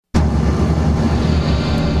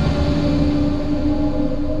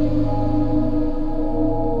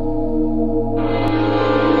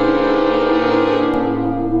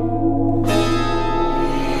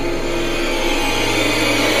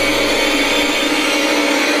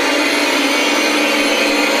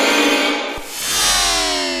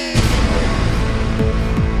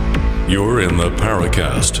You're in the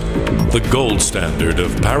Paracast, the gold standard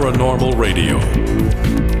of paranormal radio.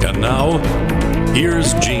 And now,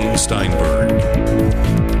 here's Gene Steinberg.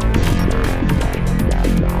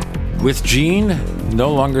 With Gene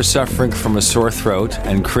no longer suffering from a sore throat,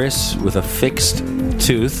 and Chris with a fixed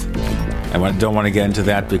tooth. I don't want to get into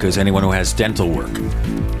that because anyone who has dental work,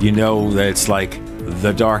 you know that it's like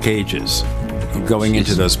the dark ages going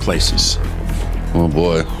into those places. Oh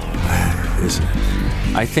boy. Isn't it?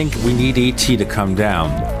 I think we need ET to come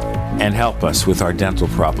down and help us with our dental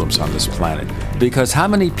problems on this planet. Because how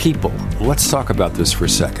many people, let's talk about this for a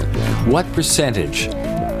second. What percentage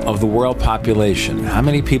of the world population, how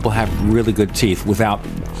many people have really good teeth without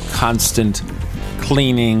constant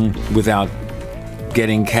cleaning, without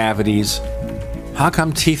getting cavities? How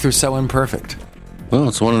come teeth are so imperfect? Well,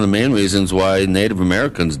 it's one of the main reasons why Native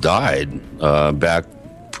Americans died back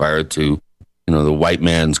prior to, the white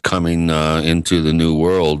man's coming into the New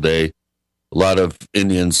World. A lot of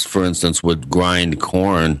Indians, for instance, would grind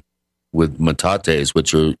corn with metates,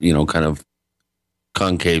 which are, kind of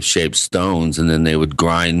concave-shaped stones, and then they would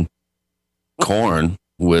grind corn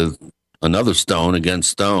with another stone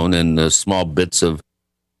against stone, and the small bits of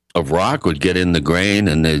rock would get in the grain,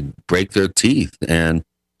 and they'd break their teeth. And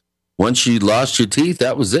once you lost your teeth,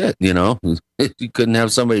 that was it, You couldn't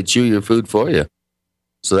have somebody chew your food for you.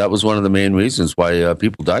 So that was one of the main reasons why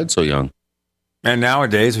people died so young. And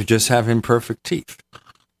nowadays, we just have imperfect teeth.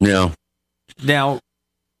 Yeah. Now,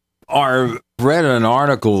 I read an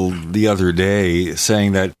article the other day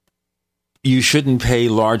saying that you shouldn't pay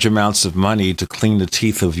large amounts of money to clean the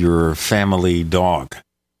teeth of your family dog.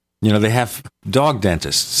 They have dog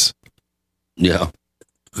dentists. Yeah.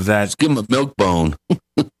 Just give them a milk bone.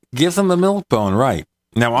 Give them a milk bone, right.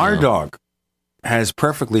 Now, our dog has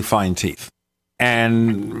perfectly fine teeth.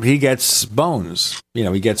 And he gets bones.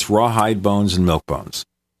 He gets rawhide bones and milk bones,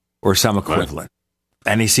 or some equivalent.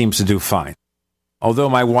 Right. And he seems to do fine. Although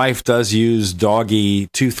my wife does use doggy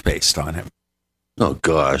toothpaste on him. Oh,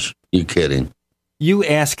 gosh. You kidding? You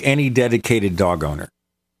ask any dedicated dog owner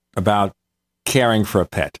about caring for a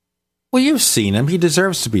pet. Well, you've seen him. He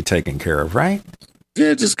deserves to be taken care of, right?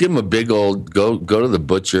 Yeah, just give him a big old, go to the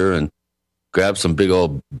butcher and grab some big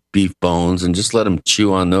old beef bones and just let him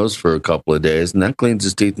chew on those for a couple of days, and that cleans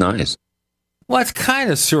his teeth nice. Well, it's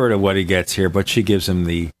kind of sort of what he gets here, but she gives him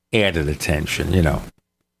the added attention,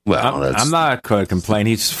 Well, I'm not going to complain.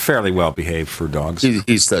 He's fairly well behaved for dogs.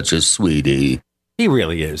 He's such a sweetie. He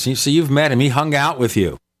really is. So you've met him. He hung out with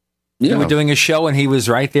you. Yeah. You were doing a show, and he was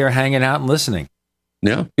right there hanging out and listening.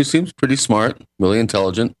 Yeah, he seems pretty smart, really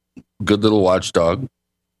intelligent, good little watchdog.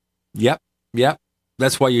 Yep.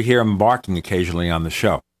 That's why you hear him barking occasionally on the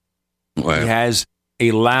show. Right. He has a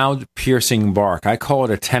loud, piercing bark. I call it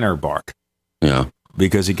a tenor bark. Yeah.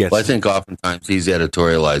 Because he gets... Well, I think oftentimes he's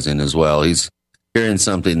editorializing as well. He's hearing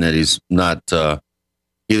something that he's not...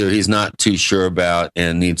 either he's not too sure about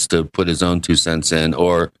and needs to put his own 2 cents in,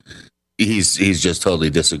 or he's just totally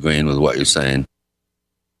disagreeing with what you're saying.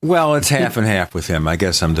 Well, it's half and half with him. I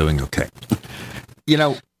guess I'm doing okay.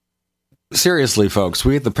 Seriously, folks,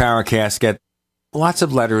 we at the Paracast get lots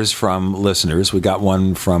of letters from listeners. We got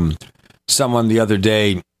one from someone the other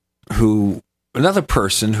day another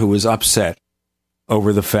person who was upset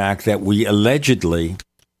over the fact that we allegedly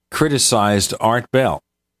criticized Art Bell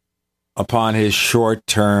upon his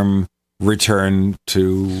short-term return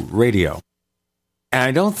to radio.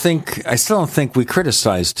 And I still don't think we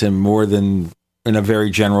criticized him more than in a very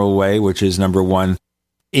general way, which is, number one,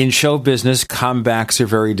 in show business, comebacks are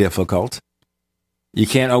very difficult. You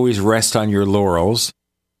can't always rest on your laurels.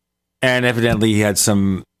 And evidently he had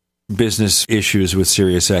some business issues with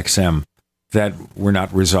SiriusXM that were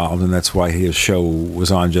not resolved, and that's why his show was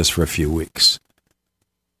on just for a few weeks.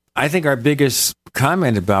 I think our biggest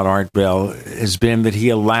comment about Art Bell has been that he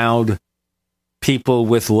allowed people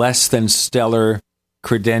with less than stellar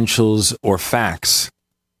credentials or facts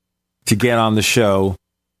to get on the show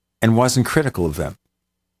and wasn't critical of them.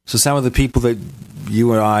 So some of the people that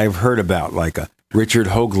you and I have heard about, like Richard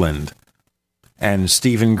Hoagland and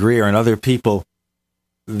Stephen Greer and other people,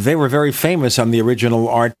 they were very famous on the original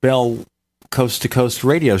Art Bell Coast to Coast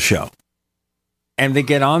radio show. And they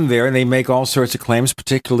get on there and they make all sorts of claims,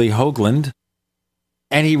 particularly Hoagland,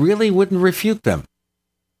 and he really wouldn't refute them.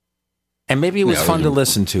 And maybe it was fun to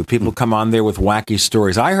listen to. People come on there with wacky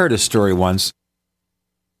stories. I heard a story once.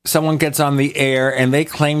 Someone gets on the air and they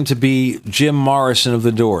claim to be Jim Morrison of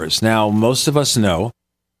the Doors. Now, most of us know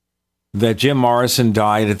that Jim Morrison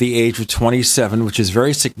died at the age of 27, which is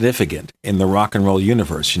very significant in the rock and roll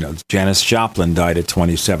universe. Janis Joplin died at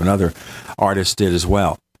 27. Other artists did as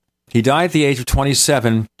well. He died at the age of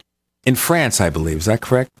 27, in France, I believe. Is that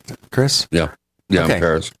correct, Chris? Yeah. Yeah, Okay. in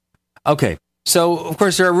Paris. Okay. So, of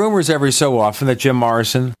course, there are rumors every so often that Jim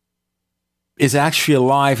Morrison is actually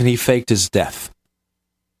alive and he faked his death.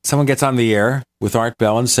 Someone gets on the air with Art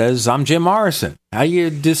Bell and says, I'm Jim Morrison. How you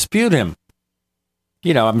dispute him?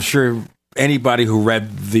 You know, I'm sure anybody who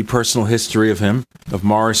read the personal history of him, of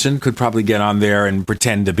Morrison, could probably get on there and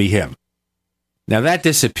pretend to be him. Now, that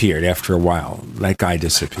disappeared after a while. That guy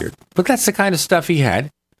disappeared. But that's the kind of stuff he had.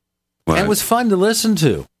 Right. And it was fun to listen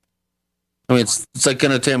to. I mean, it's like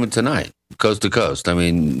Entertainment Tonight, coast to coast. I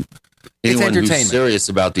mean, anyone who's entertainment. serious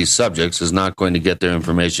about these subjects is not going to get their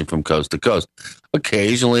information from coast to coast.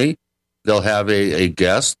 Occasionally, they'll have a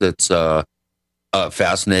guest that's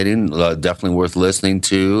fascinating, definitely worth listening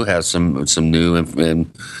to, has some new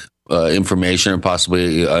information or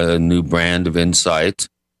possibly a new brand of insight.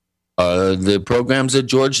 The programs that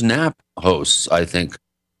George Knapp hosts, I think,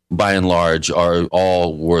 by and large, are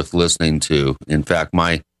all worth listening to. In fact,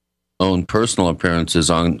 my own personal appearances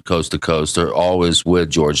on Coast to Coast are always with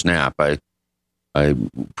George Knapp. I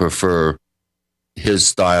prefer his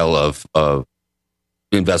style of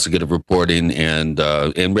investigative reporting and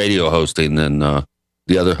radio hosting than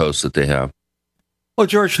the other hosts that they have. Well,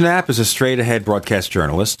 George Knapp is a straight-ahead broadcast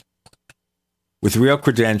journalist with real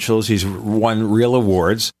credentials. He's won real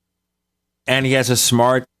awards, and he has a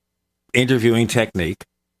smart interviewing technique,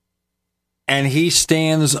 and he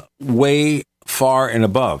stands way far and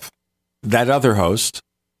above that other host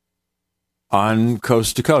on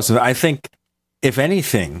Coast to Coast. And I think, if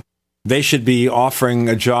anything, they should be offering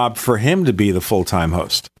a job for him to be the full-time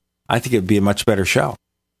host. I think it'd be a much better show.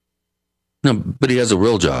 No, but he has a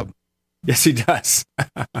real job. Yes, he does.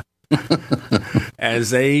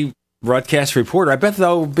 As a broadcast reporter, I bet,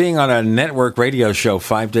 though, being on a network radio show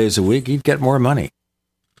 5 days a week, he'd get more money.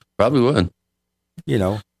 Probably would. You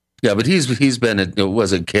know. Yeah, but he's been at,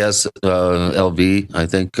 was it KSLV, I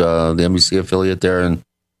think, the NBC affiliate there in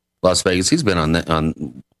Las Vegas. He's been on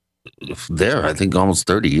there, I think, almost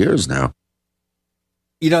 30 years now.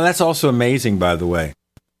 You know, that's also amazing, by the way,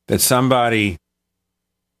 that somebody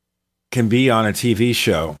can be on a TV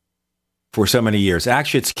show for so many years.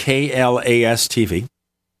 Actually, it's KLAS TV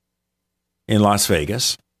in Las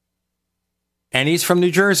Vegas. And he's from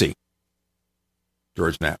New Jersey,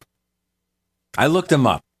 George Knapp. I looked him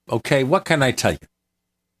up. Okay, what can I tell you?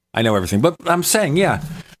 I know everything. But I'm saying, yeah,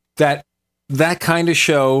 that kind of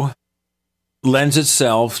show lends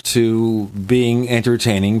itself to being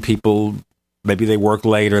entertaining. People, maybe they work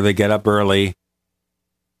late or they get up early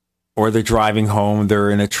or they're driving home, they're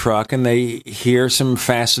in a truck, and they hear some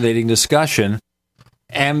fascinating discussion.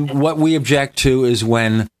 And what we object to is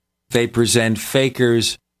when they present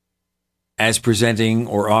fakers as presenting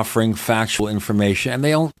or offering factual information, and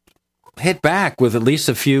they don't hit back with at least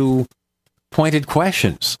a few pointed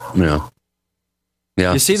questions. Yeah.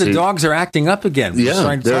 Yeah. You see, the dogs are acting up again. We're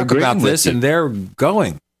trying to talk about this, and they're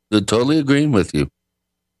going. They're totally agreeing with you.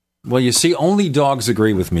 Well, you see, only dogs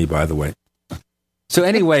agree with me, by the way. So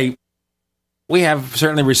anyway, we have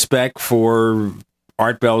certainly respect for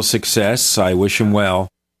Art Bell's success. I wish him well.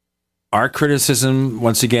 Our criticism,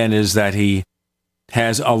 once again, is that he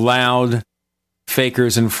has allowed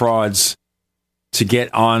fakers and frauds to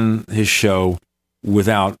get on his show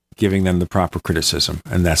without giving them the proper criticism,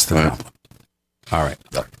 and that's the problem. All right.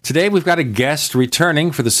 Today we've got a guest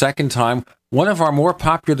returning for the second time. One of our more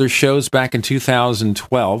popular shows back in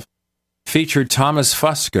 2012 featured Thomas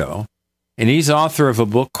Fusco, and he's author of a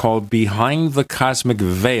book called Behind the Cosmic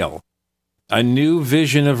Veil, A New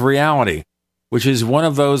Vision of Reality, which is one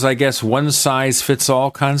of those, I guess,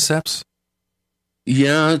 one-size-fits-all concepts.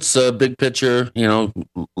 Yeah, it's a big picture,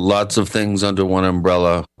 lots of things under one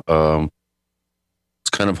umbrella. It's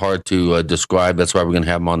kind of hard to describe. That's why we're going to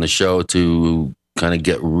have him on the show to kind of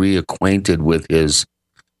get reacquainted with his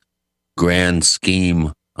grand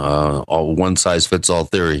scheme, all one-size-fits-all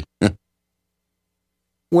theory.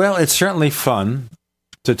 Well, it's certainly fun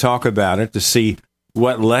to talk about it, to see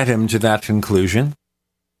what led him to that conclusion,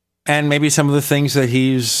 and maybe some of the things that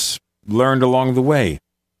he's learned along the way.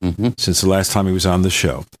 Since the last time he was on the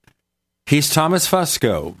show. He's Thomas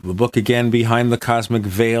Fusco. The book again, Behind the Cosmic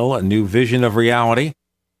Veil, A New Vision of Reality.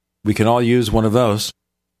 We can all use one of those.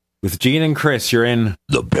 With Gene and Chris, you're in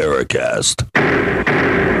the Paracast.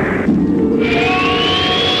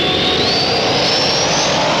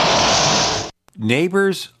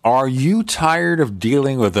 Neighbors, are you tired of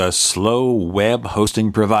dealing with a slow web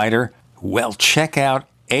hosting provider? Well, check out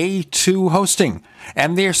A2 Hosting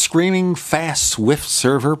and their screaming fast Swift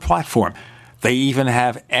server platform. They even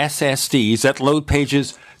have SSDs that load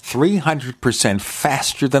pages 300%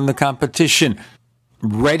 faster than the competition.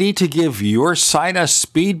 Ready to give your site a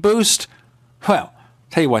speed boost? Well,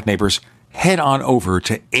 tell you what, neighbors, head on over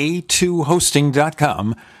to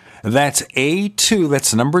a2hosting.com. That's A2,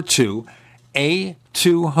 that's number 2,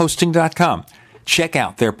 a2hosting.com. Check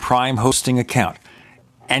out their Prime hosting account.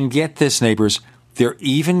 And get this, neighbors, they're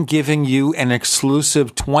even giving you an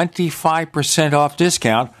exclusive 25% off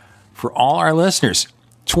discount for all our listeners.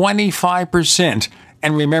 25%.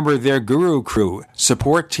 And remember, their Guru Crew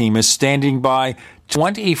support team is standing by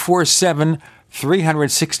 24/7,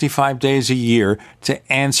 365 days a year to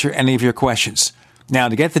answer any of your questions. Now,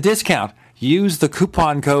 to get the discount, use the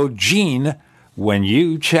coupon code GENE when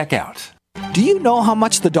you check out. Do you know how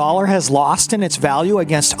much the dollar has lost in its value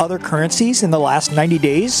against other currencies in the last 90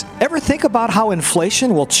 days? Ever think about how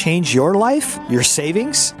inflation will change your life, your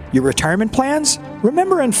savings, your retirement plans?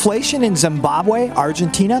 Remember inflation in Zimbabwe,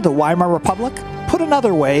 Argentina, the Weimar Republic? Put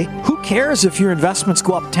another way, who cares if your investments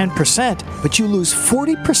go up 10%, but you lose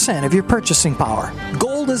 40% of your purchasing power?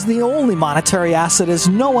 Gold is the only monetary asset as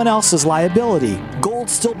no one else's liability. Gold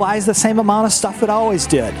still buys the same amount of stuff it always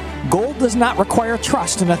did. Gold does not require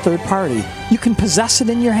trust in a third party. You can possess it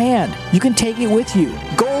in your hand. You can take it with you.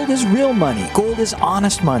 Gold is real money. Gold is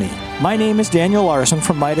honest money. My name is Daniel Larson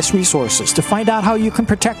from Midas Resources. To find out how you can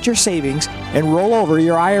protect your savings and roll over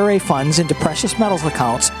your IRA funds into precious metals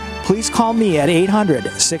accounts, please call me at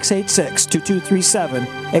 800-686-2237,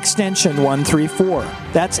 extension 134.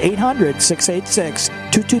 That's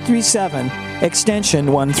 800-686-2237,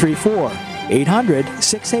 extension 134.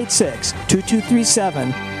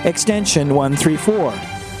 800-686-2237, extension 134.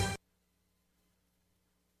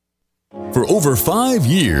 For over 5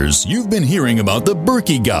 years, you've been hearing about the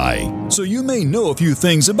Berkey Guy, so you may know a few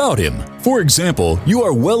things about him. For example, you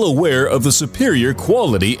are well aware of the superior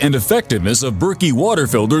quality and effectiveness of Berkey water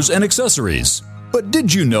filters and accessories. But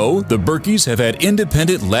did you know the Berkeys have had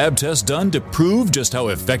independent lab tests done to prove just how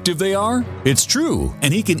effective they are? It's true,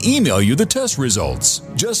 and he can email you the test results.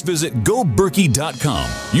 Just visit goberkey.com.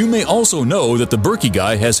 You may also know that the Berkey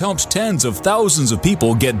Guy has helped tens of thousands of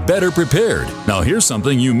people get better prepared. Now here's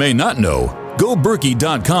something you may not know.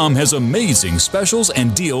 GoBerkey.com has amazing specials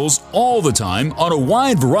and deals all the time on a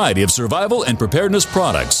wide variety of survival and preparedness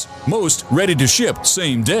products, most ready to ship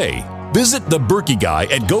same day. Visit the Berkey Guy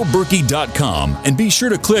at GoBerkey.com and be sure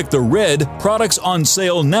to click the red Products on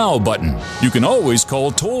Sale Now button. You can always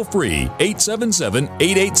call toll-free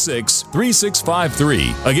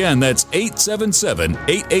 877-886-3653. Again, that's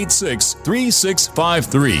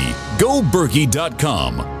 877-886-3653.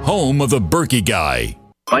 GoBerkey.com, home of the Berkey Guy.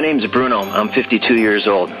 My name's Bruno. I'm 52 years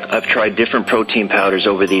old. I've tried different protein powders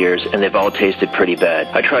over the years, and they've all tasted pretty bad.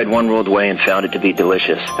 I tried One World Whey and found it to be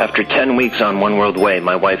delicious. After 10 weeks on One World Whey,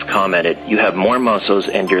 my wife commented, "You have more muscles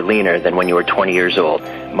and you're leaner than when you were 20 years old."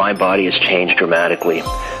 My body has changed dramatically.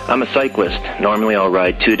 I'm a cyclist. Normally I'll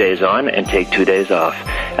ride 2 days on and take 2 days off.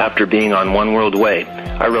 After being on One World Whey,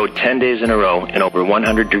 I rode 10 days in a row in over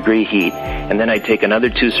 100-degree heat, and then I'd take another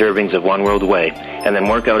 2 servings of One World Whey, and then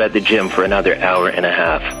work out at the gym for another hour and a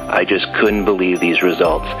half. I just couldn't believe these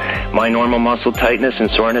results. My normal muscle tightness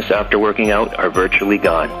and soreness after working out are virtually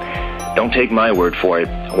gone. Don't take my word for it.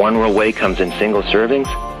 One World Whey comes in single servings.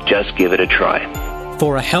 Just give it a try.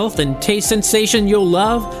 For a health and taste sensation you'll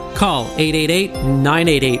love, call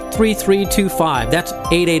 888-988-3325. That's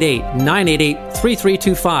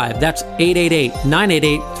 888-988-3325. That's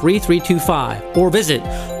 888-988-3325. Or visit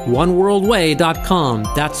oneworldwhey.com.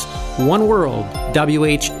 That's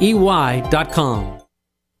oneworld.com.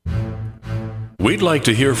 We'd like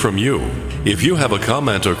to hear from you. If you have a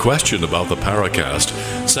comment or question about the Paracast,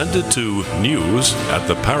 send it to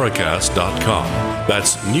news@theparacast.com.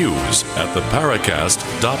 That's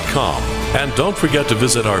news@theparacast.com. And don't forget to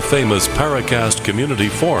visit our famous Paracast community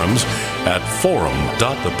forums at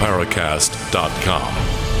forum.theparacast.com.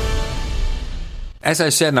 As I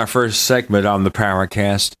said in our first segment on the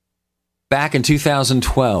Paracast, back in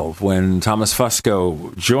 2012, when Thomas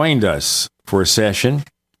Fusco joined us for a session,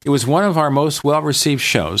 it was one of our most well-received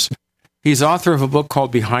shows. He's author of a book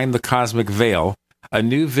called Behind the Cosmic Veil, A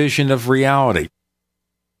New Vision of Reality.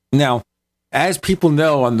 Now, as people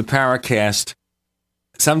know on the Paracast,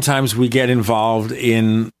 sometimes we get involved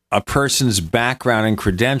in a person's background and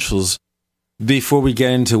credentials before we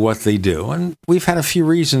get into what they do. And we've had a few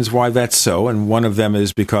reasons why that's so, and one of them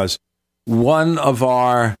is because one of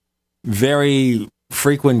our very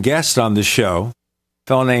frequent guests on the show, a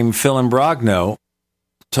fellow named Phil Imbrogno,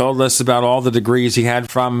 told us about all the degrees he had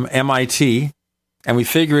from MIT, and we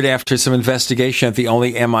figured after some investigation that the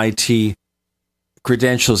only MIT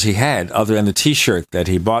credentials he had, other than the T-shirt that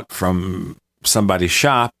he bought from somebody's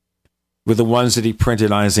shop, were the ones that he printed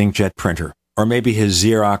on his inkjet printer. or maybe his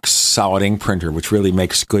Xerox solid ink printer, which really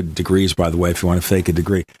makes good degrees, by the way, if you want to fake a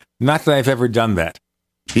degree. Not that I've ever done that.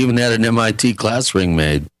 He even had an MIT class ring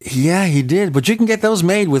made. Yeah, he did. But you can get those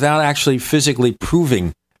made without actually physically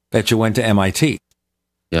proving that you went to MIT.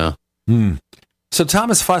 Yeah. So,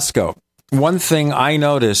 Thomas Fusco, one thing I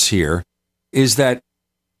notice here is that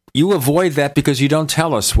you avoid that because you don't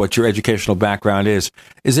tell us what your educational background is.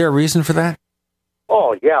 Is there a reason for that?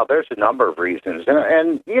 Oh, yeah, there's a number of reasons.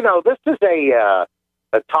 And you know, this is a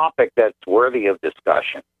topic that's worthy of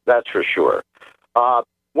discussion, that's for sure.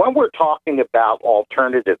 When we're talking about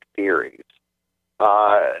alternative theories,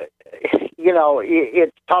 you know,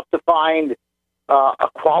 it's tough to find a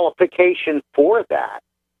qualification for that.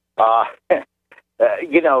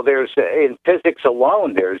 You know, there's in physics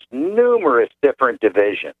alone, there's numerous different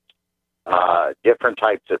divisions, different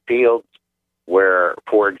types of fields where,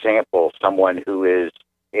 for example, someone who is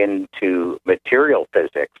into material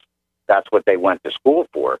physics, that's what they went to school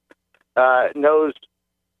for, knows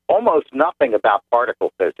almost nothing about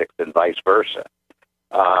particle physics and vice versa.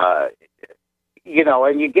 You know,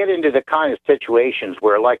 and you get into the kind of situations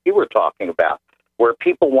where, like you were talking about, where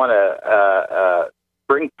people want to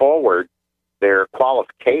bring forward their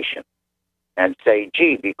qualification and say,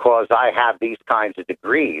 gee, because I have these kinds of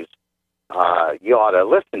degrees, you ought to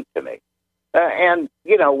listen to me. And,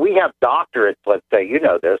 you know, we have doctorates, let's say, you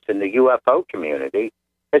know this, in the UFO community.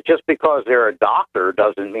 It's just because they're a doctor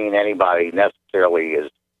doesn't mean anybody necessarily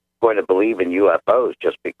is going to believe in UFOs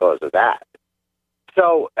just because of that.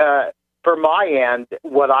 So, for my end,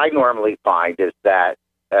 what I normally find is that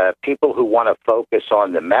people who want to focus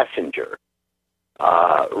on the messenger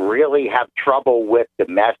really have trouble with the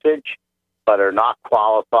message, but are not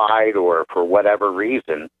qualified, or for whatever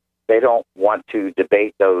reason, they don't want to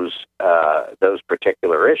debate those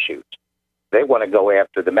particular issues. They want to go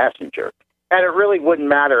after the messenger. And it really wouldn't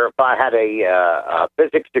matter if I had a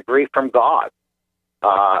physics degree from God.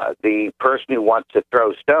 The person who wants to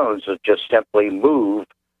throw stones will just simply move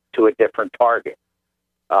to a different target.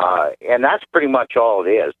 And that's pretty much all it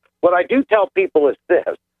is. What I do tell people is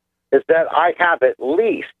this, is that I have at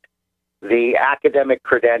least the academic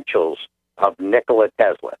credentials of Nikola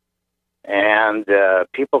Tesla. And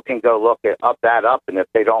people can go look that up, and if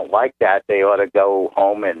they don't like that, they ought to go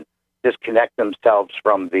home and disconnect themselves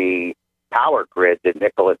from the power grid that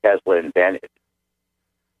Nikola Tesla invented.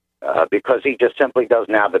 Because he just simply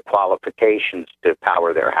doesn't have the qualifications to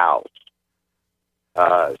power their house.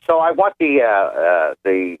 So I want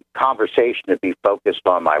the conversation to be focused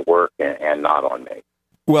on my work and not on me.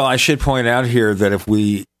 Well, I should point out here that if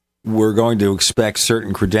we were going to expect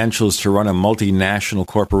certain credentials to run a multinational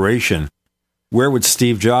corporation, where would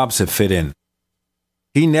Steve Jobs have fit in?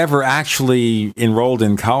 He never actually enrolled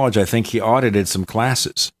in college. I think he audited some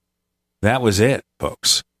classes. That was it,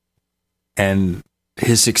 folks. And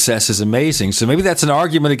his success is amazing. So maybe that's an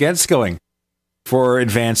argument against going for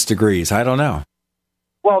advanced degrees. I don't know.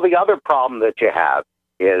 Well, the other problem that you have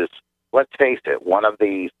is, let's face it, one of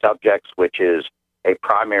the subjects which is a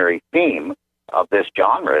primary theme of this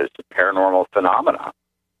genre is paranormal phenomena.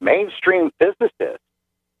 Mainstream physicists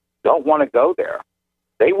don't want to go there.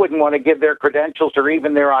 They wouldn't want to give their credentials or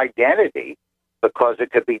even their identity because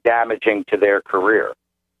it could be damaging to their career.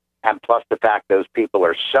 And plus the fact those people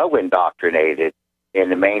are so indoctrinated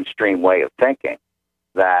in the mainstream way of thinking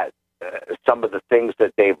that some of the things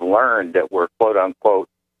that they've learned that were quote-unquote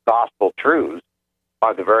gospel truths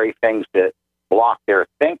are the very things that block their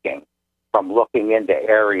thinking from looking into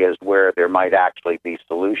areas where there might actually be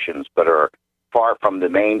solutions, but are far from the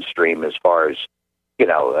mainstream as far as, you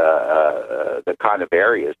know, the kind of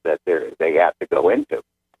areas that they have to go into.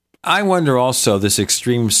 I wonder also this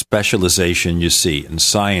extreme specialization you see in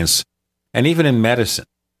science and even in medicine.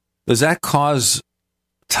 Does that cause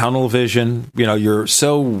tunnel vision? You know, you're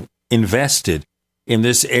so invested in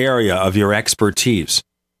this area of your expertise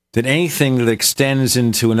that anything that extends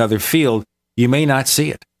into another field, you may not see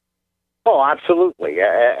it. Oh, absolutely.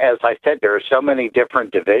 As I said, there are so many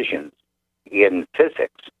different divisions in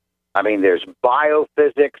physics. I mean, there's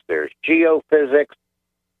biophysics, there's geophysics.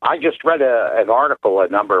 I just read an article a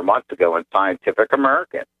number of months ago in Scientific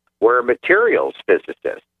American where a materials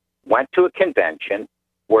physicist went to a convention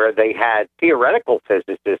where they had theoretical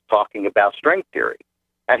physicists talking about string theory,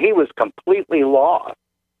 and he was completely lost.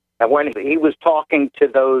 And when he was talking to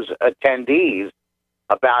those attendees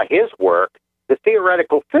about his work, the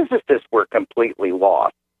theoretical physicists were completely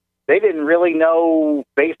lost. They didn't really know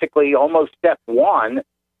basically almost step one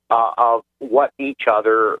of what each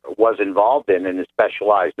other was involved in and the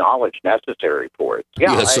specialized knowledge necessary for it.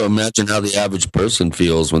 Yeah, so imagine how the average person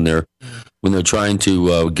feels when they're trying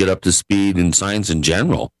to get up to speed in science in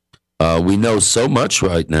general. We know so much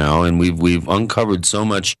right now, and we've uncovered so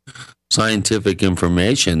much scientific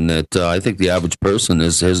information that I think the average person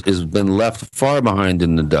has been left far behind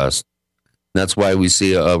in the dust. That's why we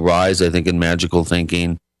see a rise, I think, in magical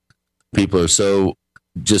thinking. People are so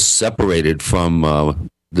just separated from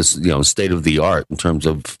this, state of the art in terms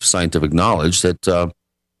of scientific knowledge that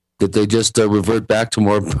they just revert back to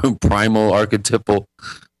more primal, archetypal,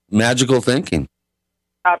 magical thinking.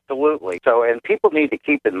 Absolutely. So, and people need to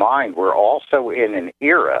keep in mind, we're also in an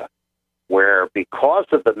era where, because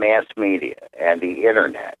of the mass media and the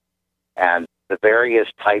internet and the various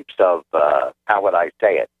types of, how would I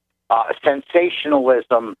say it,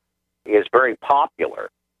 sensationalism is very popular.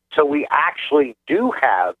 So we actually do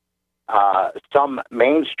have some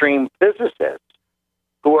mainstream physicists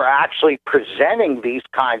who are actually presenting these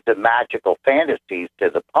kinds of magical fantasies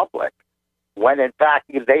to the public, when in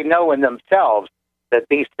fact they know in themselves that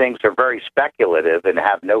these things are very speculative and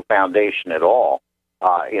have no foundation at all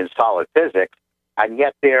in solid physics, and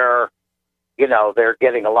yet they're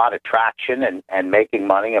getting a lot of traction and making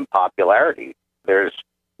money and popularity. There's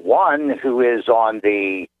one who is on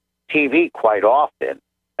the TV quite often,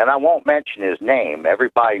 and I won't mention his name.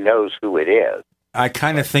 Everybody knows who it is. I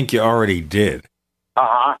kind of think you already did.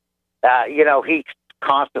 He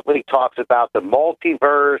constantly talks about the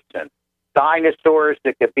multiverse and dinosaurs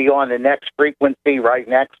that could be on the next frequency right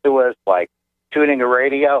next to us, like tuning a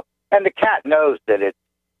radio. And the cat knows that it's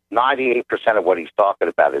 98% of what he's talking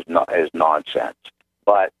about is nonsense.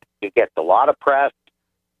 But he gets a lot of press,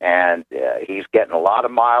 and he's getting a lot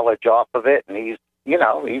of mileage off of it, and he's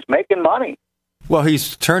making money. Well,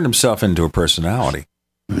 he's turned himself into a personality.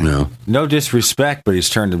 No disrespect, but he's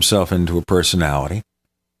turned himself into a personality.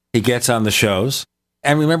 He gets on the shows.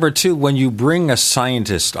 And remember, too, when you bring a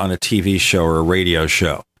scientist on a TV show or a radio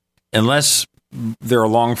show, unless they're a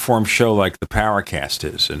long-form show like the Paracast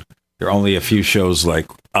is, and there are only a few shows like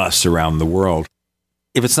us around the world,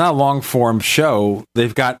 if it's not a long-form show,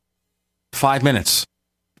 they've got 5 minutes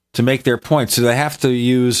to make their point. So they have to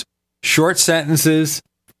use short sentences,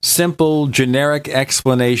 simple, generic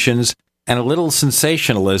explanations, and a little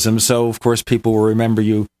sensationalism. So, of course, people will remember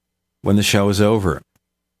you when the show is over.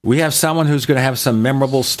 We have someone who's going to have some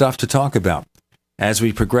memorable stuff to talk about. As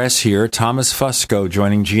we progress here, Thomas Fusco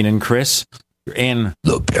joining Gene and Chris. You're in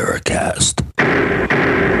the Paracast.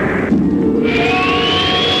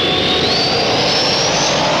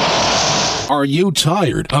 Are you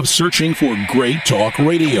tired of searching for great talk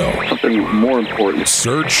radio? Something more important.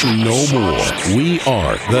 Search no more. We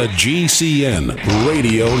are the GCN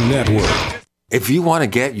Radio Network. If you want to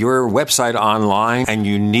get your website online and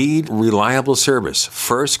you need reliable service,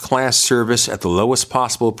 first-class service at the lowest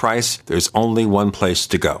possible price, there's only one place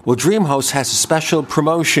to go. Well, DreamHost has a special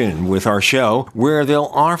promotion with our show where they'll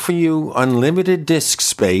offer you unlimited disk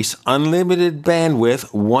space, unlimited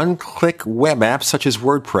bandwidth, one-click web apps such as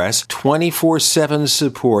WordPress, 24/7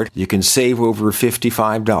 support. You can save over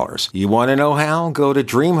 $55. You want to know how? Go to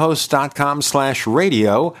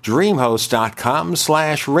dreamhost.com/radio,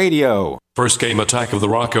 dreamhost.com/radio. First came Attack of the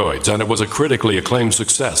Rockoids, and it was a critically acclaimed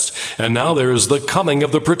success. And now there's The Coming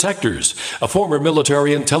of the Protectors. A former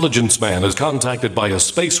military intelligence man is contacted by a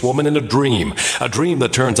space woman in a dream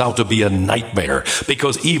that turns out to be a nightmare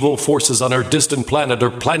because evil forces on our distant planet are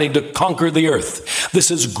planning to conquer the Earth. This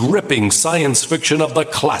is gripping science fiction of the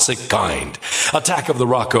classic kind. Attack of the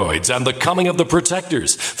Rockoids and The Coming of the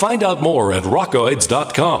Protectors. Find out more at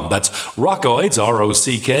rockoids.com. That's Rockoids,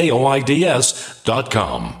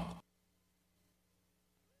 ROCKOIDS.com.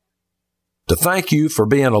 To thank you for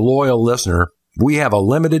being a loyal listener, we have a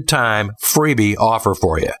limited time freebie offer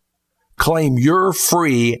for you. Claim your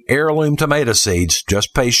free heirloom tomato seeds,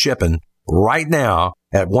 just pay shipping, right now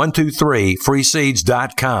at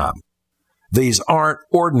 123freeseeds.com. These aren't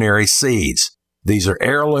ordinary seeds. These are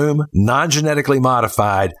heirloom, non-genetically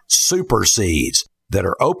modified super seeds that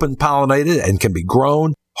are open pollinated and can be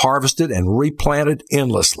grown, harvested, and replanted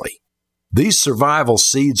endlessly. These survival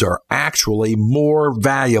seeds are actually more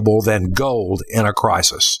valuable than gold in a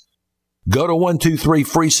crisis. Go to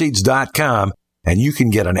 123freeseeds.com and you can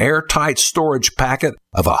get an airtight storage packet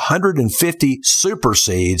of 150 super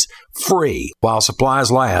seeds free while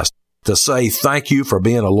supplies last to say thank you for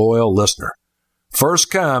being a loyal listener.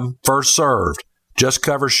 First come, first served. Just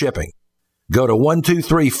cover shipping. Go to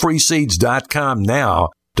 123freeseeds.com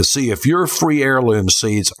now to see if your free heirloom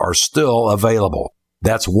seeds are still available.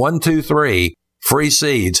 That's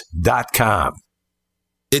 123freeseeds.com.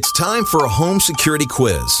 It's time for a home security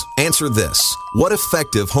quiz. Answer this. What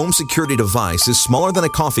effective home security device is smaller than a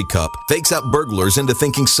coffee cup, fakes out burglars into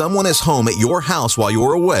thinking someone is home at your house while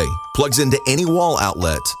you're away, plugs into any wall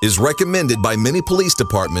outlet, is recommended by many police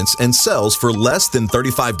departments, and sells for less than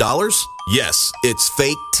 $35? Yes, it's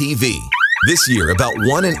Fake TV. This year, about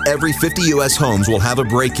 1 in every 50 U.S. homes will have a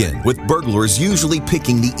break-in, with burglars usually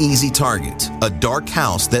picking the easy target, a dark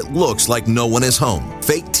house that looks like no one is home.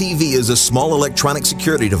 Fake TV is a small electronic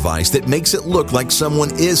security device that makes it look like someone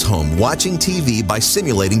is home watching TV by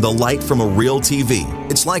simulating the light from a real TV.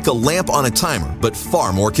 It's like a lamp on a timer, but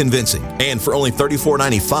far more convincing. And for only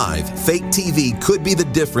 $34.95, Fake TV could be the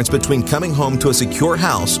difference between coming home to a secure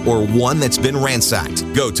house or one that's been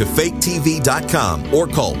ransacked. Go to faketv.com or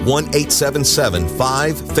call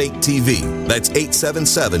 1-877-5-FAKE-TV. That's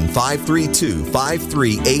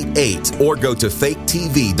 877-532-5388 or go to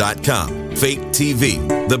faketv.com. Fake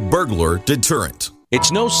TV, the burglar deterrent. It's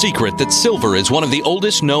no secret that silver is one of the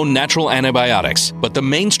oldest known natural antibiotics, but the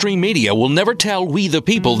mainstream media will never tell we the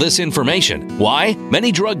people this information. Why?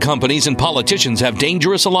 Many drug companies and politicians have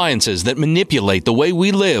dangerous alliances that manipulate the way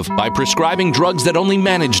we live by prescribing drugs that only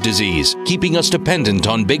manage disease, keeping us dependent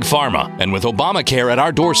on big pharma. And with Obamacare at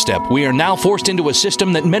our doorstep, we are now forced into a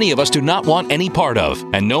system that many of us do not want any part of.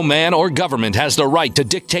 And no man or government has the right to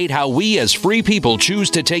dictate how we as free people choose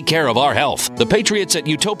to take care of our health. The patriots at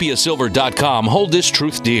utopiasilver.com hold this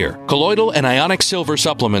truth dear. Colloidal and ionic silver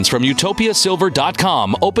supplements from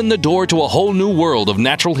utopiasilver.com open the door to a whole new world of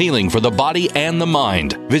natural healing for the body and the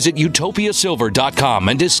mind. Visit utopiasilver.com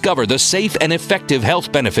and discover the safe and effective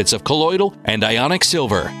health benefits of colloidal and ionic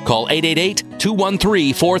silver. Call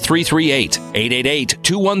 888-213-4338,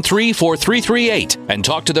 888-213-4338, and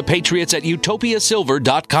talk to the patriots at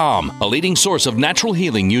utopiasilver.com, a leading source of natural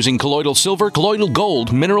healing using colloidal silver, colloidal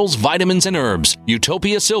gold, minerals, vitamins, and herbs.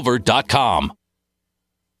 utopiasilver.com.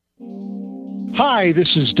 Hi,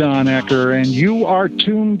 this is Don Ecker, and you are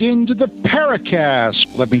tuned into the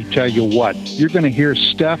Paracast. Let me tell you what, you're going to hear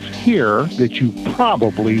stuff here that you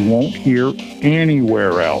probably won't hear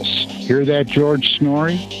anywhere else. Hear that, George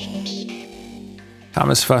Snorri?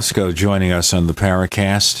 Thomas Fusco joining us on the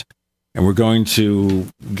Paracast, and we're going to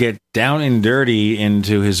get down and dirty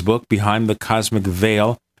into his book, Behind the Cosmic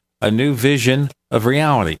Veil, A New Vision of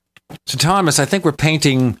Reality. So, Thomas, I think we're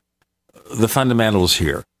painting the fundamentals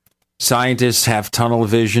here. Scientists have tunnel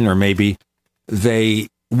vision, or maybe they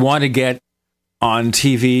want to get on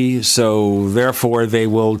TV, so therefore they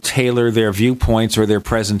will tailor their viewpoints or their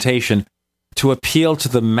presentation to appeal to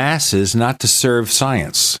the masses, not to serve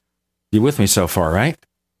science. You with me so far, right?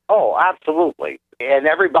 Oh, absolutely. And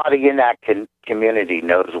everybody in that community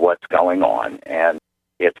knows what's going on, and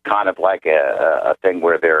it's kind of like a thing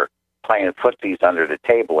where they're playing footsies under the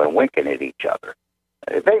table and winking at each other.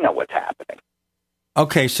 They know what's happening.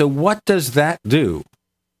 Okay, so what does that do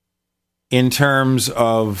in terms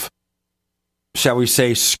of, shall we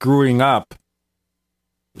say, screwing up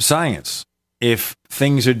science, if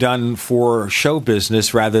things are done for show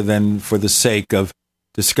business rather than for the sake of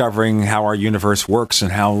discovering how our universe works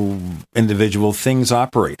and how individual things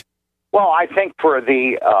operate? Well, I think for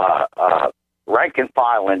the rank and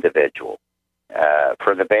file individual,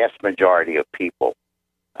 for the vast majority of people,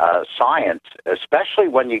 science, especially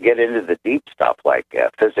when you get into the deep stuff like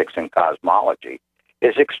physics and cosmology,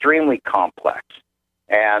 is extremely complex.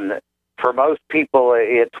 And for most people,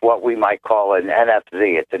 it's what we might call an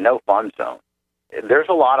NFZ. It's a no-fun zone. There's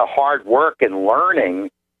a lot of hard work and learning,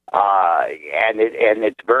 and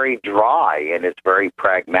it's very dry and it's very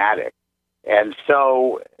pragmatic. And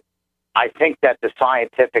so I think that the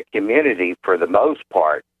scientific community, for the most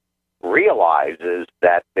part, realizes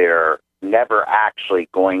that they're never actually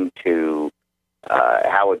going to,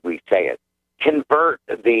 how would we say it, convert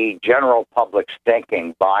the general public's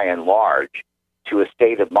thinking by and large to a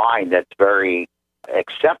state of mind that's very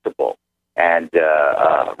acceptable and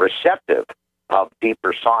receptive of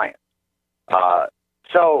deeper science.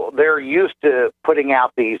 So they're used to putting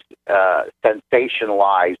out these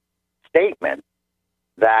sensationalized statements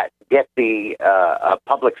that get the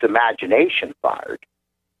public's imagination fired.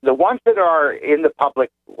 The ones that are in the public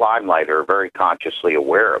limelight are very consciously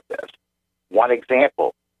aware of this. One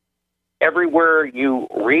example, everywhere you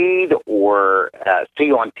read or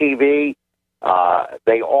see on TV,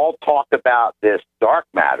 they all talk about this dark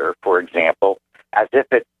matter, for example, as if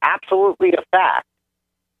it's absolutely a fact,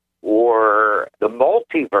 or the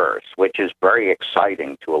multiverse, which is very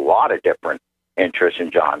exciting to a lot of different interests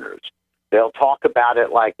and genres. They'll talk about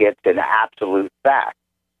it like it's an absolute fact.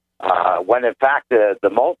 When in fact the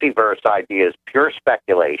multiverse idea is pure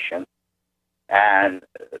speculation, And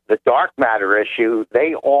the dark matter issue,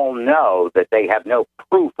 they all know that they have no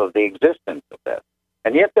proof of the existence of this.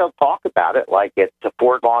 And yet they'll talk about it like it's a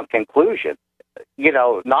foregone conclusion. You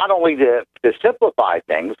know, not only to simplify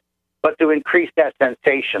things, but to increase that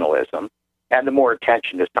sensationalism. And the more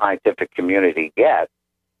attention the scientific community gets,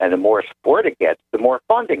 and the more support it gets, the more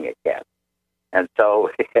funding it gets. And so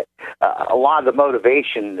a lot of the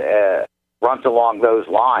motivation runs along those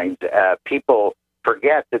lines. People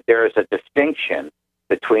forget that there is a distinction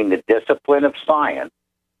between the discipline of science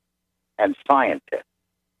and scientists.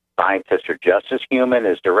 Scientists are just as human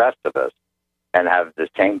as the rest of us and have the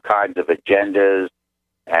same kinds of agendas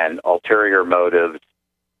and ulterior motives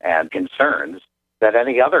and concerns that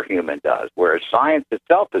any other human does, whereas science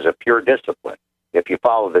itself is a pure discipline, if you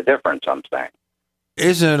follow the difference, I'm saying.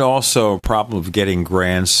 Isn't it also a problem of getting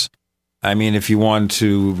grants? I mean, if you want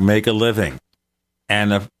to make a living,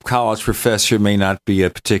 and a college professor may not be a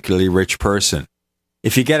particularly rich person,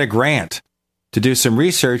 if you get a grant to do some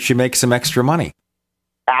research, you make some extra money.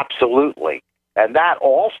 Absolutely. And that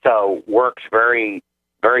also works very,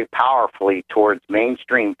 very powerfully towards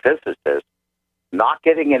mainstream physicists not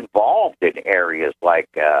getting involved in areas like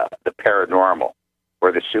the paranormal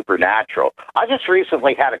or the supernatural. I just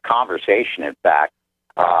recently had a conversation, in fact,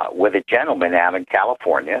 with a gentleman out in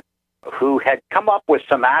California who had come up with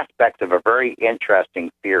some aspects of a very interesting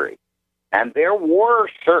theory. And there were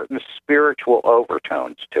certain spiritual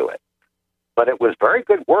overtones to it. But it was very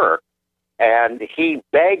good work, and he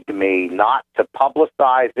begged me not to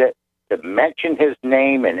publicize it, to mention his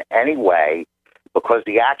name in any way, because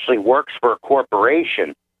he actually works for a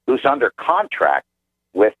corporation who's under contract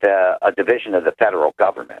with a division of the federal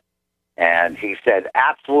government. And he said,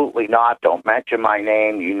 absolutely not, don't mention my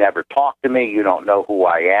name, you never talk to me, you don't know who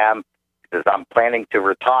I am, because I'm planning to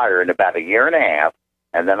retire in about a year and a half,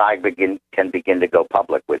 and then I can begin to go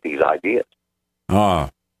public with these ideas.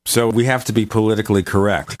 So we have to be politically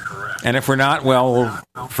correct. And if we're not, well,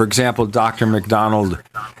 for example, Dr. McDonald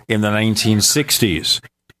in the 1960s,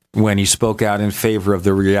 when he spoke out in favor of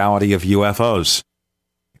the reality of UFOs,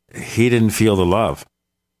 he didn't feel the love.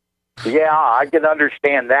 Yeah, I can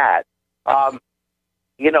understand that.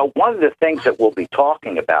 You know, one of the things that we'll be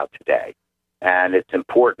talking about today, and it's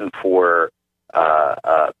important for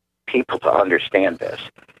people to understand this,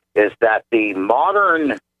 is that the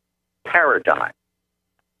modern paradigm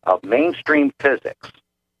of mainstream physics,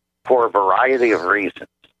 for a variety of reasons,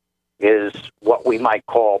 is what we might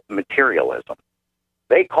call materialism.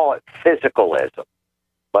 They call it physicalism,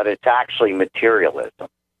 but it's actually materialism.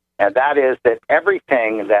 And that is that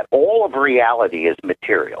everything, that all of reality is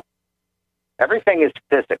material. Everything is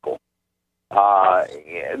physical.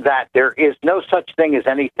 That there is no such thing as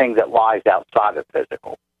anything that lies outside of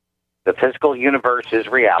physical. The physical universe is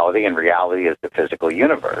reality, and reality is the physical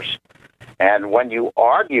universe. And when you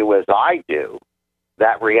argue, as I do,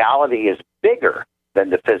 that reality is bigger than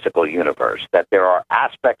the physical universe, that there are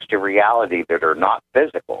aspects to reality that are not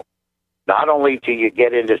physical, not only do you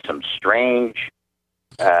get into some strange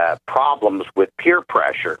problems with peer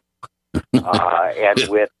pressure, and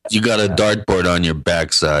with... You got a dartboard on your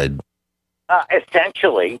backside.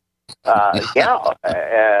 Essentially,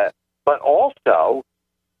 yeah. But also,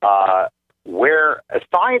 where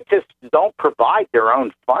scientists don't provide their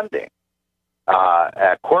own funding,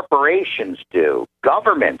 corporations do,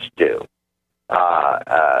 governments do,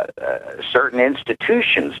 certain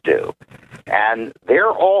institutions do, and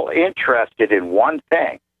they're all interested in one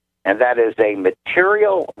thing, and that is a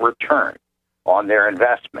material return on their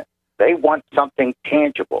investment. They want something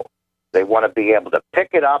tangible. They want to be able to pick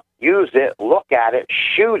it up, use it, look at it,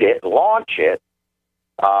 shoot it, launch it.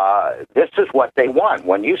 This is what they want.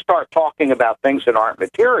 When you start talking about things that aren't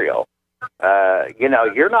material, you know,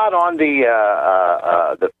 you're not on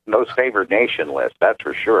the most favored nation list, that's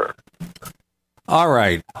for sure. All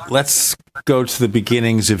right, let's go to the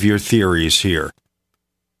beginnings of your theories here.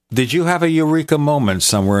 Did you have a eureka moment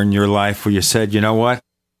somewhere in your life where you said, you know what,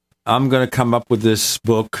 I'm going to come up with this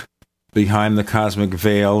book, Behind the Cosmic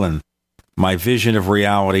Veil, and my vision of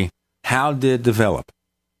reality? How did it develop?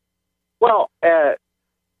 Well,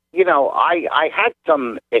 you know, I had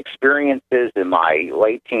some experiences in my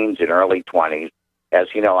late teens and early 20s. As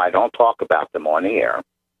you know, I don't talk about them on the air.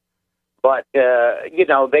 But, you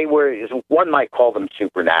know, they were, one might call them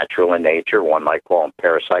supernatural in nature, one might call them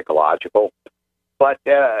parapsychological. But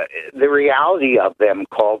the reality of them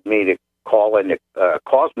caused me to call into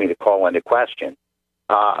question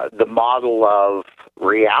the model of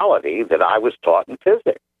reality that I was taught in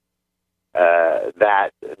physics.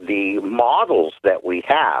 That the models that we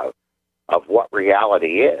have of what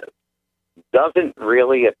reality is doesn't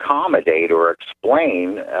really accommodate or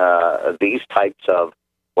explain these types of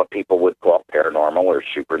what people would call paranormal or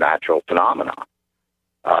supernatural phenomena.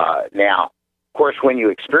 Now, of course, when you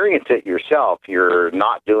experience it yourself, you're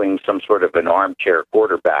not doing some sort of an armchair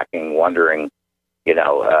quarterbacking, wondering,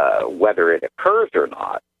 whether it occurs or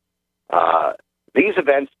not. These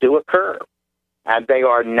events do occur, and they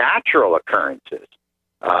are natural occurrences.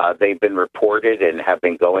 They've been reported and have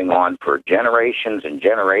been going on for generations and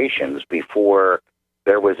generations before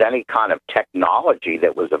there was any kind of technology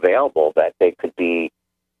that was available that they could be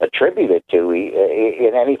attributed to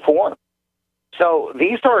in any form. So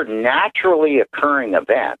these are naturally occurring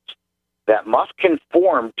events that must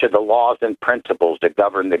conform to the laws and principles that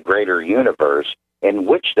govern the greater universe in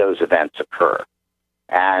which those events occur.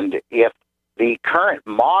 And if the current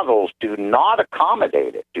models do not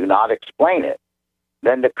accommodate it, do not explain it,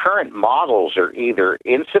 then the current models are either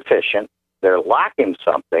insufficient, they're lacking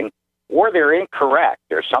something, or they're incorrect.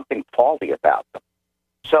 There's something faulty about them.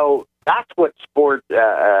 So that's what spurred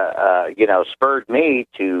me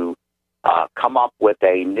to come up with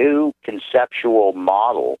a new conceptual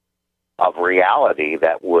model of reality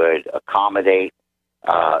that would accommodate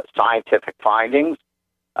scientific findings.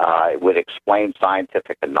 It would explain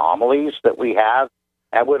scientific anomalies that we have,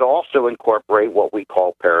 and would also incorporate what we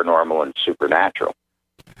call paranormal and supernatural.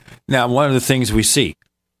 Now, one of the things we see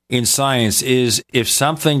in science is if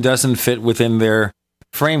something doesn't fit within their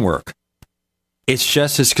framework, it's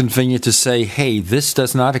just as convenient to say, hey, this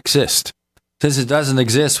does not exist. Since it doesn't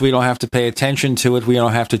exist, we don't have to pay attention to it. We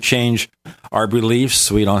don't have to change our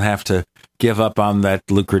beliefs. We don't have to give up on that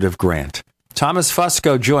lucrative grant. Thomas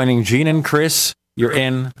Fusco joining Gene and Chris. You're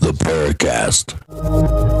in the Paracast.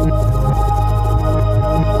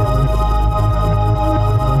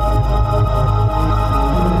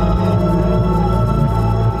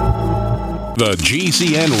 The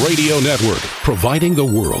GCN Radio Network, providing the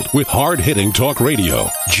world with hard-hitting talk radio.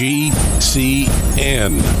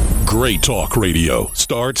 GCN. Great talk radio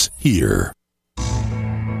starts here.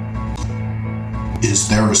 Is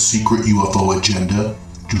there a secret UFO agenda?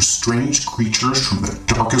 Do strange creatures from the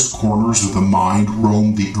darkest corners of the mind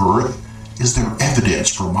roam the earth? Is there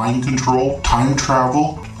evidence for mind control, time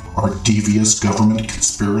travel, or devious government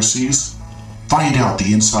conspiracies? Find out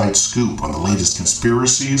the inside scoop on the latest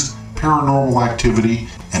conspiracies, paranormal activity,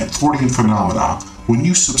 and Fortean phenomena when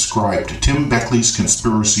you subscribe to Tim Beckley's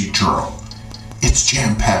Conspiracy Journal. It's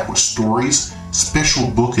jam-packed with stories, special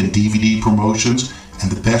book and DVD promotions, and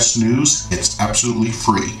the best news, it's absolutely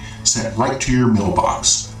free, sent right to your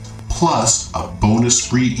mailbox. Plus, a bonus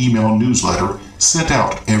free email newsletter sent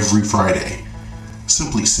out every Friday.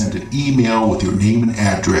 Simply send an email with your name and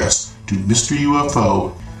address to Mr.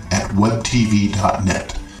 UFO at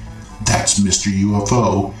webtv.net. That's Mr.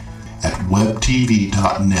 UFO at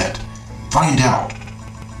webtv.net. Find out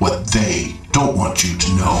what they don't want you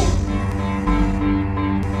to know.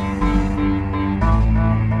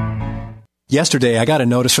 Yesterday, I got a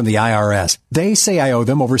notice from the IRS. They say I owe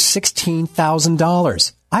them over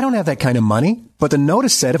 $16,000. I don't have that kind of money, but the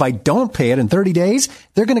notice said if I don't pay it in 30 days,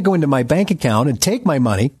 they're going to go into my bank account and take my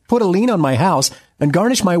money, put a lien on my house, and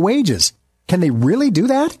garnish my wages. Can they really do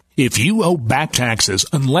that? If you owe back taxes,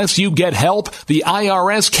 unless you get help, the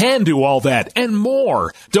IRS can do all that and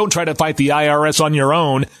more. Don't try to fight the IRS on your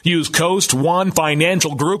own. Use Coast One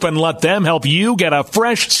Financial Group and let them help you get a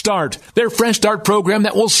fresh start. Their Fresh Start program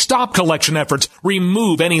that will stop collection efforts,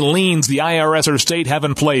 remove any liens the IRS or state have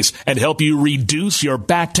in place, and help you reduce your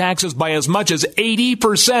back taxes by as much as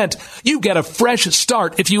 80%. You get a fresh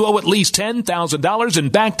start if you owe at least $10,000 in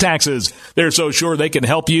back taxes. They're so sure they can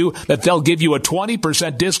help you that they'll give you a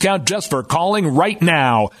 20% discount just for calling right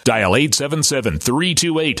now. Dial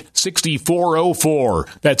 877-328-6404.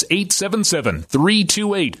 That's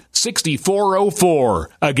 877-328-6404.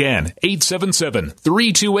 Again,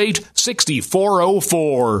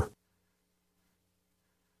 877-328-6404.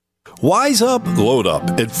 Wise up, load up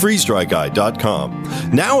at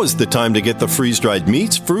freezedryguy.com. Now is the time to get the freeze-dried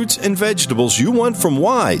meats, fruits, and vegetables you want from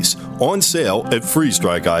Wise on sale at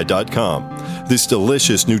freezedryguy.com. This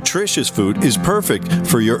delicious, nutritious food is perfect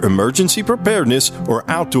for your emergency preparedness or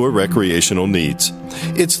outdoor recreational needs.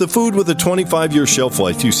 It's the food with a 25-year shelf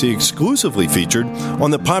life you see exclusively featured on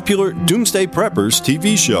the popular Doomsday Preppers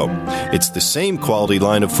TV show. It's the same quality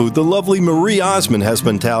line of food the lovely Marie Osmond has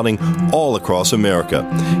been touting all across America.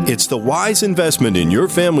 It's the wise investment in your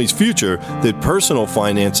family's future that personal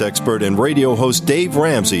finance expert and radio host Dave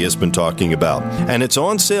Ramsey has been talking about. And it's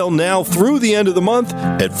on sale now through the end of the month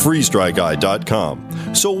at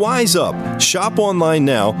freezedryguy.com. So wise up. Shop online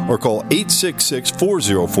now or call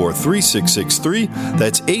 866-404-3663.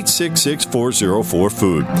 That's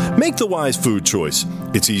 866-404-FOOD. Make the wise food choice.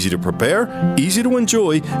 It's easy to prepare, easy to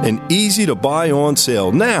enjoy, and easy to buy on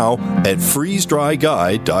sale now at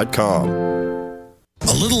freezedryguy.com.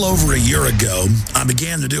 A little over a year ago, I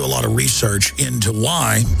began to do a lot of research into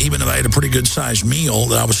why, even if I had a pretty good-sized meal,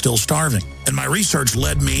 that I was still starving. And my research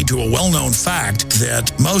led me to a well-known fact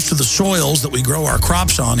that most of the soils that we grow our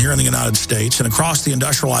crops on here in the United States and across the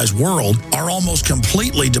industrialized world are almost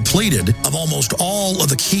completely depleted of almost all of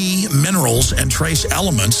the key minerals and trace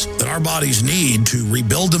elements that our bodies need to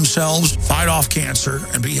rebuild themselves, fight off cancer,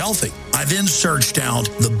 and be healthy. I then searched out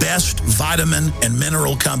the best vitamin and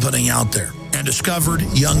mineral company out there and discovered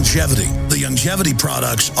Youngevity. The Youngevity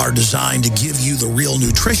products are designed to give you the real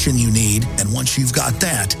nutrition you need, and once you've got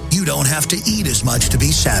that, you don't have to eat as much to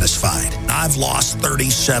be satisfied. I've lost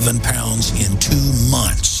 37 pounds in 2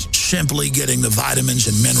 months, simply getting the vitamins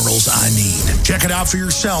and minerals I need. Check it out for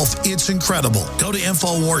yourself. It's incredible. Go to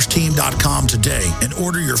InfoWarsTeam.com today and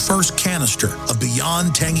order your first canister of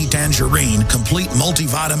Beyond Tangy Tangerine Complete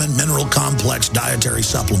Multivitamin Mineral Complex Dietary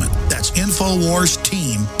Supplement. That's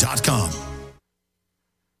InfoWarsTeam.com.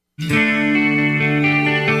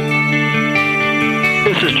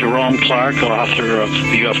 This is Jerome Clark, author of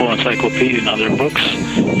the UFO Encyclopedia and other books.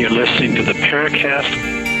 You're listening to the Paracast.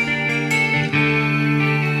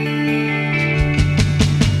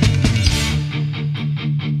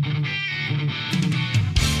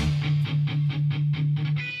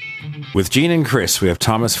 With Gene and Chris, we have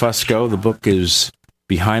Thomas Fusco. The book is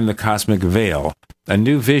Behind the Cosmic Veil, A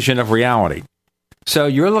New Vision of Reality. So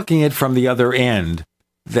you're looking at it from the other end,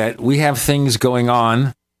 that we have things going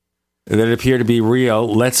on that appear to be real.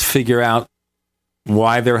 Let's figure out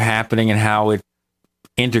why they're happening and how it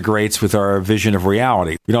integrates with our vision of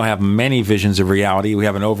reality. We don't have many visions of reality. We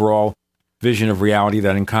have an overall vision of reality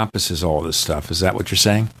that encompasses all this stuff. Is that what you're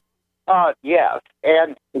saying? Yes.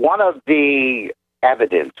 And one of the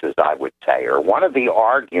evidences, I would say, or one of the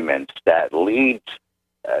arguments that leads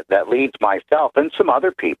myself and some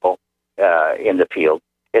other people in the field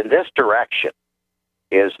in this direction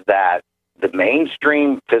is that the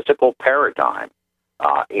mainstream physical paradigm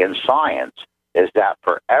in science is that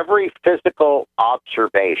for every physical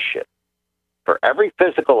observation, for every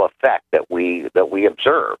physical effect that we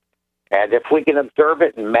observe, and if we can observe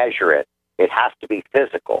it and measure it, it has to be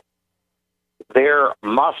physical. There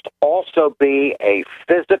must also be a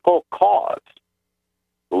physical cause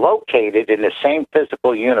located in the same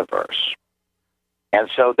physical universe. And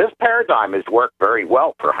so this paradigm has worked very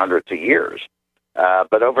well for hundreds of years.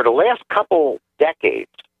 But over the last couple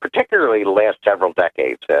decades, particularly the last several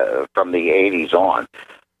decades, from the 80s on,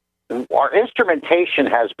 our instrumentation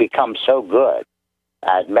has become so good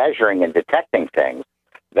at measuring and detecting things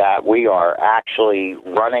that we are actually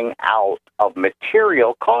running out of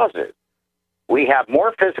material causes. We have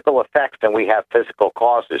more physical effects than we have physical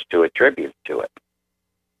causes to attribute to it.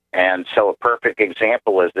 And so a perfect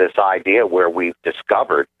example is this idea where we've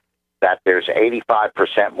discovered that there's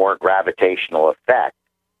 85% more gravitational effect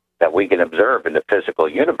that we can observe in the physical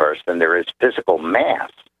universe than there is physical mass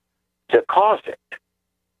to cause it.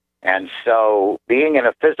 And so being in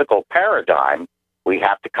a physical paradigm, we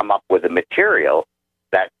have to come up with a material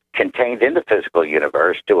that's contained in the physical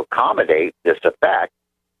universe to accommodate this effect.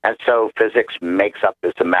 And so physics makes up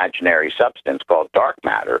this imaginary substance called dark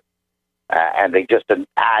matter, and they just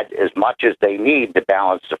add as much as they need to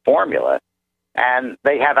balance the formula. And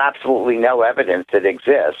they have absolutely no evidence it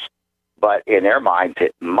exists, but in their minds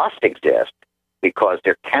it must exist because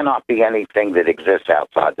there cannot be anything that exists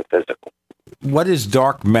outside the physical. What is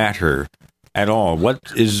dark matter at all? What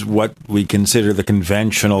is what we consider the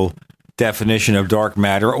conventional definition of dark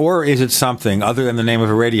matter, or is it something other than the name of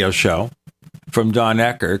a radio show from Don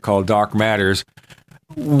Ecker called Dark Matters?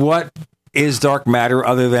 What is dark matter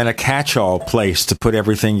other than a catch-all place to put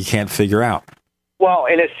everything you can't figure out? Well,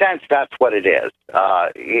 in a sense, that's what it is.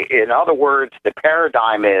 In other words, the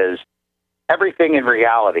paradigm is everything in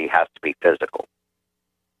reality has to be physical.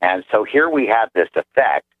 And so here we have this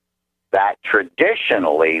effect that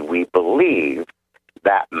traditionally we believe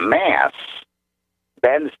that mass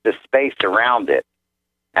bends the space around it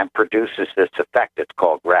and produces this effect that's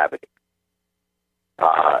called gravity.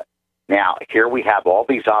 Now, here we have all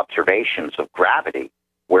these observations of gravity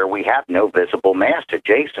where we have no visible mass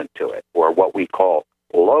adjacent to it, or what we call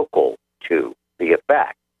local to the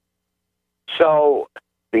effect. So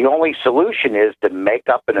the only solution is to make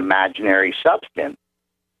up an imaginary substance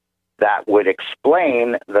that would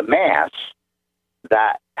explain the mass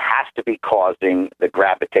that has to be causing the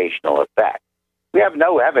gravitational effect. We have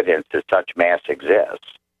no evidence that such mass exists.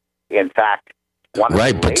 In fact,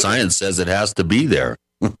 but science says it has to be there.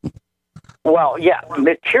 Well, yeah,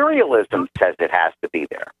 materialism says it has to be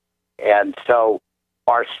there. And so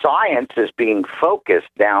our science is being focused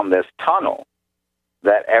down this tunnel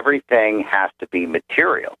that everything has to be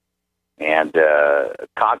material. And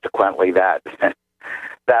consequently, that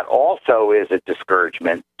also is a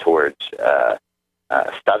discouragement towards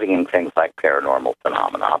studying things like paranormal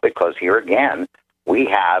phenomena, because here again, we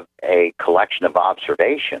have a collection of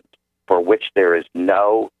observations for which there is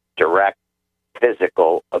no direct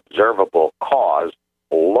physical observable cause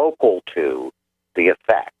local to the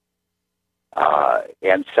effect.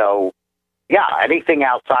 And so, yeah, anything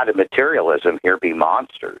outside of materialism here be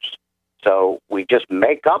monsters. So we just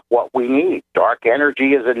make up what we need. Dark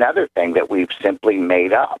energy is another thing that we've simply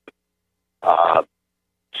made up.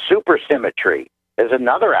 Supersymmetry is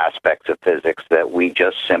another aspect of physics that we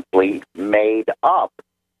just simply made up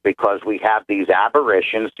because we have these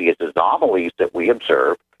aberrations, these anomalies that we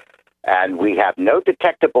observe, and we have no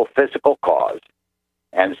detectable physical cause.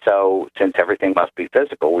 And so, since everything must be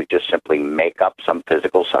physical, we just simply make up some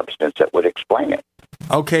physical substance that would explain it.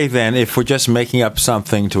 Okay, then, if we're just making up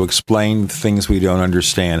something to explain things we don't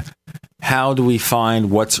understand, how do we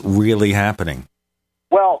find what's really happening?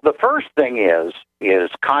 Well, the first thing is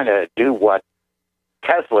kind of do what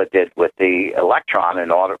Tesla did with the electron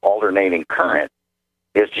and alternating current,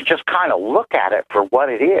 is to just kind of look at it for what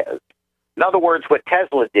it is. In other words, what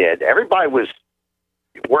Tesla did, everybody was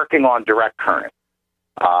working on direct current.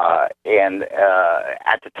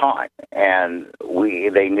 At the time, and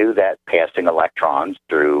they knew that passing electrons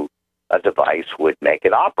through a device would make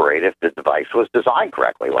it operate if the device was designed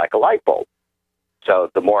correctly, like a light bulb. So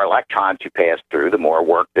the more electrons you pass through, the more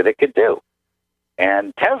work that it could do.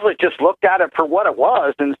 And Tesla just looked at it for what it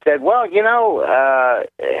was and said, well,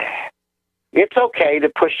 it's okay to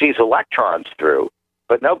push these electrons through,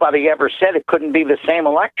 but nobody ever said it couldn't be the same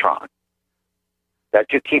electron,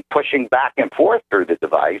 that you keep pushing back and forth through the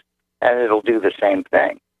device, and it'll do the same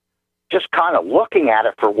thing. Just kind of looking at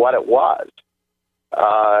it for what it was,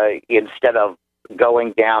 instead of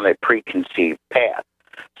going down a preconceived path.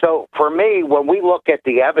 So for me, when we look at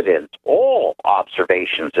the evidence, all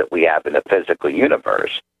observations that we have in the physical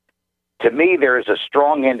universe, to me there is a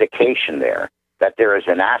strong indication there that there is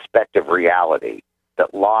an aspect of reality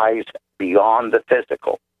that lies beyond the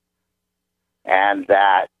physical, and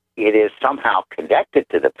that it is somehow connected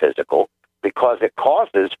to the physical because it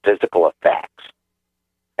causes physical effects,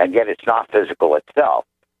 and yet it's not physical itself.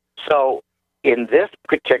 So in this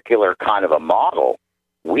particular kind of a model,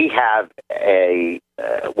 we have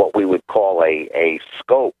what we would call a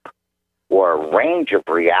scope or a range of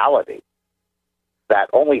reality that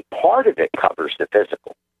only part of it covers the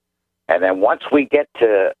physical. And then once we get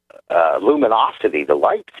to luminosity, the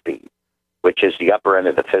light speed, which is the upper end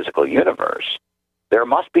of the physical universe, there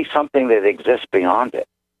must be something that exists beyond it,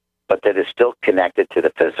 but that is still connected to the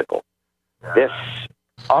physical. This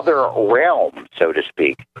other realm, so to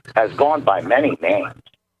speak, has gone by many names.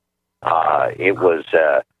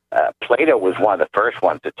 Plato was one of the first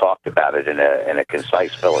ones that talked about it in a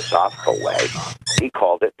concise philosophical way. He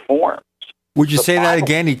called it forms. Would you say that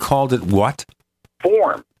again? He called it what?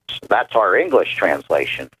 Forms. That's our English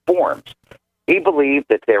translation, forms. He believed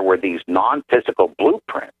that there were these non-physical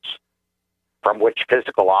blueprints from which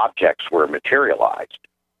physical objects were materialized.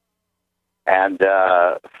 And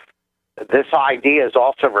this idea is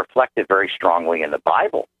also reflected very strongly in the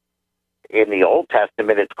Bible. In the Old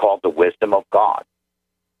Testament, it's called the wisdom of God.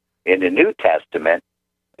 In the New Testament,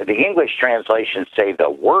 the English translations say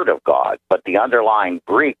the word of God, but the underlying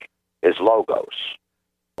Greek is logos,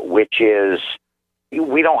 which is,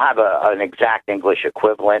 we don't have an exact English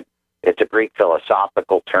equivalent. It's a Greek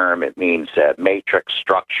philosophical term. It means matrix,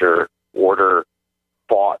 structure, order,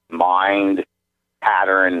 thought, mind,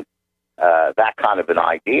 pattern, that kind of an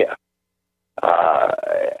idea.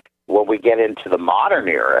 When we get into the modern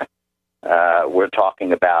era, we're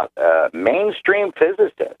talking about mainstream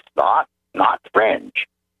physicists, not fringe,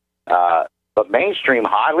 but mainstream,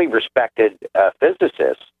 highly respected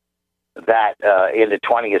physicists that in the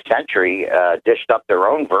 20th century dished up their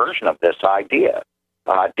own version of this idea.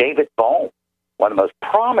 David Bohm, one of the most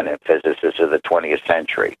prominent physicists of the 20th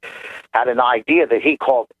century, had an idea that he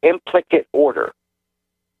called implicate order.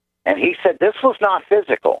 And he said this was not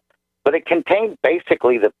physical, but it contained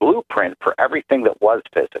basically the blueprint for everything that was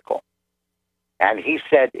physical. And he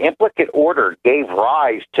said implicate order gave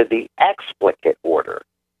rise to the explicate order.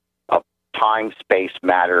 time, space,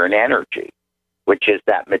 matter, and energy, which is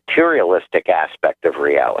that materialistic aspect of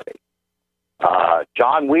reality.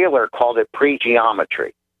 John Wheeler called it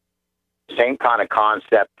pre-geometry. Same kind of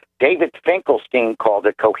concept. David Finkelstein called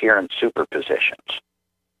it coherent superpositions.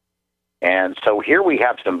 And so here we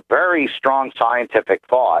have some very strong scientific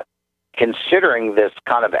thought considering this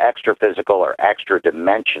kind of extra-physical or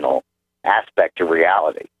extra-dimensional aspect of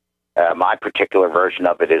reality. My particular version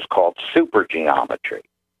of it is called supergeometry.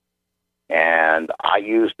 And I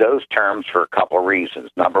use those terms for a couple of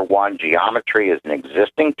reasons. Number one, geometry is an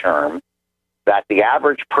existing term that the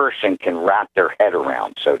average person can wrap their head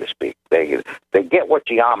around, so to speak. They get what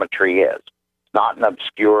geometry is. It's not an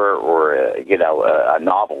obscure or a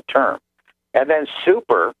novel term. And then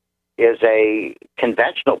super is a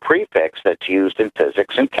conventional prefix that's used in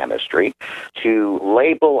physics and chemistry to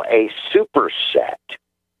label a superset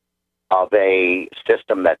of a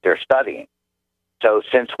system that they're studying. So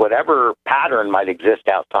since whatever pattern might exist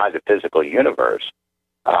outside the physical universe,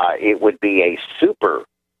 it would be a superset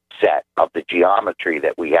of the geometry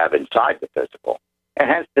that we have inside the physical, and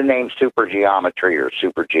hence the name supergeometry or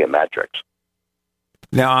supergeometrics.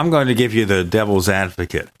 Now, I'm going to give you the devil's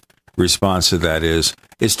advocate response to that is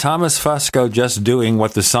Thomas Fusco just doing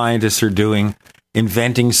what the scientists are doing,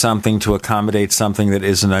 inventing something to accommodate something that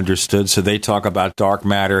isn't understood? So they talk about dark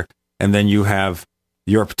matter, and then you have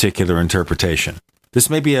your particular interpretation. This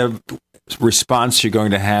may be a response you're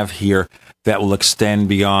going to have here that will extend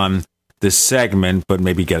beyond this segment, but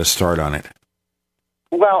maybe get a start on it.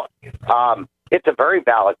 Well, it's a very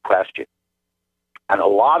valid question. And a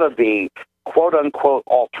lot of the quote-unquote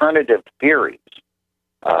alternative theories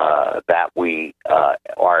that we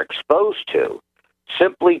are exposed to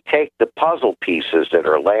simply take the puzzle pieces that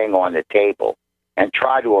are laying on the table and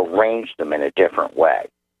try to arrange them in a different way.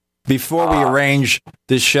 Before we arrange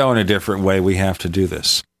this show in a different way, we have to do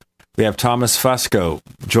this. We have Thomas Fusco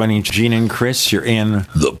joining Gene and Chris. You're in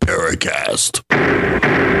the Paracast.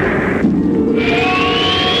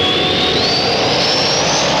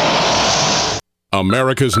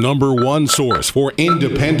 America's #1 source for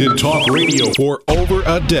independent talk radio for over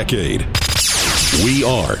a decade. We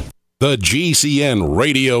are the GCN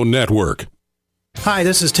Radio Network. Hi,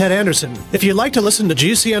 this is Ted Anderson. If you'd like to listen to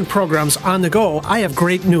GCN programs on the go, I have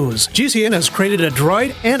great news. GCN has created a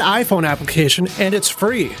Droid and iPhone application, and it's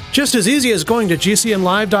free. Just as easy as going to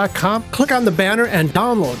GCNlive.com, click on the banner, and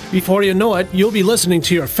download. Before you know it, you'll be listening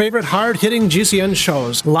to your favorite hard-hitting GCN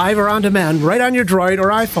shows, live or on demand, right on your Droid or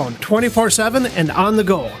iPhone, 24/7 and on the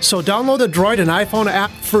go. So download the Droid and iPhone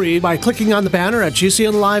app free by clicking on the banner at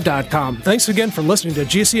GCNlive.com. Thanks again for listening to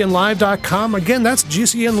GCNlive.com. Again, that's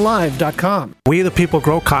GCNlive.com. We the people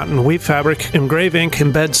grow cotton, weave fabric, engrave ink,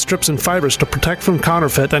 embed strips and fibers to protect from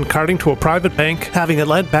counterfeit, then carting to a private bank, having it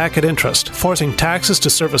lent back at interest, forcing taxes to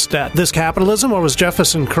service debt. This capitalism, or was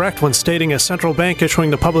Jefferson correct when stating a central bank issuing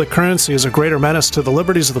the public currency is a greater menace to the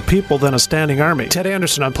liberties of the people than a standing army? Ted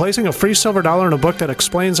Anderson, I'm placing a free silver dollar in a book that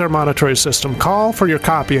explains our monetary system. Call for your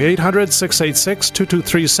copy,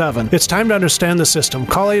 800-686-2237. It's time to understand the system.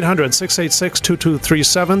 Call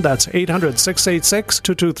 800-686-2237. That's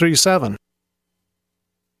 800-686-2237.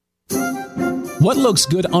 What looks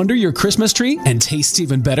good under your Christmas tree and tastes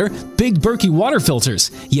even better? Big Berkey water filters.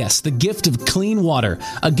 Yes, the gift of clean water.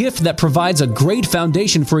 A gift that provides a great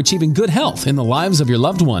foundation for achieving good health in the lives of your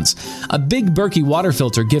loved ones. A Big Berkey water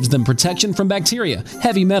filter gives them protection from bacteria,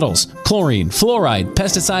 heavy metals, chlorine, fluoride,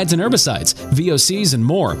 pesticides and herbicides, VOCs and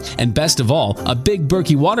more. And best of all, a Big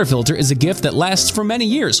Berkey water filter is a gift that lasts for many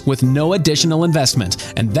years with no additional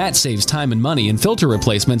investment. And that saves time and money in filter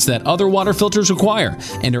replacements that other water filters require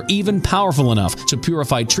and are even powerful enough to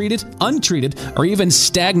purify treated, untreated, or even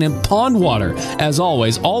stagnant pond water. As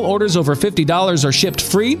always, all orders over $50 are shipped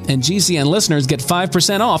free, and GCN listeners get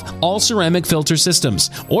 5% off all ceramic filter systems.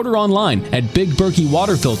 Order online at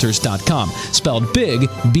BigBerkeyWaterFilters.com, spelled Big,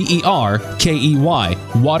 B-E-R-K-E-Y,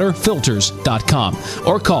 waterfilters.com,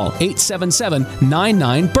 or call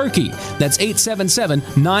 877-99-BERKEY. That's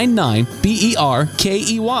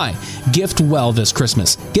 877-99-BERKEY. Gift well this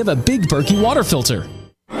Christmas. Give a Big Berkey water filter.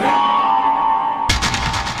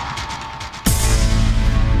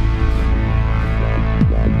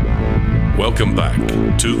 Welcome back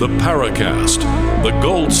to the Paracast, the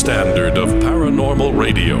gold standard of paranormal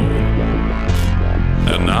radio.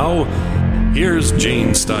 And now, here's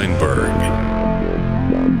Gene Steinberg.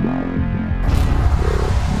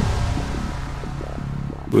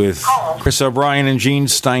 With Chris O'Brien and Gene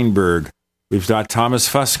Steinberg, we've got Thomas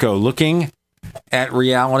Fusco looking at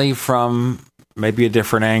reality from maybe a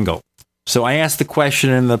different angle. So I asked the question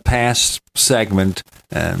in the past segment,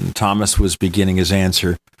 and Thomas was beginning his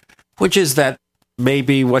answer, which is that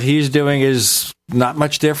maybe what he's doing is not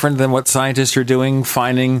much different than what scientists are doing,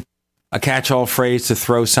 finding a catch-all phrase to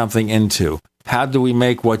throw something into. How do we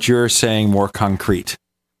make what you're saying more concrete?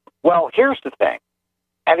 Well, here's the thing.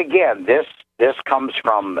 And again, this comes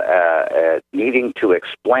from needing to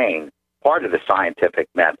explain part of the scientific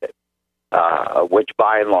method, which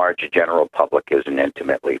by and large the general public isn't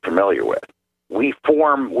intimately familiar with. We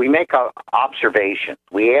make observations,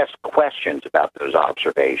 we ask questions about those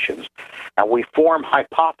observations, and we form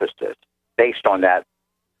hypotheses based on that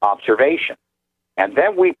observation. And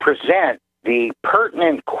then we present the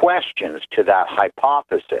pertinent questions to that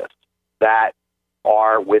hypothesis that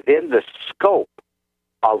are within the scope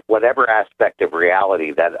of whatever aspect of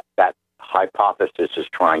reality that hypothesis is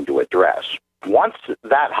trying to address. Once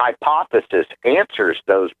that hypothesis answers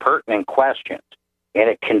those pertinent questions in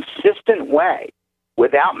a consistent way,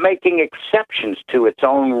 without making exceptions to its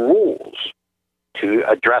own rules to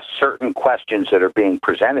address certain questions that are being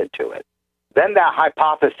presented to it, then that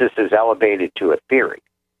hypothesis is elevated to a theory.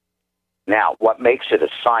 Now, what makes it a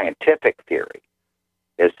scientific theory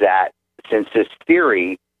is that since this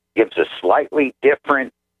theory gives a slightly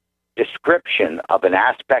different description of an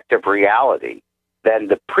aspect of reality than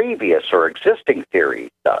the previous or existing theory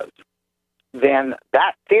does, then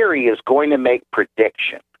that theory is going to make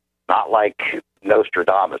predictions, not like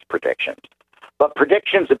Nostradamus predictions, but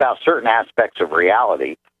predictions about certain aspects of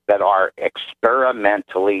reality that are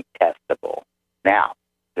experimentally testable. Now,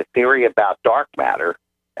 the theory about dark matter,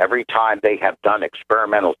 every time they have done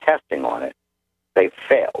experimental testing on it, they've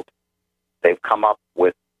failed. They've come up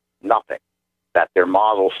with nothing. That their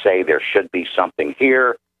models say there should be something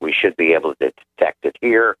here, we should be able to detect it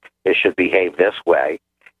here, it should behave this way,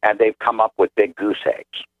 and they've come up with big goose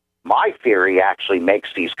eggs. My theory actually makes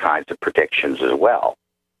these kinds of predictions as well,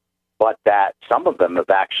 but that some of them have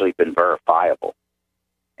actually been verifiable.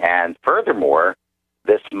 And furthermore,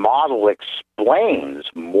 this model explains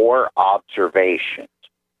more observations.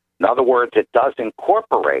 In other words, it does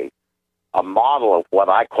incorporate a model of what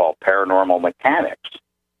I call paranormal mechanics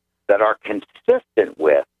that are consistent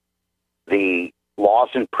with the laws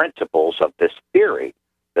and principles of this theory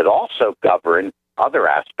that also govern other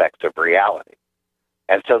aspects of reality.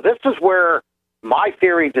 And so this is where my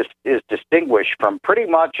theory is distinguished from pretty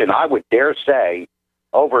much, and I would dare say,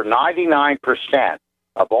 over 99%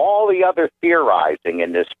 of all the other theorizing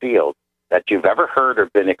in this field that you've ever heard or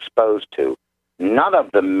been exposed to. None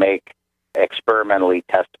of them make experimentally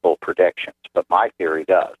testable predictions, but my theory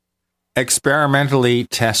does. Experimentally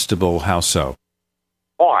testable, how so?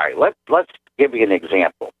 All right, let's give you an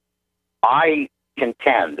example. I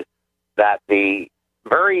contend that the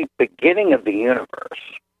very beginning of the universe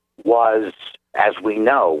was, as we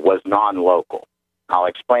know, was non-local. I'll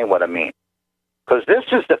explain what I mean. Because this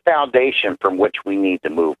is the foundation from which we need to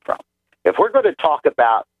move from. If we're going to talk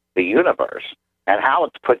about the universe and how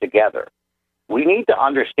it's put together, we need to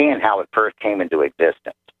understand how it first came into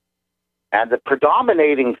existence. And the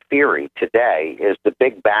predominating theory today is the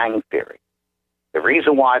Big Bang theory. The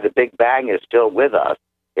reason why the Big Bang is still with us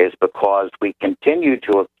is because we continue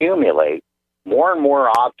to accumulate more and more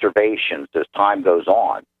observations as time goes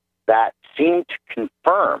on that seem to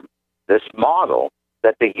confirm this model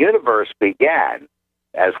that the universe began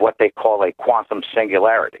as what they call a quantum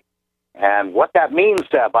singularity. And what that means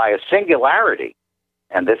by a singularity,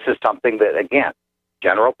 and this is something that, again,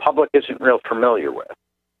 general public isn't real familiar with.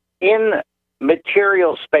 In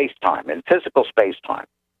material space-time, in physical space-time,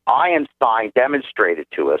 Einstein demonstrated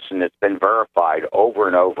to us, and it's been verified over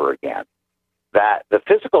and over again, that the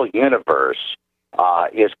physical universe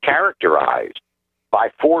is characterized by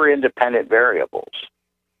four independent variables: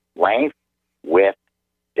 length, width,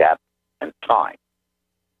 depth, and time.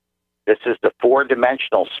 This is the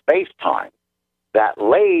four-dimensional space-time that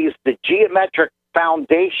lays the geometric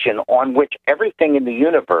foundation on which everything in the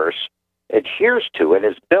universe adheres to and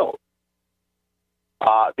is built.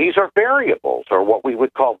 These are variables, or what we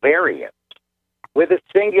would call variants. With a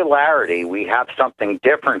singularity, we have something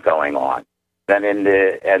different going on than in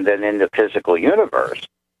the physical universe,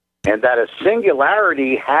 and that a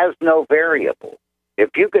singularity has no variable. If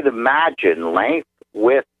you could imagine length,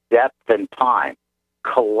 width, depth, and time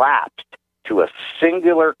collapsed to a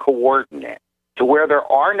singular coordinate, to where there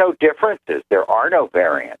are no differences, there are no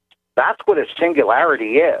variants. That's what a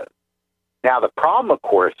singularity is. Now, the problem, of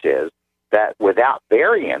course, is that without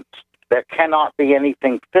variance, there cannot be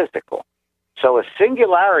anything physical. So a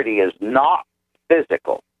singularity is not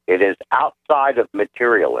physical. It is outside of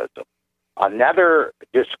materialism. Another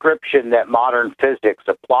description that modern physics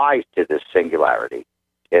applies to this singularity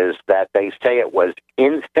is that they say it was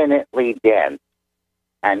infinitely dense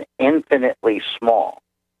and infinitely small.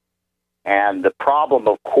 And the problem,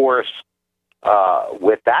 of course,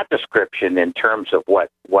 with that description in terms of what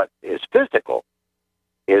is physical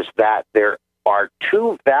is that there are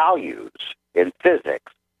two values in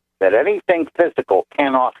physics that anything physical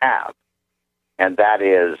cannot have, and that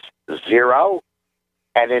is 0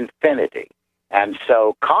 and infinity. And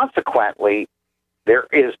so, consequently, there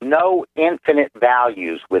is no infinite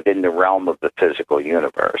values within the realm of the physical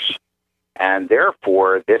universe. And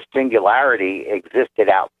therefore, this singularity existed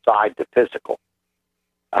outside the physical.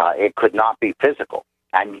 It could not be physical.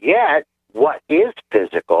 And yet, what is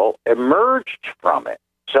physical emerged from it.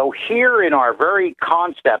 So here in our very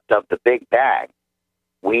concept of the Big Bang,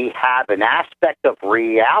 we have an aspect of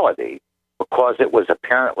reality because it was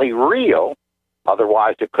apparently real.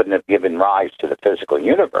 Otherwise, it couldn't have given rise to the physical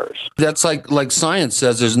universe. That's like science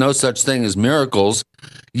says there's no such thing as miracles,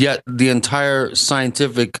 yet the entire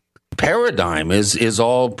scientific paradigm is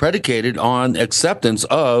all predicated on acceptance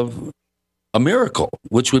of a miracle,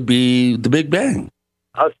 which would be the Big Bang.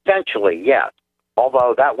 Essentially, yes.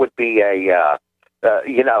 Although that would be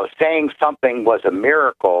saying something was a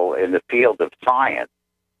miracle in the field of science,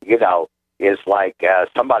 is like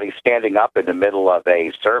somebody standing up in the middle of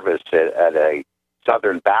a service at a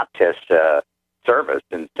Southern Baptist service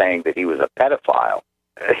and saying that he was a pedophile.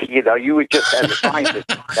 You would just, as a scientist,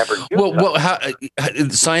 never do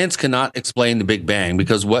science cannot explain the Big Bang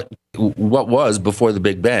because what was before the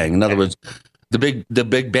Big Bang? In other words, the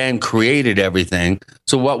Big Bang created everything.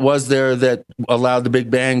 So what was there that allowed the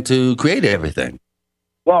Big Bang to create everything?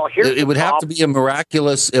 Well, it would have to be a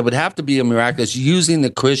miraculous. It would have to be a miraculous using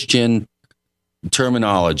the Christian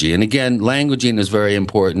terminology. And again, languaging is very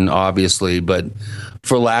important, obviously, but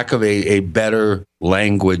for lack of a better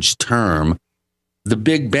language term, the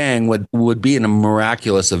Big Bang would be in a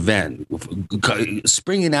miraculous event.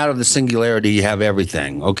 Springing out of the singularity, you have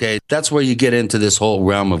everything, okay? That's where you get into this whole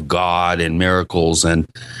realm of God and miracles and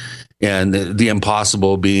the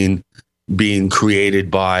impossible being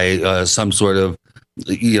created by some sort of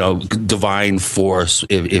divine force,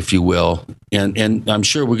 if you will. And I'm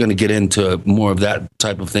sure we're going to get into more of that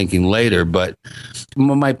type of thinking later. But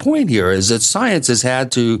my point here is that science has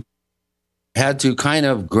had to kind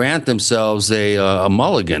of grant themselves a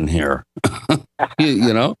mulligan here,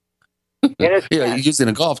 using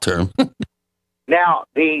a golf term. Now,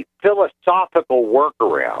 the philosophical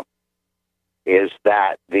workaround is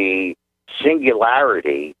that the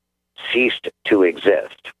singularity ceased to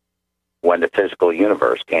exist when the physical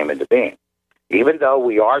universe came into being. Even though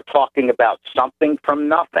we are talking about something from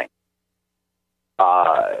nothing,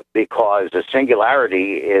 because the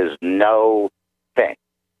singularity is no thing,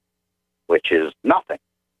 which is nothing.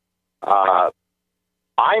 I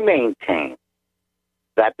maintain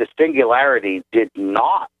that the singularity did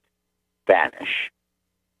not vanish,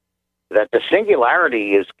 that the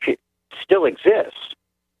singularity still exists,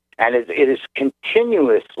 and it is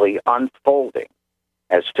continuously unfolding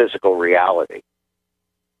as physical reality,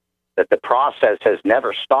 that the process has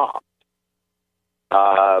never stopped.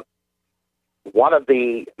 One of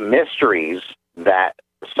the mysteries that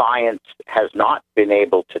science has not been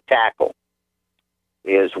able to tackle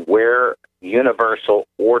is where universal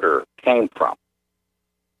order came from.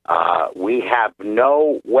 We have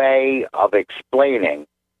no way of explaining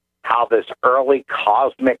how this early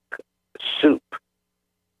cosmic soup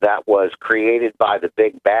that was created by the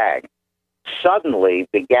Big Bang suddenly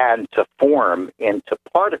began to form into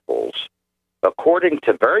particles according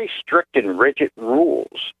to very strict and rigid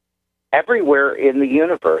rules everywhere in the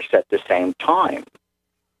universe at the same time.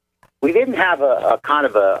 We didn't have a kind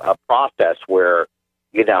of a process where,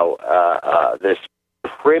 this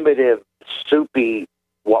primitive, soupy,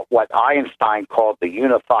 what Einstein called the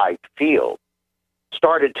unified field,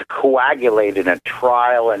 started to coagulate in a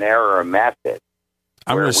trial and error method.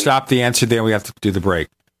 I'm going to stop the answer there. We have to do the break.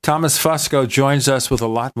 Thomas Fusco joins us with a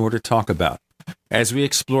lot more to talk about as we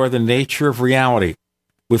explore the nature of reality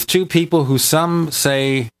with two people who some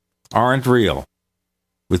say aren't real.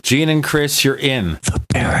 With Gene and Chris, you're in the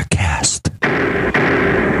Paracast.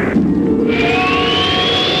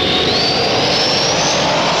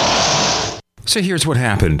 So here's what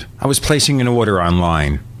happened. I was placing an order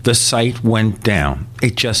online. The site went down.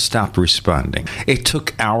 It just stopped responding. It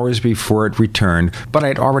took hours before it returned, but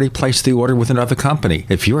I'd already placed the order with another company.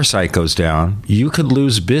 If your site goes down, you could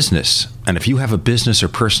lose business. And if you have a business or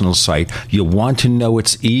personal site, you'll want to know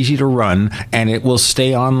it's easy to run and it will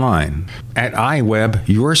stay online. At iWeb,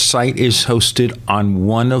 your site is hosted on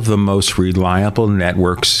one of the most reliable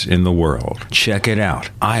networks in the world. Check it out.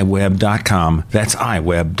 iWeb.com. That's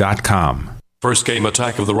iWeb.com. First came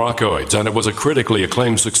Attack of the Rockoids, and it was a critically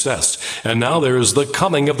acclaimed success. And now there's The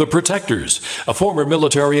Coming of the Protectors. A former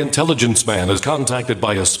military intelligence man is contacted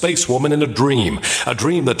by a space woman in a dream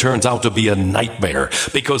that turns out to be a nightmare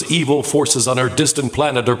because evil forces on her distant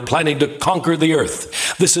planet are planning to conquer the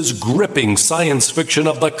Earth. This is gripping science fiction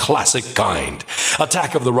of the classic kind.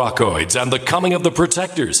 Attack of the Rockoids and The Coming of the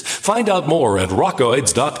Protectors. Find out more at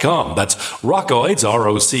rockoids.com. That's Rockoids,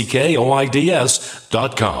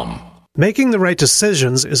 ROCKOIDS.com. Making the right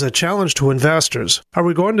decisions is a challenge to investors. Are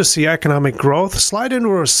we going to see economic growth, slide into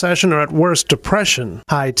a recession, or at worst, depression?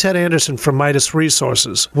 Hi, Ted Anderson from Midas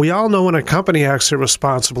Resources. We all know when a company acts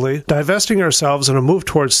irresponsibly, divesting ourselves in a move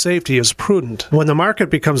towards safety is prudent. When the market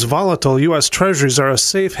becomes volatile, U.S. Treasuries are a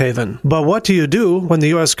safe haven. But what do you do when the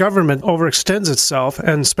U.S. government overextends itself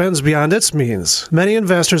and spends beyond its means? Many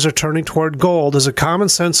investors are turning toward gold as a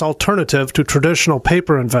common-sense alternative to traditional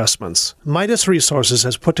paper investments. Midas Resources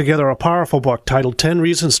has put together a powerful book titled 10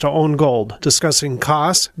 Reasons to Own Gold, discussing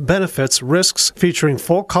costs, benefits, risks, featuring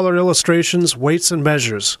full-color illustrations, weights, and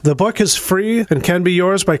measures. The book is free and can be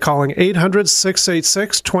yours by calling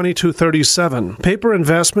 800-686-2237. Paper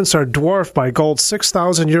investments are dwarfed by gold's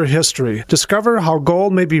 6,000-year history. Discover how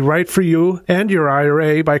gold may be right for you and your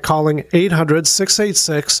IRA by calling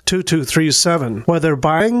 800-686-2237. Whether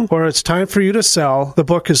buying or it's time for you to sell, the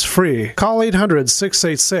book is free. Call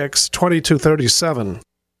 800-686-2237.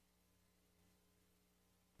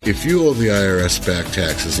 If you owe the IRS back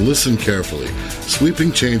taxes, listen carefully.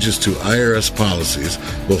 Sweeping changes to IRS policies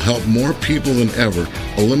will help more people than ever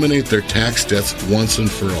eliminate their tax debts once and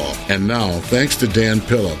for all. And now, thanks to Dan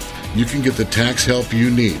Pilla, you can get the tax help you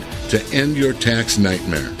need to end your tax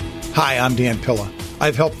nightmare. Hi, I'm Dan Pilla.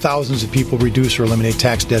 I've helped thousands of people reduce or eliminate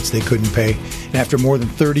tax debts they couldn't pay. And after more than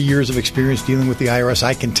 30 years of experience dealing with the IRS,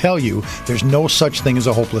 I can tell you there's no such thing as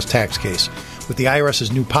a hopeless tax case. With the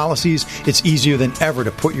IRS's new policies, it's easier than ever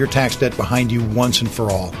to put your tax debt behind you once and for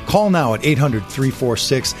all. Call now at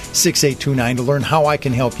 800-346-6829 to learn how I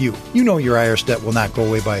can help you. You know your IRS debt will not go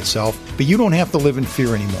away by itself, but you don't have to live in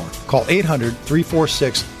fear anymore. Call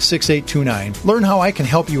 800-346-6829. Learn how I can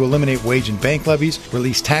help you eliminate wage and bank levies,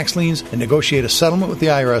 release tax liens, and negotiate a settlement with the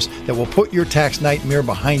IRS that will put your tax nightmare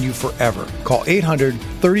behind you forever. Call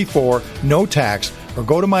 800-34-NO-TAX or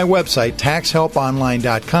go to my website,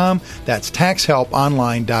 taxhelponline.com. That's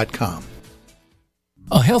taxhelponline.com.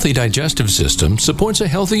 A healthy digestive system supports a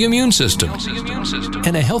healthy immune system.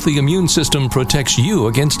 And a healthy immune system protects you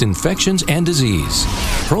against infections and disease.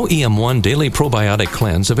 Pro EM1 Daily Probiotic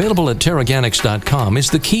Cleanse, available at Terraganics.com, is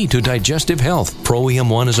the key to digestive health. Pro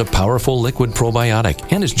EM1 is a powerful liquid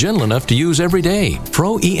probiotic and is gentle enough to use every day.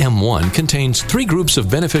 Pro EM1 contains 3 groups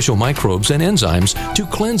of beneficial microbes and enzymes to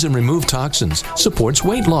cleanse and remove toxins, supports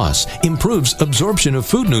weight loss, improves absorption of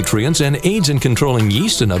food nutrients, and aids in controlling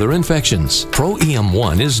yeast and other infections. Pro EM1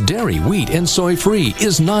 is dairy, wheat, and soy-free,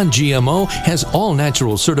 is non-GMO, has all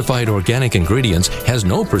natural certified organic ingredients, has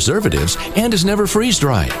no preservatives, and is never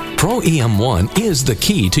freeze-dried. Pro EM1 is the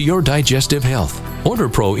key to your digestive health. Order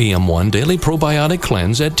Pro EM1 Daily Probiotic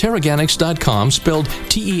Cleanse at Terraganics.com, spelled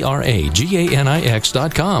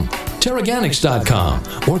Terraganix.com. Terraganics.com,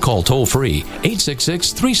 or call toll-free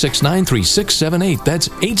 866-369-3678. That's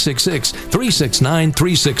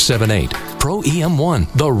 866-369-3678. Pro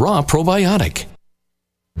EM1, the raw probiotic.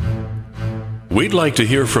 We'd like to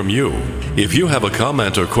hear from you. If you have a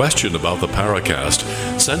comment or question about the Paracast,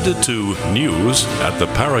 send it to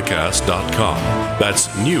news@theparacast.com. That's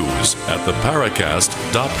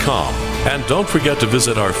news@theparacast.com. And don't forget to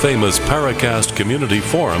visit our famous Paracast community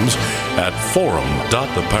forums at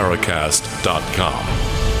forum.theparacast.com.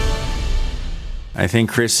 I think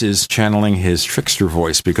Chris is channeling his trickster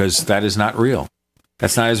voice because that is not real.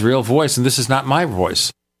 That's not his real voice, and this is not my voice.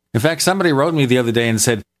 In fact, somebody wrote me the other day and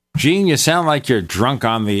said, Gene, you sound like you're drunk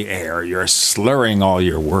on the air. You're slurring all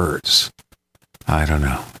your words. I don't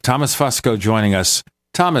know. Thomas Fusco joining us.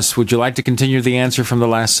 Thomas, would you like to continue the answer from the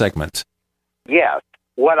last segment? Yes.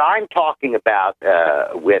 What I'm talking about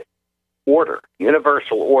with order,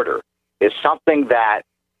 universal order, is something that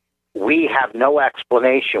we have no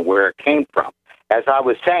explanation where it came from. As I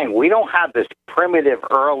was saying, we don't have this primitive,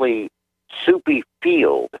 early, soupy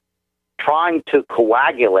field trying to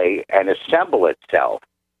coagulate and assemble itself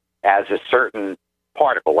as a certain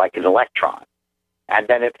particle, like an electron. And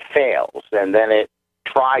then it fails, and then it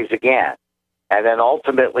tries again. And then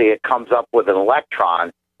ultimately it comes up with an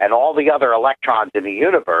electron, and all the other electrons in the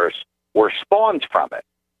universe were spawned from it.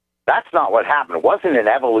 That's not what happened. It wasn't an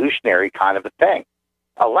evolutionary kind of a thing.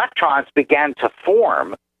 Electrons began to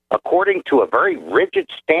form according to a very rigid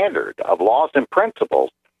standard of laws and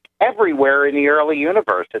principles everywhere in the early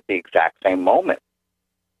universe at the exact same moment.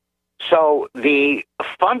 So the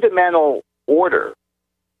fundamental order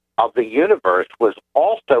of the universe was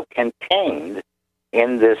also contained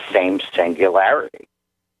in this same singularity.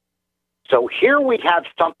 So here we have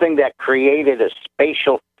something that created a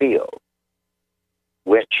spatial field,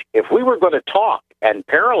 which if we were going to talk and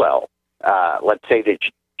parallel, let's say, to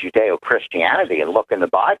Judeo-Christianity and look in the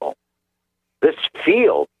Bible, this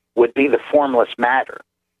field would be the formless matter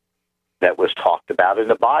that was talked about in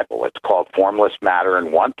the Bible. It's called formless matter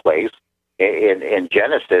in one place. In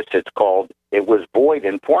Genesis, it was void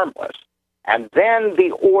and formless. And then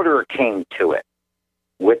the order came to it,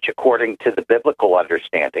 which according to the biblical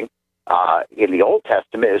understanding in the Old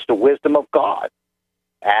Testament is the wisdom of God.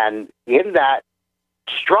 And in that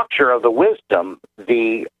structure of the wisdom,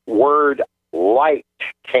 the word light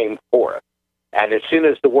came forth. And as soon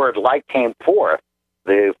as the word light came forth,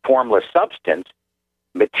 the formless substance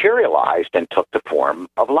materialized and took the form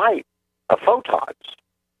of light, of photons.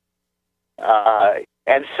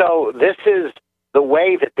 And so this is the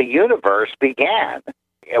way that the universe began.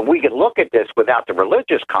 And we can look at this without the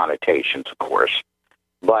religious connotations, of course,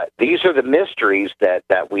 but these are the mysteries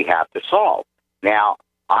that we have to solve. Now,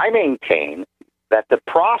 I maintain that the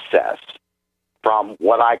process from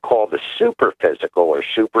what I call the superphysical or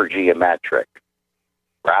supergeometric,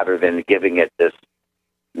 rather than giving it this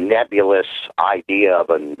nebulous idea of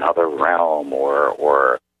another realm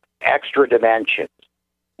or extra dimensions.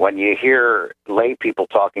 When you hear lay people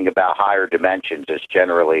talking about higher dimensions, it's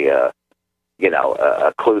generally a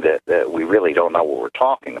clue that we really don't know what we're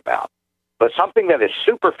talking about. But something that is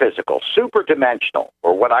superphysical, superdimensional,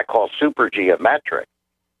 or what I call supergeometric,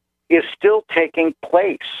 is still taking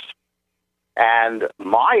place. And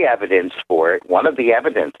my evidence for it, one of the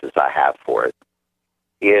evidences I have for it,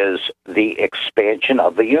 is the expansion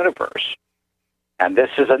of the universe. And this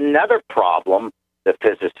is another problem that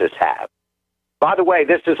physicists have. By the way,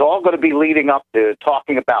 this is all going to be leading up to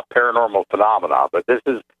talking about paranormal phenomena, but this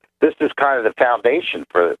is kind of the foundation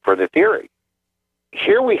for the theory.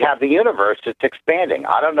 Here we have the universe that's expanding.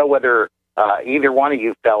 I don't know whether either one of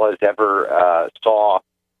you fellas ever saw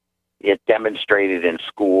it demonstrated in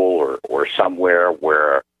school or somewhere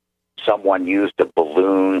where someone used a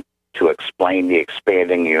balloon to explain the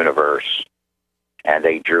expanding universe, and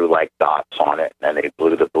they drew like dots on it, and they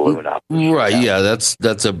blew the balloon up. Right? Yeah,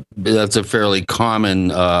 that's a fairly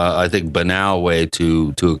common, I think, banal way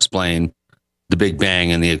to explain the Big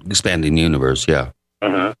Bang and the expanding universe. Yeah.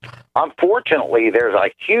 Mm-hmm. Unfortunately, there's a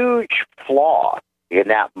huge flaw in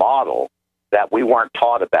that model that we weren't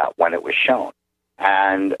taught about when it was shown,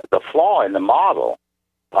 and the flaw in the model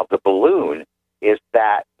of the balloon is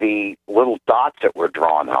that the little dots that were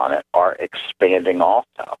drawn on it are expanding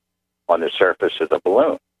also on the surface of the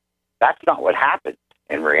balloon. That's not what happens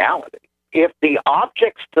in reality. If the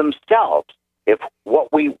objects themselves, if what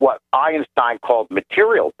Einstein called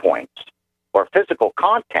material points or physical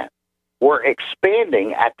content were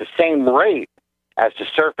expanding at the same rate as the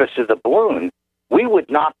surface of the balloon, we would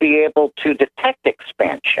not be able to detect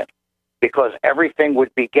expansion because everything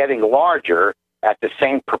would be getting larger at the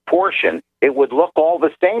same proportion. It would look all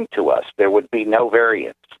the same to us. There would be no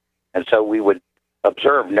variance. And so we would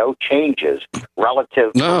observe no changes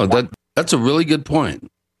relative to... That's a really good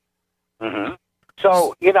point. Mm-hmm.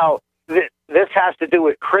 So, this has to do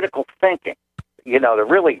with critical thinking, to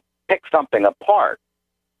really pick something apart.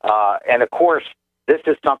 And, of course, this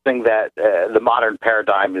is something that the modern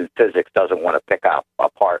paradigm in physics doesn't want to pick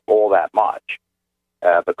apart all that much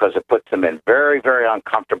because it puts them in very, very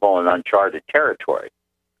uncomfortable and uncharted territory.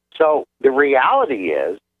 So the reality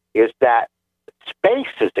is that space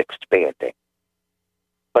is expanding,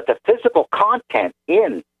 but the physical content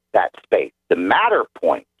in that space, the matter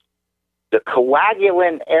points, the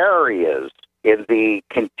coagulant areas in the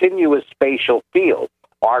continuous spatial field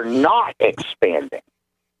are not expanding.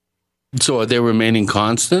 So are they remaining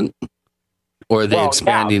constant, or are they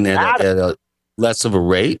expanding at a less of a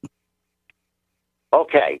rate?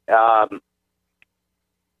 Okay.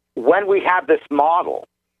 When we have this model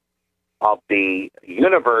of the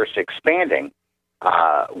universe expanding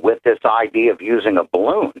with this idea of using a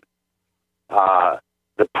balloon,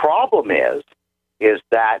 the problem is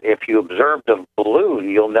that if you observe the balloon,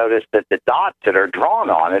 you'll notice that the dots that are drawn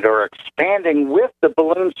on it are expanding with the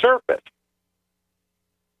balloon surface.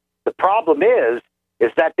 The problem is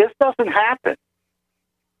that this doesn't happen.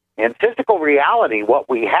 In physical reality, what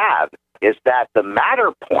we have is that the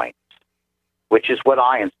matter points, which is what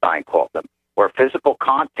Einstein called them, or physical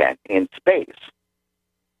content in space,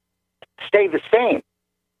 stay the same.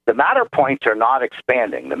 The matter points are not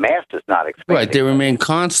expanding. The mass is not expanding. Right, they remain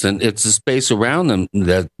constant. It's the space around them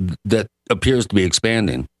that appears to be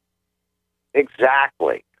expanding.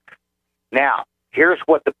 Exactly. Now, here's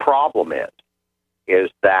what the problem is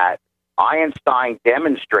that Einstein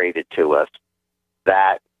demonstrated to us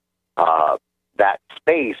that that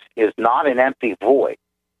space is not an empty void.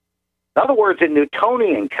 In other words, in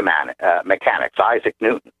Newtonian mechanics, Isaac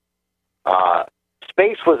Newton,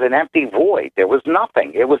 space was an empty void. There was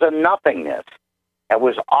nothing. It was a nothingness. It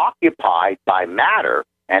was occupied by matter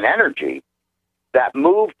and energy that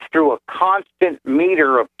moved through a constant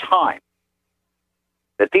meter of time.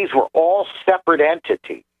 That these were all separate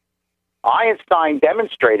entities. Einstein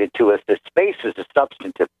demonstrated to us that space is a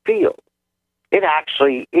substantive field. It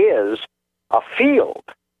actually is a field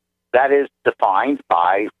that is defined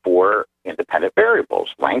by 4 independent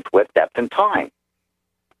variables: length, width, depth, and time.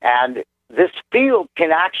 And this field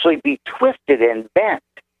can actually be twisted and bent,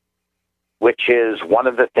 which is one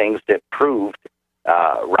of the things that proved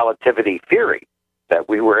relativity theory, that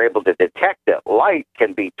we were able to detect that light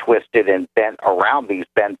can be twisted and bent around these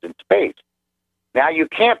bends in space. Now, you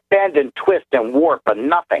can't bend and twist and warp a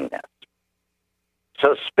nothingness.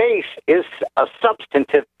 So space is a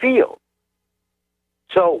substantive field.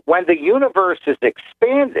 So when the universe is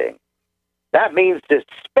expanding, that means that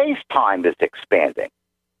space-time is expanding.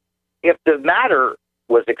 If the matter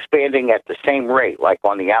was expanding at the same rate, like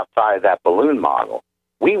on the outside of that balloon model,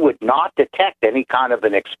 we would not detect any kind of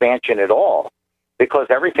an expansion at all, because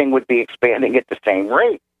everything would be expanding at the same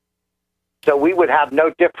rate. So we would have no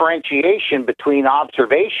differentiation between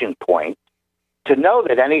observation points to know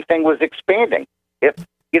that anything was expanding. If,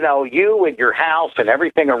 you and your house and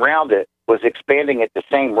everything around it was expanding at the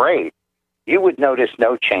same rate, you would notice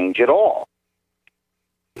no change at all.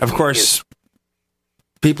 Of course,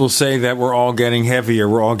 people say that we're all getting heavier,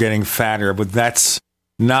 we're all getting fatter, but that's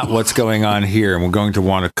not what's going on here, and we're going to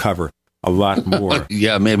want to cover a lot more.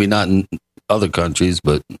 Yeah, maybe not in other countries,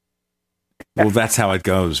 but... Well, that's how it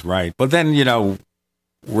goes, right? But then,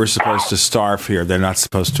 we're supposed to starve here. They're not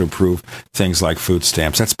supposed to approve things like food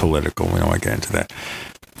stamps. That's political. We don't want to get into that.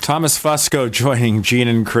 Thomas Fusco joining Gene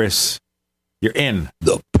and Chris. You're in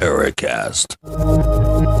the Paracast.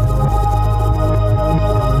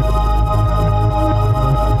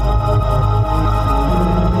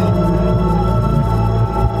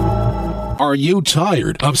 Are you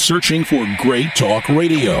tired of searching for great talk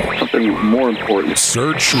radio? Something more important.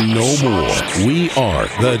 Search no more. We are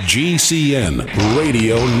the GCN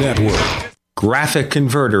Radio Network. Graphic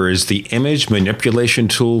Converter is the image manipulation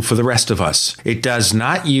tool for the rest of us. It does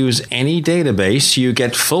not use any database. You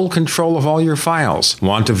get full control of all your files.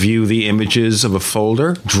 Want to view the images of a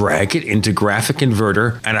folder? Drag it into Graphic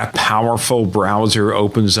Converter, and a powerful browser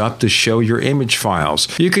opens up to show your image files.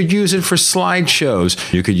 You could use it for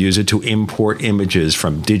slideshows. You could use it to import images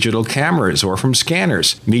from digital cameras or from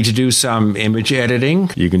scanners. Need to do some image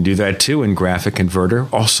editing? You can do that too in Graphic Converter.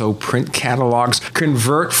 Also print catalogs.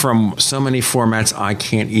 Convert from so many formats I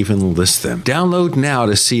can't even list them. Download now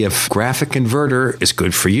to see if Graphic Converter is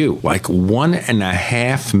good for you, like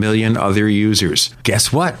 1.5 million other users.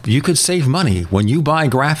 Guess what? You could save money when you buy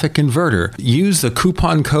Graphic Converter. Use the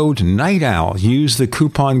coupon code Night Owl. Use the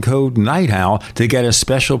coupon code Night Owl to get a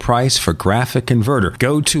special price for Graphic Converter.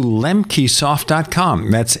 Go to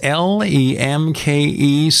lemkesoft.com. That's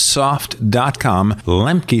LEMKEsoft.com.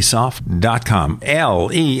 Lemkesoft.com.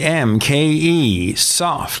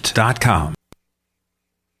 LEMKEsoft.com.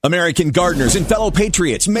 American gardeners and fellow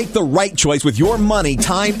patriots, make the right choice with your money,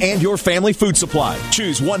 time, and your family food supply.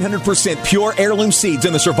 Choose 100% pure heirloom seeds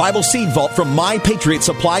in the Survival Seed Vault from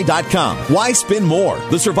MyPatriotSupply.com. Why spend more?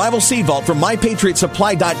 The Survival Seed Vault from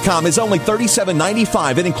MyPatriotSupply.com is only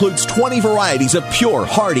 $37.95 and includes 20 varieties of pure,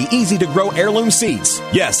 hardy, easy-to-grow heirloom seeds.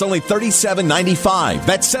 Yes, only $37.95.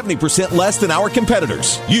 That's 70% less than our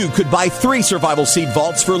competitors. You could buy 3 Survival Seed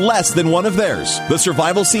Vaults for less than one of theirs. The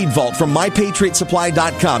Survival Seed Vault from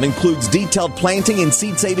MyPatriotSupply.com includes detailed planting and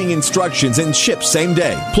seed-saving instructions and ships same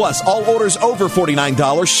day. Plus, all orders over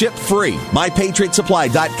 $49 ship free.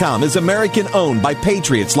 MyPatriotSupply.com is American-owned by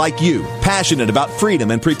patriots like you, passionate about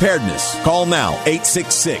freedom and preparedness. Call now,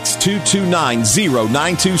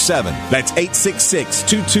 866-229-0927. That's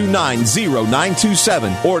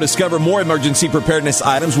 866-229-0927. Or discover more emergency preparedness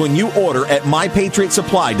items when you order at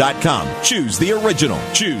MyPatriotSupply.com. Choose the original.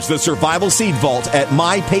 Choose the Survival Seed Vault at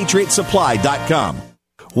MyPatriotSupply.com.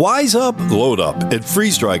 Wise up, load up at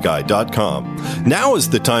freezedryguy.com. Now is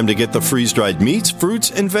the time to get the freeze-dried meats,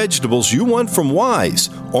 fruits, and vegetables you want from Wise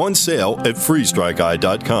on sale at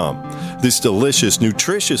freezedryguy.com. This delicious,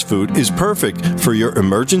 nutritious food is perfect for your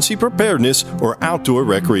emergency preparedness or outdoor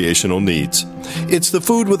recreational needs. It's the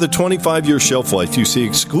food with a 25-year shelf life you see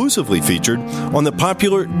exclusively featured on the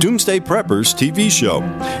popular Doomsday Preppers TV show.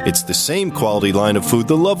 It's the same quality line of food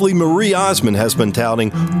the lovely Marie Osmond has been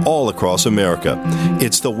touting all across America.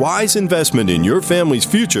 It's the wise investment in your family's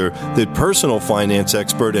future that personal finance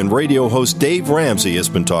expert and radio host Dave Ramsey has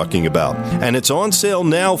been talking about. And it's on sale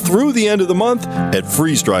now through the end of the month at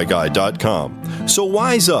freezedryguy.com. So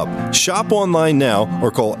wise up. Shop online now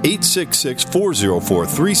or call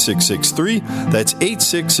 866-404-3663. That's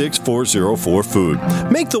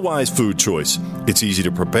 866-404-FOOD. Make the wise food choice. It's easy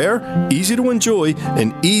to prepare, easy to enjoy,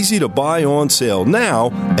 and easy to buy on sale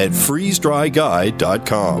now at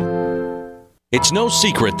freezedryguy.com. It's no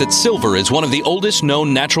secret that silver is one of the oldest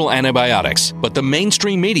known natural antibiotics, but the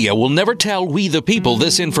mainstream media will never tell we the people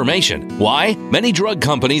this information. Why? Many drug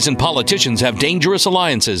companies and politicians have dangerous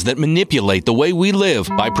alliances that manipulate the way we live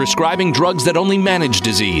by prescribing drugs that only manage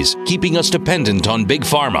disease, keeping us dependent on big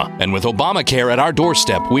pharma. And with Obamacare at our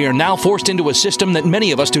doorstep, we are now forced into a system that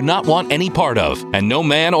many of us do not want any part of. And no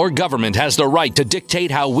man or government has the right to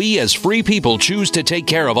dictate how we as free people choose to take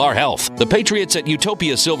care of our health. The patriots at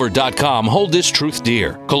utopiasilver.com hold this truth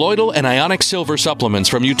dear. Colloidal and ionic silver supplements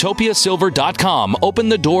from utopiasilver.com open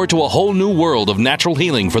the door to a whole new world of natural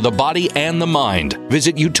healing for the body and the mind.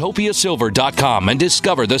 Visit utopiasilver.com and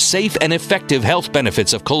discover the safe and effective health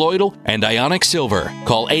benefits of colloidal and ionic silver.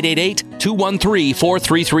 Call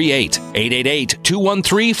 888-213-4338,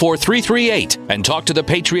 888-213-4338, and talk to the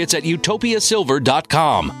patriots at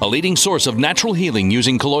utopiasilver.com, a leading source of natural healing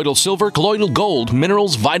using colloidal silver, colloidal gold,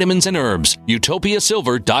 minerals, vitamins, and herbs.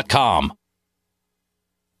 utopiasilver.com.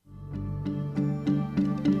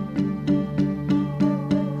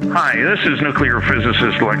 Hi, this is nuclear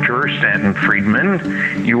physicist lecturer Stanton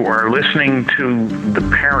Friedman. You are listening to the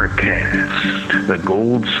Paracast, the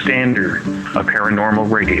gold standard of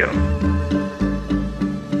paranormal radio.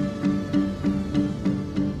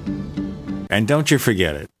 And don't you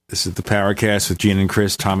forget it. This is the Paracast with Gene and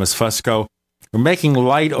Chris, Thomas Fusco. We're making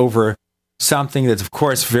light over something that's, of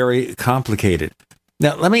course, very complicated.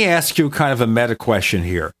 Now, let me ask you kind of a meta question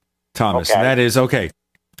here, Thomas. Okay. And that is, okay,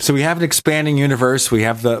 so we have an expanding universe. We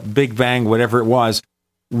have the Big Bang, whatever it was.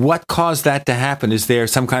 What caused that to happen? Is there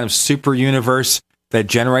some kind of super universe that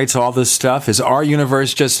generates all this stuff? Is our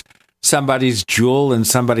universe just somebody's jewel and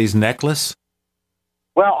somebody's necklace?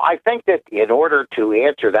 Well, I think that in order to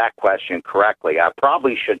answer that question correctly, I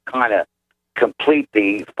probably should kind of complete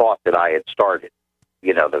the thought that I had started,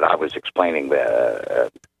 that I was explaining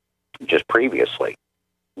just previously.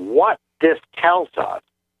 What this tells us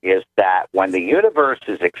is that when the universe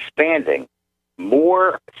is expanding,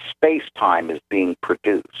 more space-time is being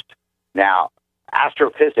produced. Now,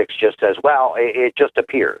 astrophysics just says, well, it just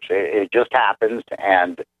appears. It just happens,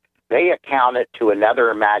 and they account it to another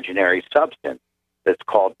imaginary substance that's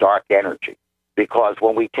called dark energy. Because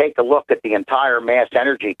when we take a look at the entire mass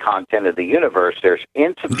energy content of the universe, there's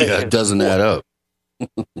insufficient... Yeah, it doesn't add up.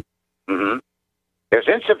 Mm-hmm. There's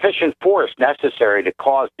insufficient force necessary to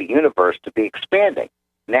cause the universe to be expanding.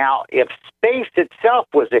 Now, if space itself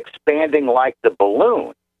was expanding like the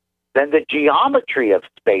balloon, then the geometry of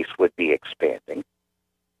space would be expanding.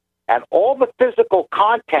 And all the physical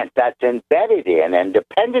content that's embedded in and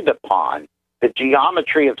dependent upon the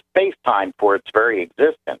geometry of space-time for its very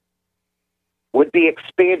existence would be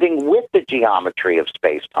expanding with the geometry of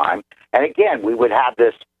space-time. And again, we would have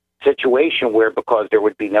this situation where, because there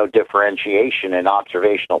would be no differentiation in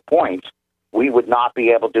observational points, we would not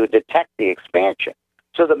be able to detect the expansion.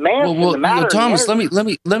 So the matter. Thomas, let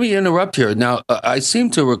me interrupt here. Now, I seem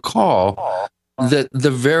to recall that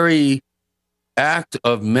the very act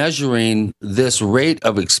of measuring this rate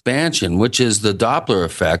of expansion, which is the Doppler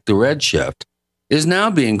effect, the redshift, is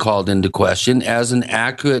now being called into question as an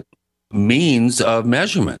accurate means of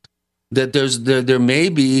measurement. That there may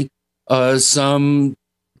be some,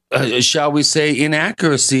 shall we say,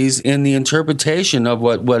 inaccuracies in the interpretation of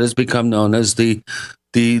what has become known as the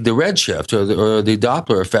redshift or the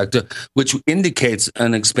Doppler effect, which indicates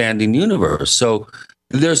an expanding universe. So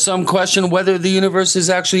there's some question whether the universe is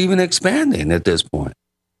actually even expanding at this point.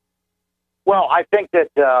 Well, I think that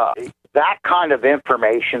that kind of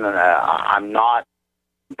information, I'm not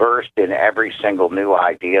versed in every single new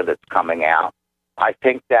idea that's coming out. I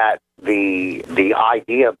think that the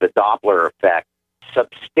idea of the Doppler effect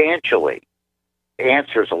substantially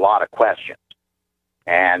answers a lot of questions.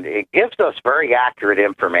 And it gives us very accurate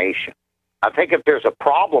information. I think if there's a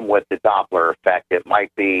problem with the Doppler effect, it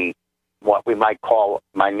might be what we might call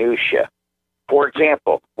minutia. For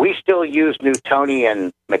example, we still use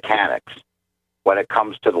Newtonian mechanics when it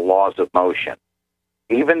comes to the laws of motion,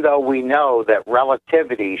 even though we know that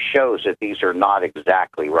relativity shows that these are not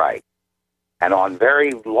exactly right. And on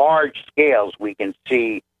very large scales, we can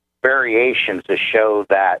see variations that show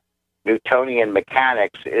that Newtonian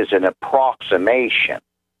mechanics is an approximation.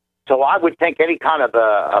 So I would think any kind of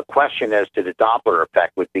a question as to the Doppler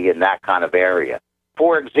effect would be in that kind of area.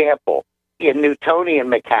 For example, in Newtonian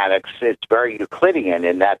mechanics, it's very Euclidean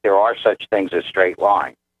in that there are such things as straight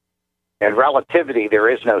lines. In relativity, there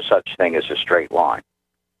is no such thing as a straight line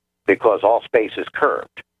because all space is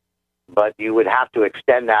curved. But you would have to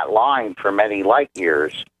extend that line for many light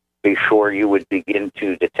years before you would begin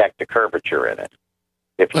to detect a curvature in it.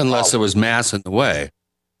 Unless there was mass in the way.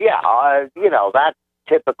 Yeah, that's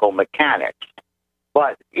typical mechanics.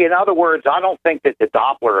 But in other words, I don't think that the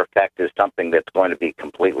Doppler effect is something that's going to be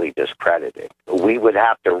completely discredited. We would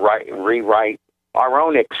have to rewrite our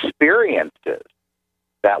own experiences,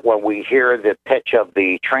 that when we hear the pitch of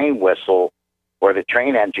the train whistle or the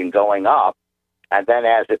train engine going up, and then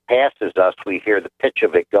as it passes us, we hear the pitch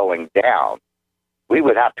of it going down, we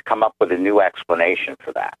would have to come up with a new explanation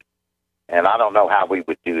for that. And I don't know how we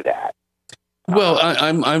would do that. Well,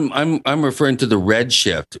 I'm referring to the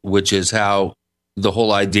redshift, which is how the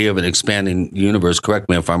whole idea of an expanding universe, correct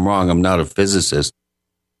me if I'm wrong, I'm not a physicist,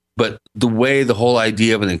 but the way the whole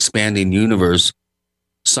idea of an expanding universe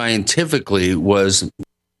scientifically was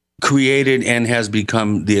created and has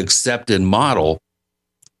become the accepted model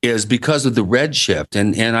is because of the redshift.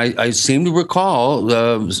 And I seem to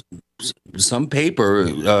recall some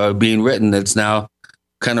paper being written that's now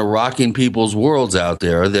kind of rocking people's worlds out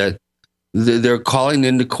there, that they're calling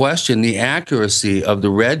into question the accuracy of the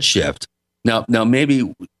redshift. Now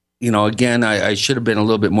maybe, again, I should have been a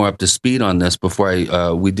little bit more up to speed on this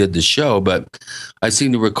before we did the show, but I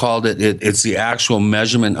seem to recall that it's the actual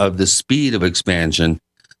measurement of the speed of expansion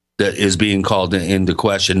that is being called into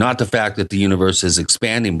question, not the fact that the universe is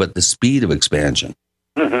expanding, but the speed of expansion.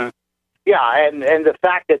 Mm-hmm. Yeah, and the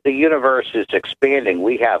fact that the universe is expanding,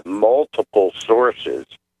 we have multiple sources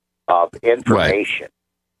of information,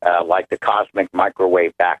 like the cosmic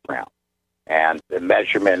microwave background and the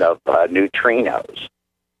measurement of neutrinos.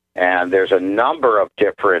 And there's a number of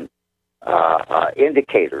different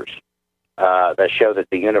indicators that show that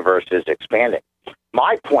the universe is expanding.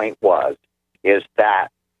 My point is that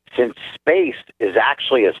since space is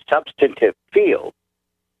actually a substantive field,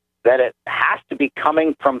 that it has to be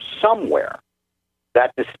coming from somewhere,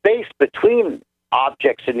 that the space between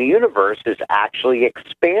objects in the universe is actually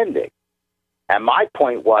expanding. And my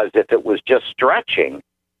point was, if it was just stretching,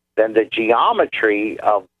 then the geometry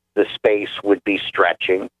of the space would be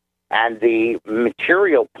stretching, and the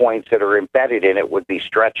material points that are embedded in it would be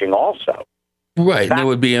stretching also. Right, and it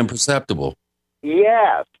would be imperceptible.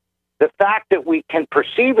 Yes. The fact that we can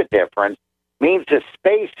perceive a difference means that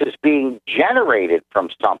space is being generated from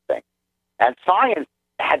something. And science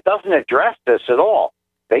doesn't address this at all.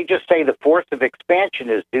 They just say the force of expansion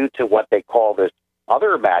is due to what they call this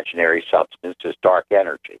other imaginary substance, is dark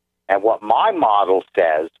energy. And what my model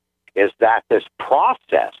says is that this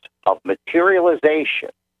process of materialization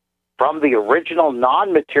from the original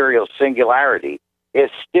non-material singularity is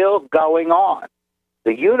still going on.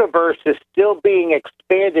 The universe is still being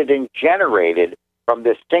expanded and generated from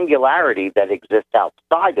this singularity that exists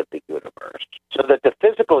outside of the universe. So that the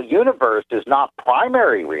physical universe is not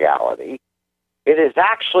primary reality. It is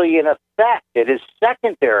actually, in effect, it is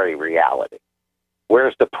secondary reality.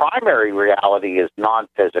 Whereas the primary reality is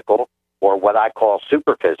non-physical, or what I call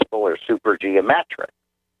superphysical or supergeometric.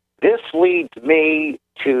 This leads me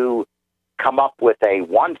to come up with a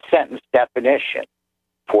one-sentence definition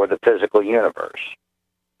for the physical universe.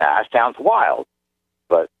 That sounds wild,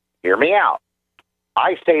 but hear me out.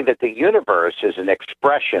 I say that the universe is an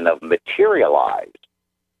expression of materialized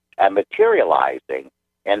and materializing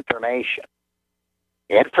information.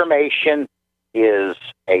 Information is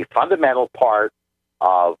a fundamental part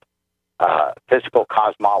of physical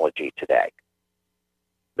cosmology today.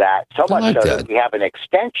 That so much so that we have an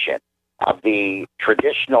extension of the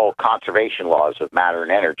traditional conservation laws of matter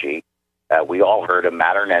and energy. We all heard of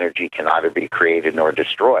matter and energy can neither be created nor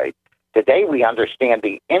destroyed. Today we understand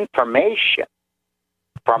the information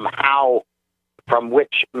from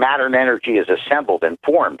which matter and energy is assembled and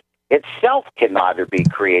formed itself can neither be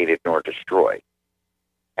created nor destroyed.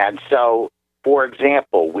 And so, for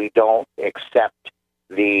example, we don't accept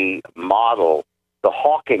the model, the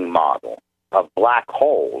Hawking model of black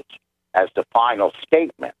holes as the final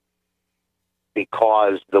statement.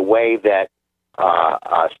 because the way that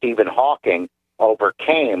Stephen Hawking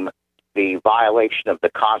overcame the violation of the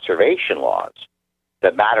conservation laws,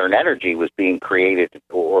 that matter and energy was being created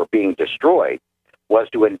or being destroyed, was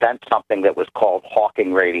to invent something that was called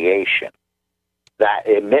Hawking radiation that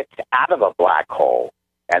emits out of a black hole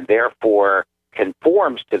and therefore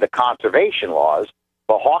conforms to the conservation laws,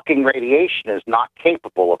 but Hawking radiation is not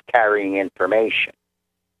capable of carrying information.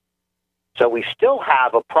 So we still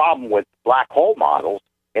have a problem with black hole models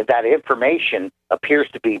in that information appears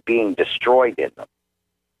to be being destroyed in them,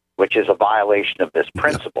 which is a violation of this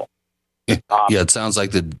principle. Yeah, it sounds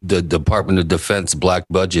like the Department of Defense black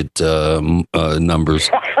budget numbers.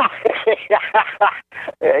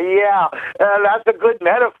 Yeah, that's a good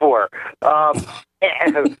metaphor.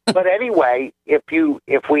 But anyway,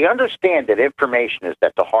 if we understand that information is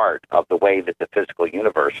at the heart of the way that the physical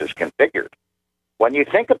universe is configured, when you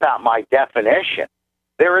think about my definition,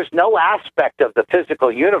 there is no aspect of the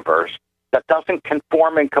physical universe that doesn't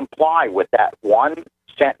conform and comply with that one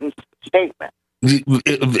sentence statement.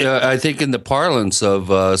 I think in the parlance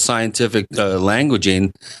of scientific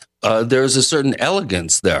languaging, there's a certain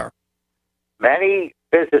elegance there. Many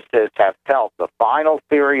physicists have felt the final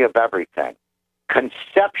theory of everything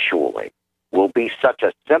conceptually will be such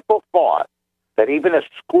a simple thought that even a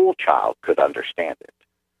school child could understand it.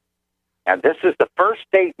 And this is the first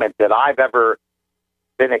statement that I've ever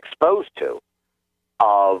been exposed to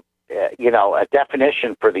of, a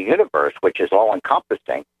definition for the universe, which is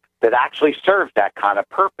all-encompassing, that actually serves that kind of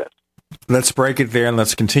purpose. Let's break it there and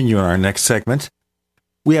let's continue in our next segment.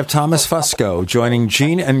 We have Thomas Fusco joining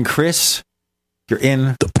Gene and Chris. You're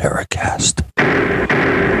in the Paracast.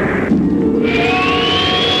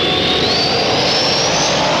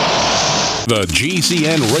 The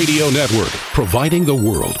GCN Radio Network, providing the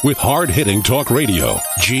world with hard-hitting talk radio.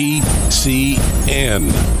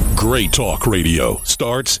 GCN. Great talk radio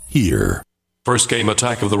starts here. First came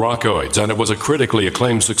Attack of the Rockoids, and it was a critically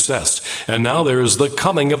acclaimed success. And now there's The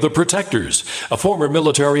Coming of the Protectors. A former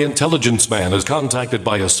military intelligence man is contacted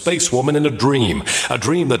by a space woman in a dream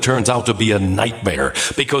that turns out to be a nightmare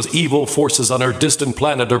because evil forces on her distant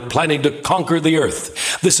planet are planning to conquer the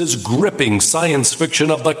Earth. This is gripping science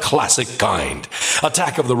fiction of the classic kind.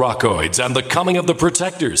 Attack of the Rockoids and The Coming of the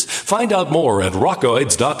Protectors. Find out more at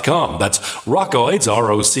rockoids.com. That's Rockoids,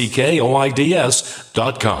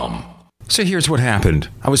 ROCKOIDS.com. So here's what happened.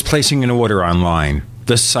 I was placing an order online.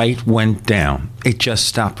 The site went down. It just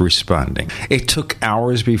stopped responding. It took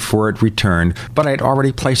hours before it returned, but I'd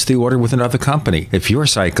already placed the order with another company. If your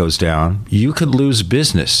site goes down, you could lose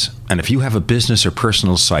business. And if you have a business or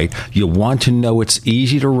personal site, you'll want to know it's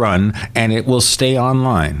easy to run and it will stay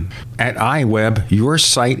online. At iWeb, your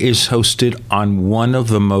site is hosted on one of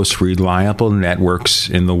the most reliable networks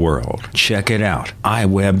in the world. Check it out.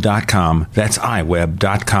 iWeb.com. That's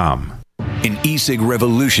iWeb.com. An e-cig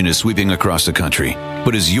revolution is sweeping across the country.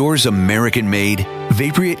 But is yours American-made?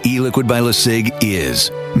 Vaporite e-liquid by LeSig is.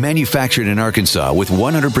 Manufactured in Arkansas with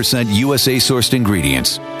 100% USA-sourced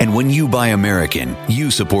ingredients. And when you buy American, you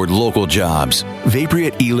support local jobs.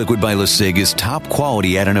 Vaporite e-liquid by LeSig is top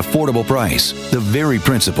quality at an affordable price. The very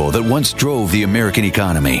principle that once drove the American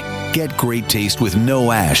economy. Get great taste with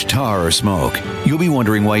no ash, tar, or smoke. You'll be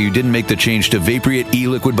wondering why you didn't make the change to Vaporite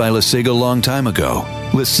e-liquid by LeSig a long time ago.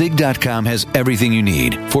 LeSig.com has everything you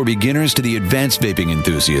need, for beginners to the advanced vaping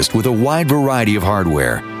enthusiast, with a wide variety of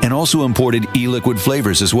hardware, and also imported e-liquid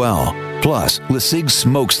flavors as well. Plus, LeSig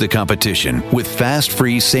smokes the competition with fast,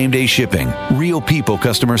 free, same-day shipping, real people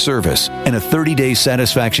customer service, and a 30-day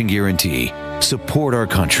satisfaction guarantee. Support our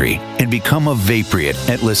country and become a Vaporite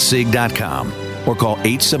at LeSig.com. Or call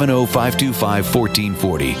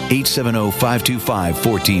 870-525-1440.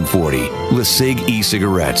 870-525-1440. LeSig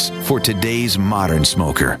e-cigarettes for today's modern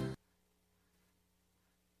smoker.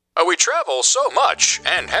 We travel so much,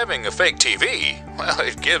 and having a fake TV, well,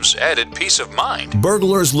 it gives added peace of mind.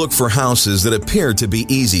 Burglars look for houses that appear to be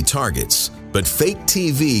easy targets. But fake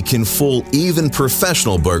TV can fool even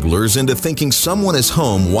professional burglars into thinking someone is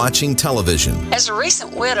home watching television. As a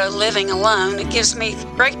recent widow living alone, it gives me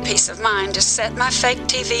great peace of mind to set my fake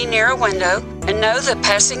TV near a window and know that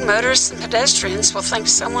passing motorists and pedestrians will think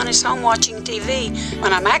someone is home watching TV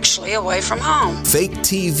when I'm actually away from home. Fake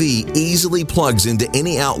TV easily plugs into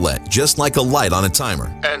any outlet, just like a light on a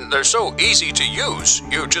timer. And they're so easy to use.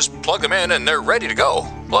 You just plug them in and they're ready to go.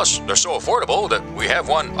 Plus, they're so affordable that we have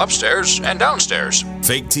one upstairs and downstairs.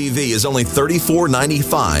 Fake TV is only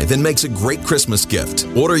 $34.95 and makes a great Christmas gift.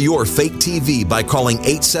 Order your fake TV by calling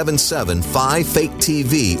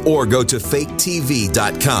 877-5-FAKE-TV or go to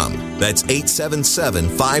faketv.com. That's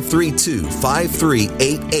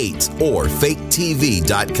 877-532-5388 or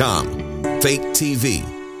faketv.com. Fake TV,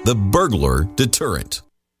 the burglar deterrent.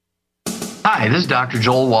 Hi, this is Dr.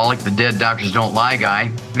 Joel Wallach, the Dead Doctors Don't Lie guy.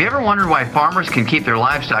 Have you ever wondered why farmers can keep their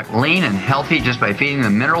livestock lean and healthy just by feeding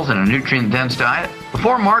them minerals and a nutrient-dense diet?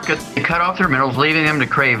 Before market, they cut off their minerals, leaving them to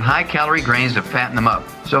crave high-calorie grains to fatten them up.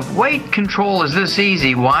 So if weight control is this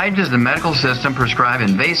easy, why does the medical system prescribe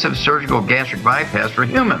invasive surgical gastric bypass for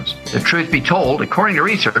humans? The truth be told, according to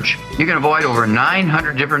research, you can avoid over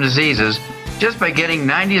 900 different diseases just by getting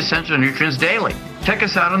 90 essential nutrients daily. Check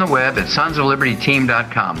us out on the web at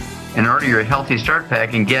sonsoflibertyteam.com. And order your Healthy Start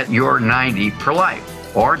Pack and get your 90 for life.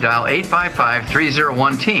 Or dial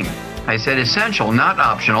 855-301-TEAM. I said essential, not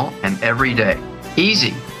optional, and every day.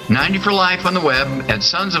 Easy. 90 for life on the web at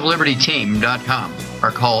sonsoflibertyteam.com.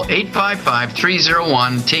 Or call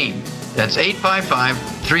 855-301-TEAM. That's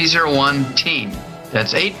 855-301-TEAM.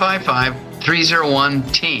 That's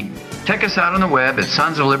 855-301-TEAM. Check us out on the web at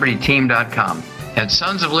sonsoflibertyteam.com. At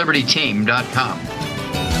sonsoflibertyteam.com.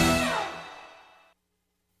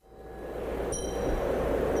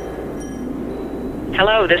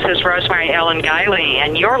 Hello, this is Rosemary Ellen Guiley,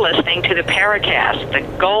 and you're listening to the Paracast, the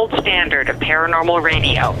gold standard of paranormal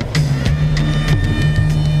radio.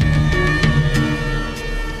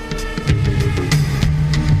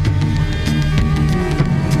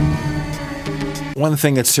 One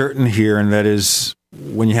thing that's certain here, and that is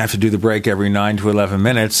when you have to do the break every 9 to 11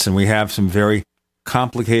 minutes, and we have some very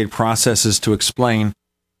complicated processes to explain,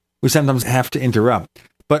 we sometimes have to interrupt.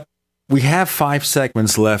 We have 5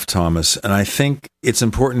 segments left, Thomas, and I think it's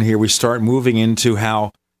important here we start moving into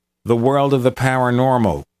how the world of the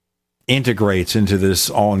paranormal integrates into this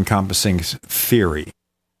all-encompassing theory.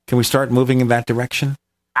 Can we start moving in that direction?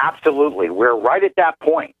 Absolutely. We're right at that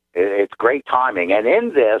point. It's great timing. And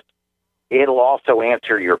in this, it'll also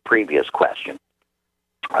answer your previous question,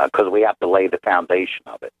 because we have to lay the foundation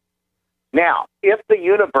of it. Now, if the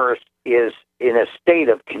universe is in a state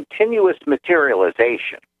of continuous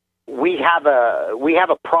materialization, we have a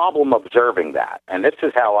problem observing that, and this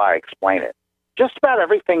is how I explain it. Just about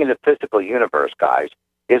everything in the physical universe, guys,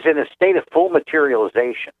 is in a state of full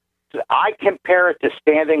materialization. I compare it to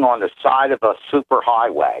standing on the side of a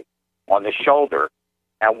superhighway on the shoulder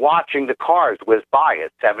and watching the cars whiz by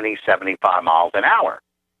at 70, 75 miles an hour.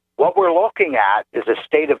 What we're looking at is a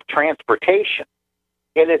state of transportation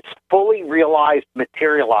in its fully realized,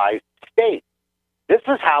 materialized state. This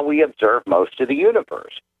is how we observe most of the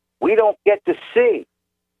universe. We don't get to see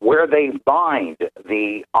where they mined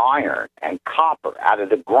the iron and copper out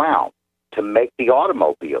of the ground to make the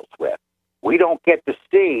automobiles with. We don't get to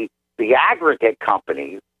see the aggregate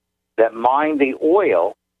companies that mine the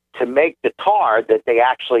oil to make the tar that they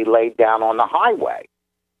actually laid down on the highway.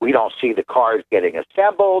 We don't see the cars getting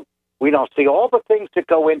assembled. We don't see all the things that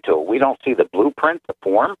go into it. We don't see the blueprint, the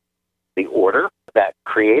form, the order that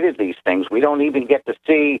created these things. We don't even get to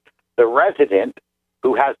see the resident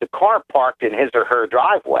who has the car parked in his or her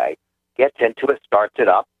driveway, gets into it, starts it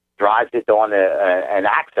up, drives it on an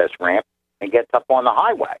access ramp, and gets up on the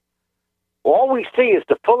highway. All we see is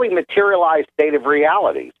the fully materialized state of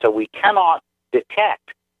reality, so we cannot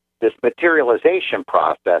detect this materialization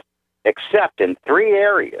process except in 3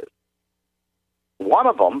 areas. One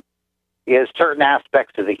of them is certain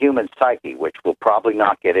aspects of the human psyche, which we'll probably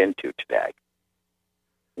not get into today.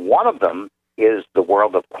 One of them is the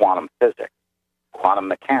world of quantum physics, quantum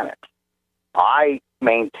mechanics. I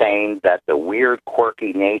maintain that the weird,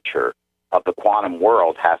 quirky nature of the quantum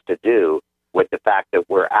world has to do with the fact that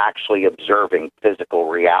we're actually observing physical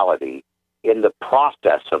reality in the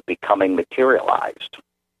process of becoming materialized.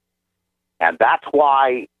 And that's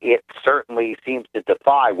why it certainly seems to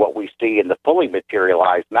defy what we see in the fully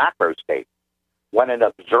materialized macro state. When an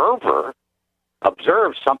observer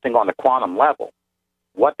observes something on the quantum level,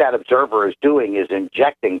 what that observer is doing is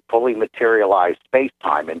injecting fully materialized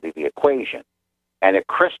space-time into the equation, and it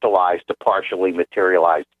crystallized a partially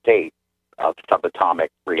materialized state of subatomic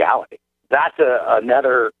reality. That's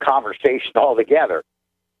another conversation altogether.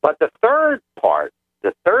 But the third part,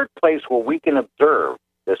 the third place where we can observe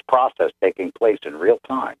this process taking place in real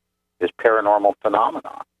time is paranormal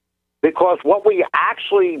phenomena. Because what we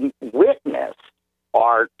actually witness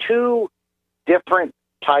are 2 different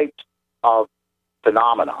types of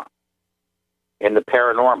phenomena in the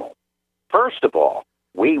paranormal. First of all,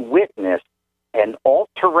 we witness an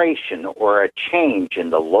alteration or a change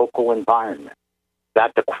in the local environment,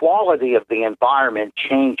 that the quality of the environment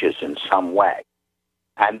changes in some way.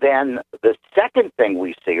 And then the second thing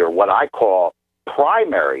we see, or what I call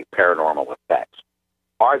primary paranormal effects,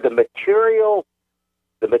 are the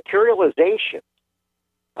materialization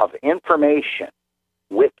of information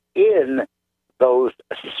within those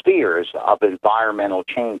spheres of environmental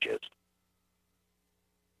changes.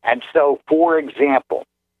 And so, for example,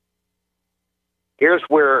 here's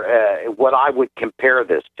where what I would compare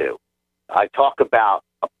this to. I talk about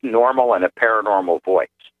a normal and a paranormal voice.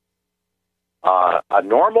 A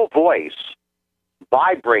normal voice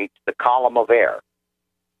vibrates the column of air,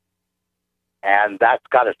 and that's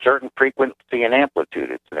got a certain frequency and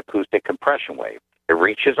amplitude. It's an acoustic compression wave. It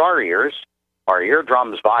reaches our ears. Our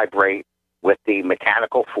eardrums vibrate with the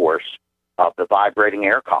mechanical force of the vibrating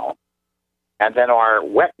air column. And then our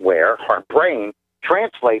wetware, our brain,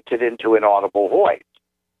 translates it into an audible voice.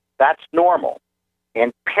 That's normal.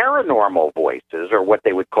 In paranormal voices, or what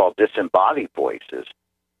they would call disembodied voices,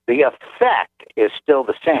 the effect is still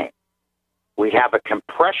the same. We have a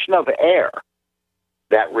compression of air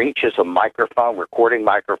that reaches a microphone, recording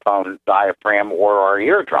microphone, diaphragm, or our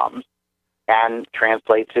eardrums, and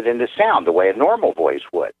translates it into sound the way a normal voice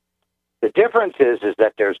would. The difference is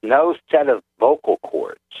that there's no set of vocal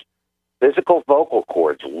cords, physical vocal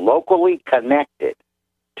cords, locally connected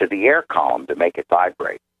to the air column to make it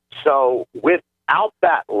vibrate. So without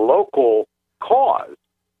that local cause,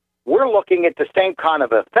 we're looking at the same kind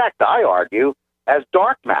of effect, I argue, as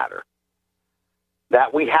dark matter.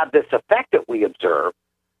 That we have this effect that we observe,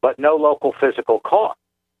 but no local physical cause.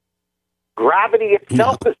 Gravity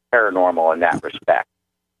itself is paranormal in that respect.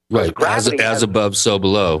 Right, as above, so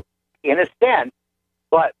below. In a sense,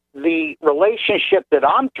 but the relationship that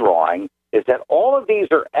I'm drawing is that all of these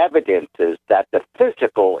are evidences that the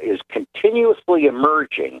physical is continuously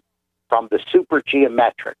emerging from the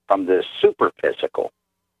supergeometric, from the superphysical,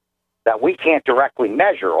 that we can't directly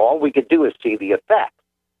measure. All we could do is see the effect.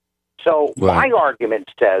 So my argument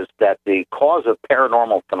says that the cause of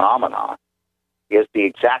paranormal phenomena is the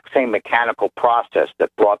exact same mechanical process that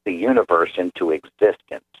brought the universe into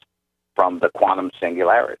existence from the quantum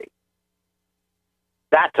singularity.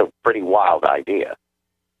 That's a pretty wild idea.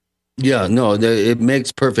 Yeah, no, it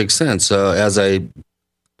makes perfect sense. As I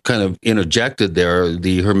kind of interjected there,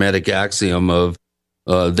 the Hermetic axiom of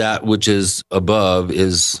that which is above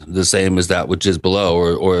is the same as that which is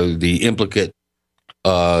below, or the implicate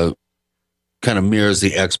kind of mirrors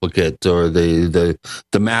the explicate, or the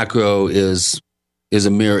macro is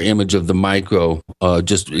a mirror image of the micro,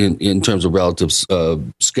 just in terms of relative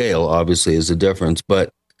scale, obviously, is a difference.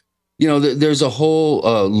 But, you know, there's a whole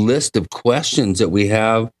list of questions that we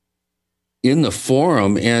have in the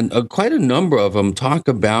forum, and quite a number of them talk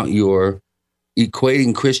about your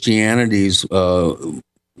equating Christianity's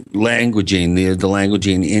languaging, the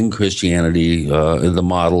languaging in Christianity, the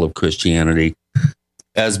model of Christianity,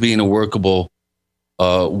 as being a workable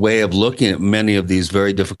way of looking at many of these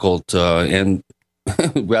very difficult and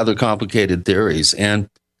rather complicated theories. And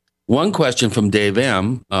one question from Dave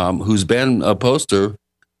M., who's been a poster,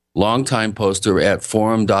 longtime poster at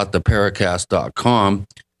forum.theparacast.com,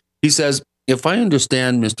 he says, if I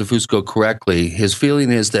understand Mr. Fusco correctly, his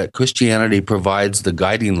feeling is that Christianity provides the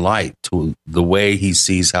guiding light to the way he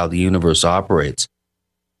sees how the universe operates.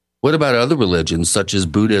 What about other religions such as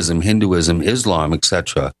Buddhism, Hinduism, Islam,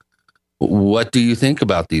 etc.? What do you think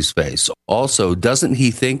about these faiths? Also, doesn't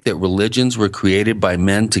he think that religions were created by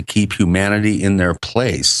men to keep humanity in their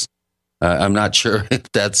place? I'm not sure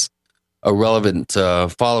if that's a relevant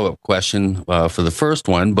follow-up question for the first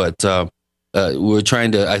one, but we're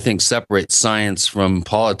trying to, I think, separate science from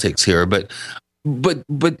politics here. But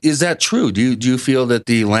is that true? Do you feel that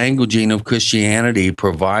the languaging of Christianity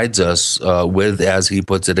provides us with, as he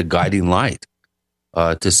puts it, a guiding light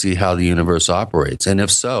to see how the universe operates? And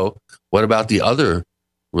if so, what about the other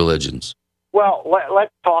religions? Well,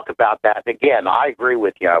 let's talk about that. Again, I agree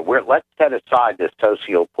with you. Let's set aside the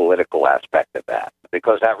socio-political aspect of that,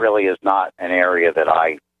 because that really is not an area that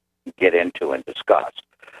I get into and discuss.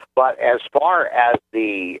 But as far as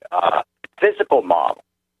the physical model,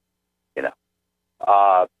 you know,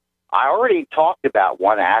 I already talked about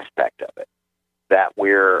one aspect of it, that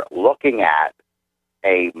we're looking at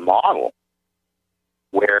a model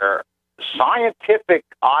where scientific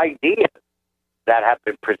ideas that have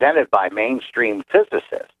been presented by mainstream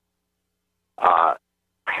physicists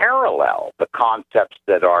parallel the concepts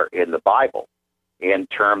that are in the Bible in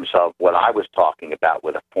terms of what I was talking about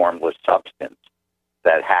with a formless substance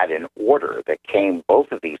that had an order that came,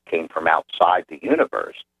 both of these came from outside the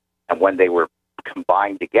universe. And when they were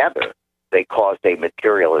combined together, they caused a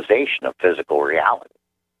materialization of physical reality.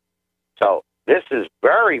 So this is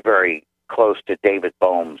very, very close to David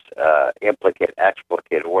Bohm's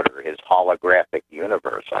implicate-explicate order, his holographic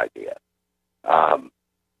universe idea.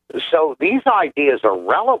 So these ideas are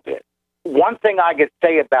relevant. One thing I could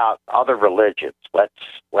say about other religions, let's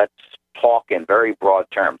talk in very broad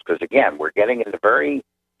terms, because again, we're getting into a very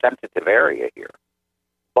sensitive area here.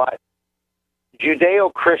 But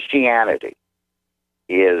Judeo-Christianity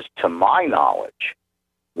is, to my knowledge,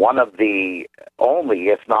 one of the only,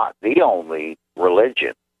 if not the only,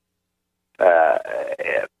 religion,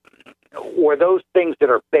 or those things that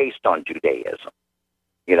are based on Judaism.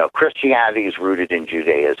 You know, Christianity is rooted in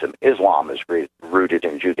Judaism. Islam is rooted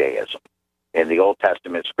in Judaism, in the Old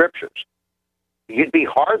Testament scriptures. You'd be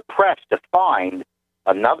hard-pressed to find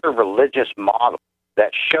another religious model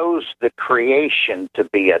that shows the creation to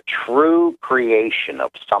be a true creation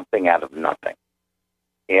of something out of nothing.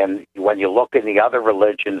 And when you look in the other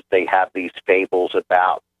religions, they have these fables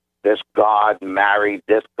about this god married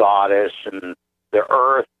this goddess, and the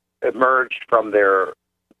earth emerged from their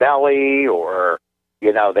belly, or,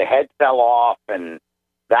 you know, the head fell off and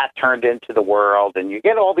that turned into the world, and you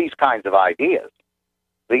get all these kinds of ideas.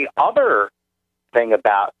 The other thing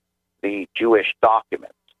about the Jewish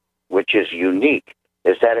documents, which is unique,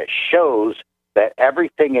 is that it shows that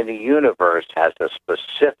everything in the universe has a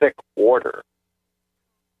specific order.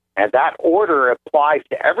 And that order applies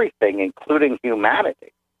to everything, including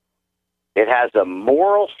humanity. It has a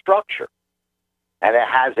moral structure, and it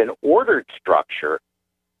has an ordered structure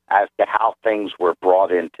as to how things were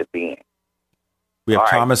brought into being. We have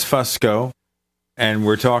Thomas Fusco, and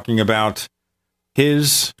we're talking about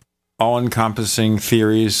his all-encompassing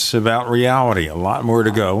theories about reality. A lot more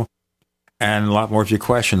to go, and a lot more of your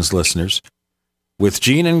questions, listeners. With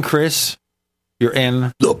Gene and Chris, you're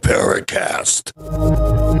in the Paracast.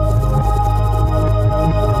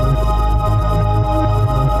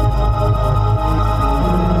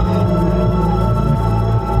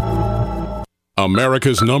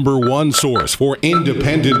 America's #1 source for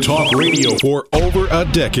independent talk radio for over a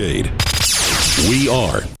decade. We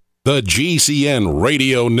are the GCN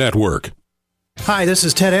Radio Network. Hi, this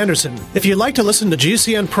is Ted Anderson. If you'd like to listen to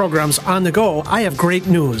GCN programs on the go, I have great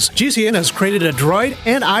news. GCN has created a Droid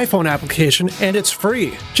and iPhone application, and it's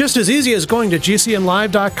free. Just as easy as going to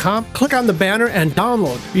GCNlive.com, click on the banner, and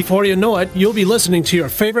download. Before you know it, you'll be listening to your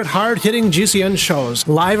favorite hard-hitting GCN shows,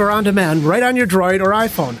 live or on demand, right on your Droid or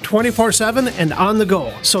iPhone, 24/7 and on the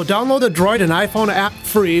go. So download the Droid and iPhone app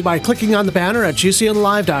free by clicking on the banner at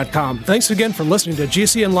GCNlive.com. Thanks again for listening to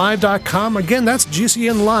GCNlive.com. Again, that's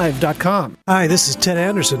GCNlive.com. Hi, this is Ted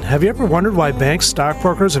Anderson. Have you ever wondered why banks,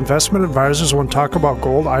 stockbrokers, investment advisors won't talk about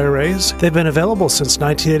gold IRAs? They've been available since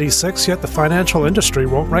 1986, yet the financial industry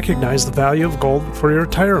won't recognize the value of gold for your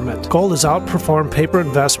retirement. Gold has outperformed paper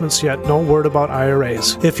investments, yet no word about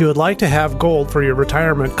IRAs. If you would like to have gold for your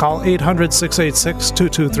retirement, call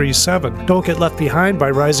 800-686-2237. Don't get left behind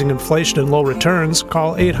by rising inflation and low returns.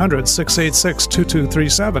 Call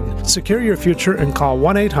 800-686-2237. Secure your future and call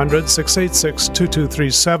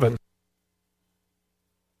 1-800-686-2237.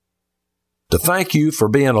 To thank you for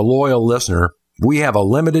being a loyal listener, we have a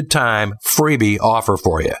limited time freebie offer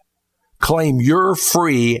for you. Claim your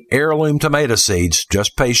free heirloom tomato seeds,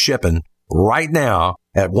 just pay shipping, right now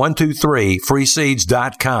at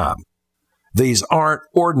 123freeseeds.com. These aren't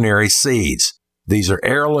ordinary seeds. These are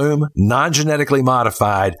heirloom, non-genetically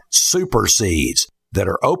modified super seeds that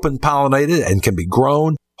are open pollinated and can be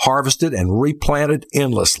grown, harvested, and replanted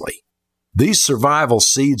endlessly. These survival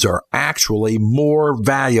seeds are actually more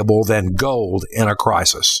valuable than gold in a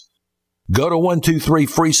crisis. Go to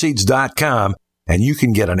 123freeseeds.com and you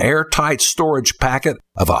can get an airtight storage packet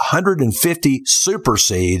of 150 super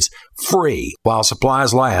seeds free while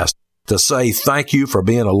supplies last to say thank you for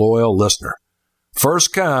being a loyal listener.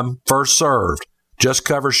 First come, first served. Just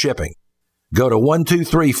cover shipping. Go to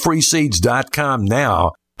 123freeseeds.com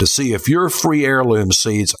now to see if your free heirloom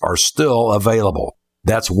seeds are still available.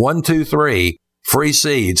 That's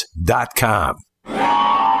 123freeseeds.com.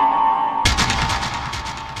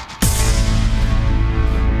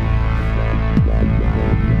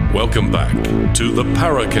 Welcome back to the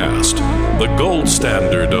Paracast, the gold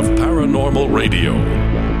standard of paranormal radio.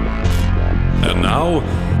 And now,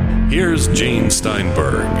 here's Gene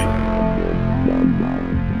Steinberg.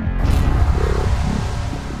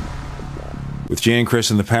 With Gene and Chris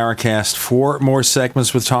in the Paracast, 4 more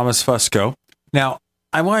segments with Thomas Fusco. Now,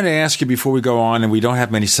 I wanted to ask you before we go on, and we don't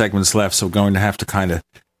have many segments left, so we're going to have to kind of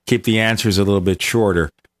keep the answers a little bit shorter.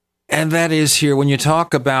 And that is here, when you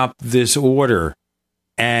talk about this order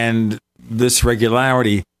and this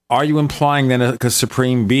regularity, are you implying then a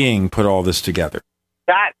supreme being put all this together?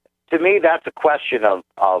 That, to me, that's a question of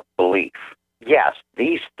belief. Yes,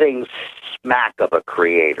 these things smack of a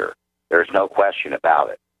creator. There's no question about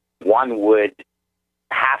it. One would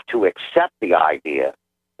have to accept the idea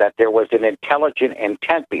that there was an intelligent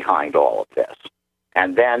intent behind all of this.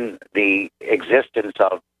 And then the existence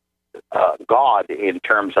of God in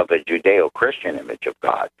terms of a Judeo-Christian image of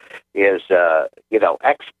God is,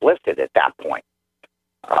 explicit at that point.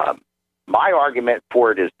 My argument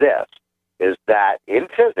for it is this, is that in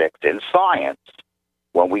physics, in science,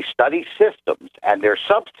 when we study systems and their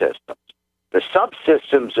subsystems, the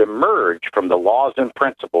subsystems emerge from the laws and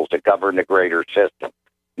principles that govern the greater system.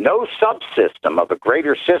 No subsystem of a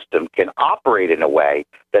greater system can operate in a way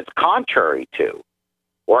that's contrary to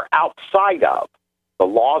or outside of the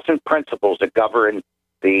laws and principles that govern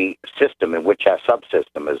the system in which that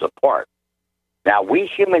subsystem is a part. Now, we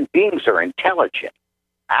human beings are intelligent.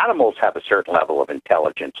 Animals have a certain level of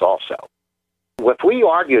intelligence also. If we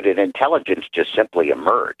argue that intelligence just simply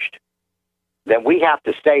emerged, then we have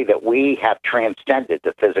to say that we have transcended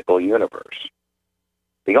the physical universe.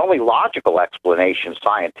 The only logical explanation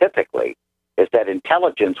scientifically is that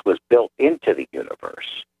intelligence was built into the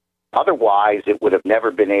universe. Otherwise, it would have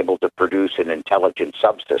never been able to produce an intelligent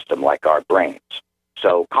subsystem like our brains.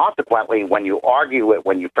 So consequently, when you argue it,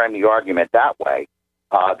 when you frame the argument that way,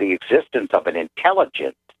 the existence of an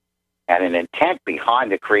intelligence and an intent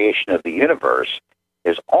behind the creation of the universe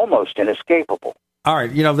is almost inescapable. All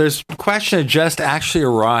right, there's a question that just actually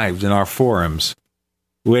arrived in our forums,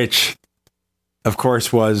 which, of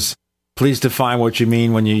course, was, please define what you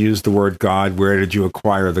mean when you use the word God. Where did you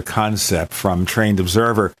acquire the concept from? Trained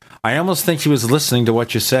observer. I almost think he was listening to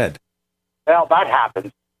what you said. Well, that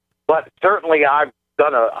happens. But certainly I've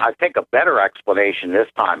done, I think, a better explanation this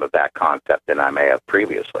time of that concept than I may have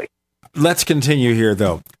previously. Let's continue here,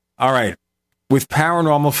 though. All right. With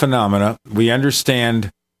paranormal phenomena, we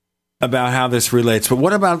understand about how this relates. But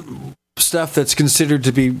what about stuff that's considered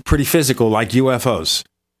to be pretty physical, like UFOs?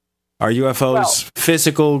 Are UFOs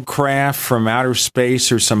physical craft from outer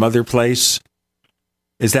space or some other place?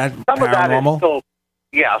 Is that paranormal?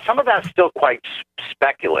 Some of that's still quite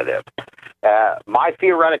speculative. My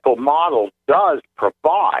theoretical model does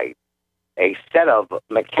provide a set of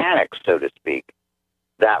mechanics, so to speak,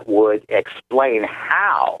 that would explain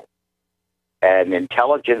how an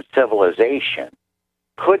intelligent civilization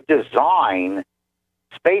could design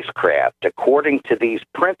spacecraft according to these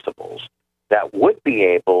principles that would be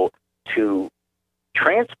able to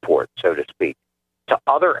transport, so to speak, to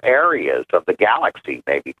other areas of the galaxy,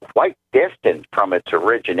 maybe quite distant from its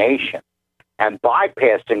origination, and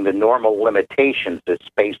bypassing the normal limitations that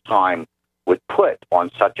space-time would put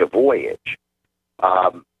on such a voyage.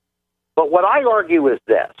 But what I argue is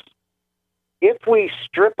this. If we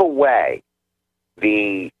strip away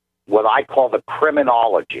what I call the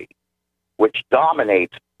criminology, which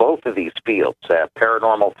dominates both of these fields,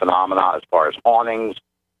 paranormal phenomena as far as hauntings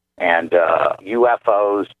and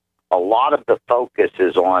UFOs, a lot of the focus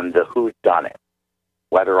is on the whodunit,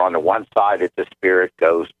 whether on the one side it's a spirit,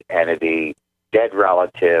 ghost, entity, dead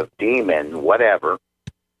relative, demon, whatever,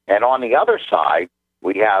 and on the other side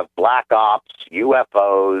we have black ops,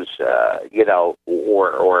 UFOs,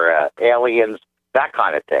 or aliens, that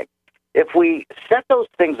kind of thing. If we set those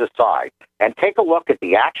things aside and take a look at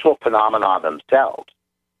the actual phenomena themselves,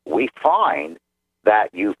 we find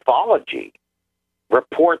that ufology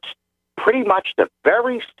reports pretty much the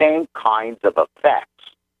very same kinds of effects,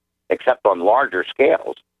 except on larger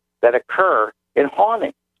scales, that occur in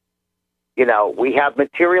hauntings. We have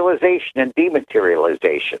materialization and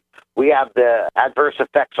dematerialization. We have the adverse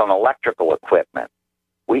effects on electrical equipment.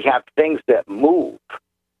 We have things that move,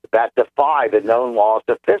 that defy the known laws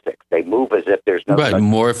of physics. They move as if there's no... Right,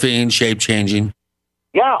 morphine, shape-changing.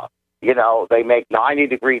 Yeah. They make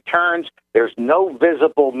 90-degree turns. There's no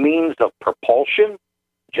visible means of propulsion,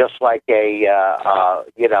 just like a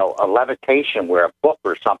levitation where a book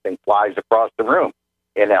or something flies across the room.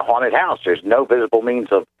 In a haunted house, there's no visible means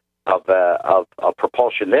of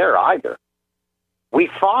propulsion there either. We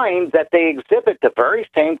find that they exhibit the very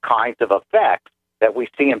same kinds of effects that we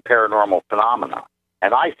see in paranormal phenomena.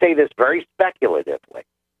 And I say this very speculatively.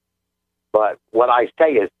 But what I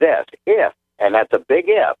say is this: if, and that's a big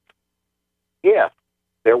if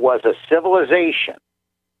there was a civilization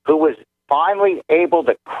who was finally able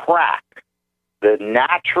to crack the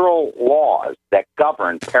natural laws that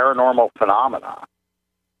govern paranormal phenomena,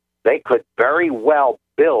 they could very well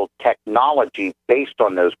build technology based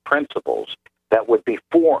on those principles that would be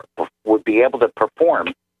able to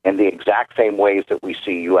perform in the exact same ways that we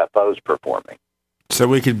see UFOs performing. So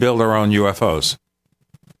we could build our own UFOs?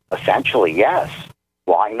 Essentially, yes.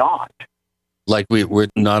 Why not? Like we're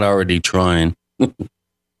not already trying.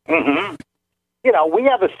 Mm-hmm. We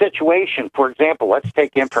have a situation, for example, let's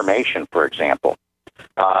take information, for example.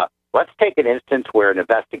 Let's take an instance where an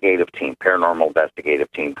paranormal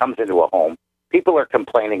investigative team comes into a home. People are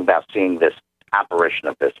complaining about seeing this apparition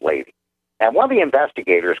of this lady. And one of the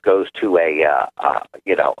investigators goes to a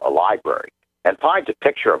library and finds a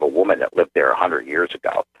picture of a woman that lived there 100 years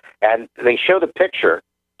ago. And they show the picture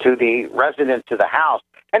to the residents of the house,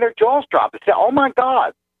 and their jaws drop and say, "Oh my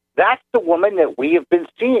God, that's the woman that we have been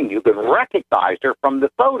seeing. You can recognize her from the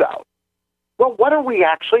photo." Well, what are we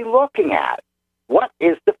actually looking at? What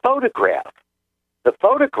is the photograph? The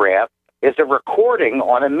photograph is a recording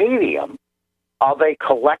on a medium of a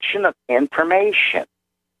collection of information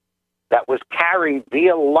that was carried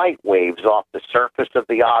via light waves off the surface of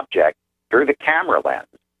the object through the camera lens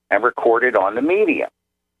and recorded on the medium.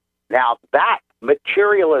 Now, that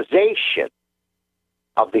materialization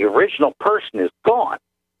of the original person is gone.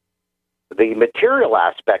 The material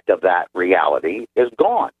aspect of that reality is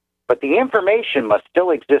gone. But the information must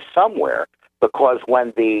still exist somewhere, because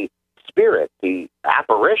when the spirit, the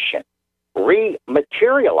apparition,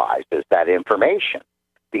 rematerializes that information,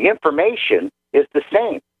 the information is the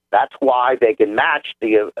same. That's why they can match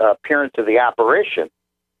the appearance of the apparition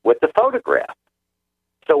with the photograph.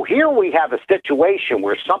 So here we have a situation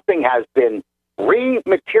where something has been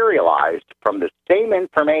rematerialized from the same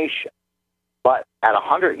information, but at a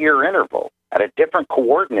 100-year interval, at a different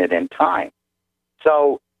coordinate in time.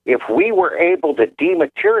 So if we were able to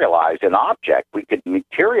dematerialize an object, we could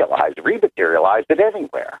rematerialize it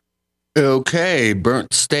anywhere. Okay,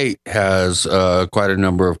 Burnt State has quite a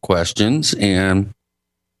number of questions, and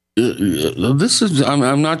this is,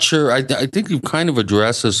 I'm not sure, I think you've kind of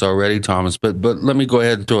addressed this already, Thomas, but let me go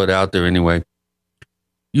ahead and throw it out there anyway.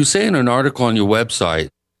 You say in an article on your website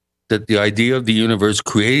that the idea of the universe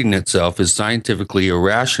creating itself is scientifically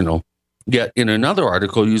irrational, yet in another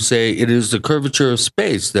article you say it is the curvature of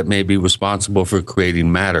space that may be responsible for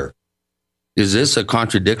creating matter. Is this a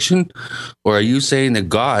contradiction, or are you saying that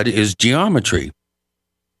God is geometry?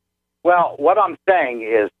 Well, what I'm saying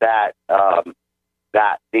is that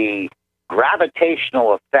that the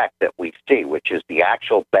gravitational effect that we see, which is the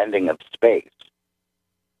actual bending of space,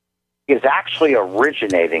 is actually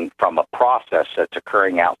originating from a process that's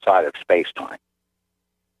occurring outside of space-time.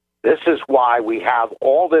 This is why we have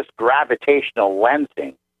all this gravitational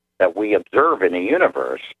lensing that we observe in the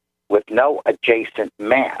universe with no adjacent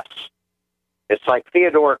mass. It's like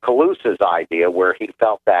Theodore Kalusa's idea, where he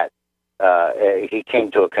felt that he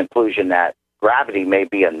came to a conclusion that gravity may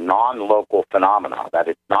be a non-local phenomenon, that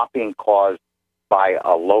it's not being caused by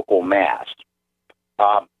a local mass.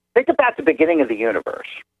 Think about the beginning of the universe.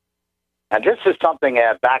 And this is something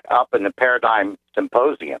back up in the Paradigm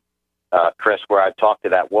Symposium, Chris, where I talked to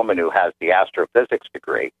that woman who has the astrophysics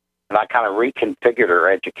degree, and I kind of reconfigured her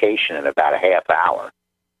education in about a half hour.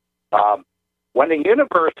 When the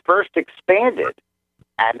universe first expanded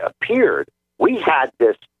and appeared, we had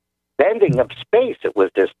this bending of space. It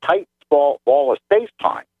was this tight ball of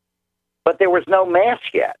space-time, but there was no mass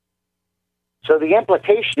yet. So the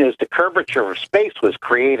implication is the curvature of space was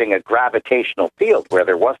creating a gravitational field where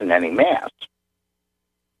there wasn't any mass.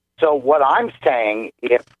 So what I'm saying,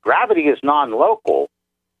 if gravity is non-local,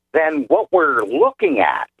 then what we're looking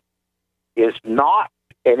at is not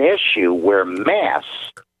an issue where mass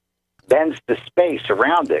bends the space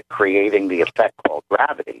around it, creating the effect called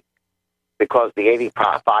gravity, because the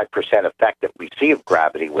 85% effect that we see of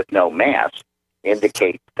gravity with no mass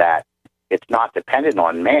indicates that it's not dependent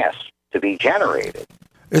on mass to be generated.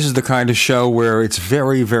 This is the kind of show where it's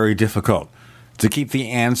very, very difficult to keep the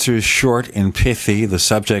answers short and pithy. The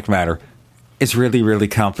subject matter is really, really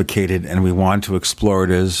complicated, and we want to explore it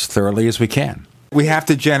as thoroughly as we can. We have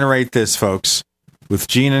to generate this, folks. With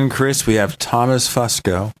Gene and Chris, we have Thomas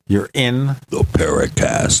Fusco. You're in the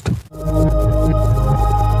Paracast.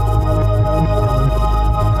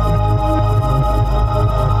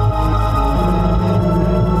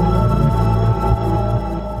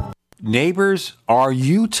 Neighbors, are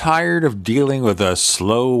you tired of dealing with a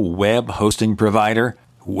slow web hosting provider?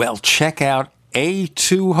 Well, check out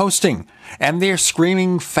A2 Hosting and their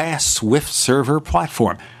screaming fast Swift server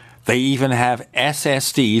platform. They even have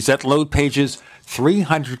SSDs that load pages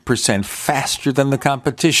 300% faster than the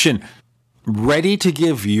competition. Ready to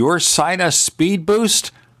give your site a speed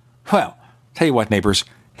boost? Well, tell you what, neighbors,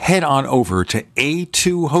 head on over to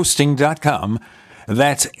a2hosting.com.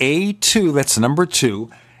 That's A2, that's number 2,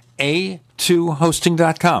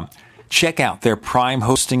 a2hosting.com. Check out their Prime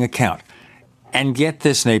hosting account. And get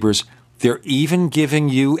this, neighbors, they're even giving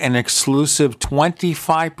you an exclusive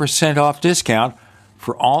 25% off discount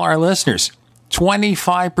for all our listeners.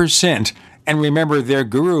 25%. And remember, their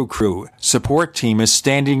Guru Crew support team is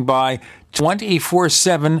standing by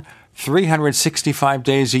 24/7, 365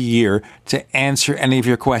 days a year to answer any of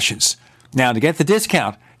your questions. Now, to get the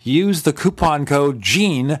discount, use the coupon code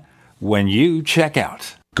GENE when you check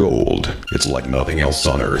out. Gold. It's like nothing else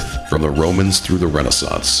on Earth. From the Romans through the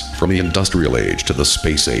Renaissance, from the Industrial Age to the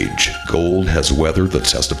Space Age, gold has weathered the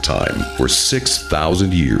test of time. For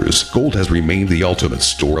 6,000 years, gold has remained the ultimate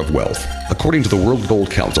store of wealth. According to the World Gold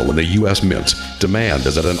Council and the U.S. Mint, demand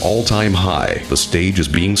is at an all-time high. The stage is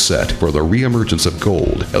being set for the reemergence of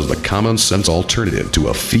gold as the common-sense alternative to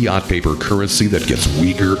a fiat paper currency that gets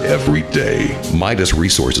weaker every day. Midas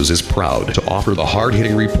Resources is proud to offer the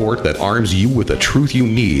hard-hitting report that arms you with the truth you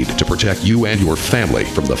need to protect you and your family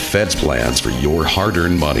from the Fed's plans for your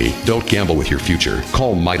hard-earned money. Don't gamble with your future.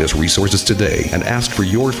 Call Midas Resources today and ask for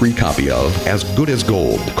your free copy of As Good as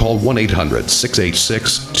Gold. Call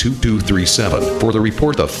 1-800-686-2237 for the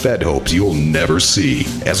report the Fed hopes you'll never see.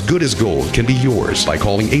 As Good as Gold can be yours by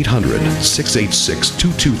calling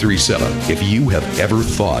 800-686-2237. If you have ever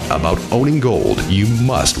thought about owning gold, you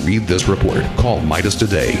must read this report. Call Midas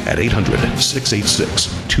today at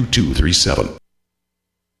 800-686-2237.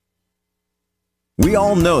 We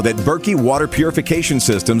all know that Berkey Water Purification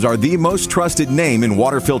Systems are the most trusted name in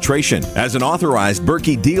water filtration. As an authorized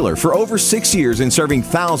Berkey dealer for over 6 years and serving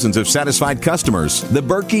thousands of satisfied customers, the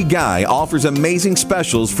Berkey Guy offers amazing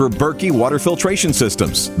specials for Berkey Water Filtration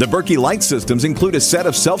Systems. The Berkey Light Systems include a set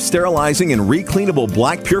of self-sterilizing and recleanable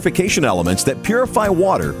black purification elements that purify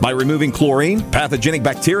water by removing chlorine, pathogenic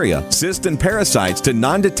bacteria, cysts, and parasites to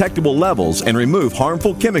non-detectable levels and remove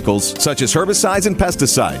harmful chemicals such as herbicides and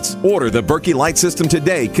pesticides. Order the Berkey Light System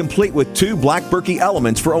today, complete with 2 black Berkey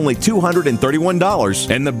elements for only $231,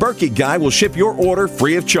 and the Berkey Guy will ship your order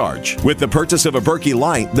free of charge. With the purchase of a Berkey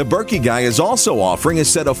Light, the Berkey Guy is also offering a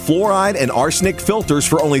set of fluoride and arsenic filters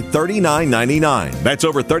for only $39.99. That's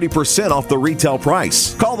over 30% off the retail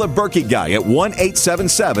price. Call the Berkey Guy at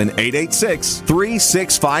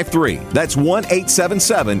 1-877-886-3653. That's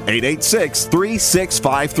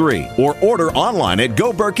 1-877-886-3653. Or order online at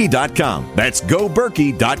goberkey.com. That's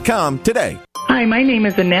goberkey.com today. Hi, my name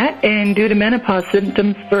is Annette, and due to menopause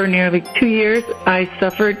symptoms for nearly 2 years, I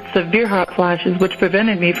suffered severe hot flashes, which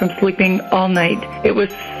prevented me from sleeping all night. It was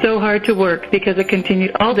so hard to work because I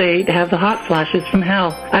continued all day to have the hot flashes from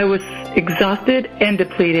hell. I was exhausted and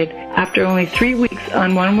depleted. After only 3 weeks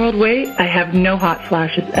on One World Way, I have no hot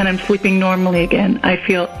flashes, and I'm sleeping normally again. I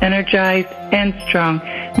feel energized and strong.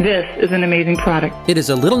 This is an amazing product. It is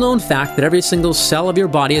a little-known fact that every single cell of your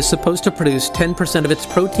body is supposed to produce 10% of its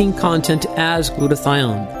protein content as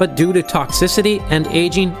glutathione. But due to toxicity and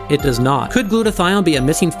aging, it does not. Could glutathione be a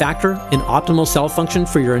missing factor in optimal cell function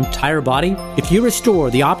for your entire body? If you restore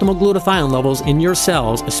the optimal glutathione levels in your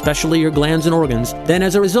cells, especially your glands and organs, then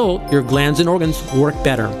as a result, your glands and organs work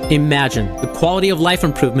better. Imagine the quality of life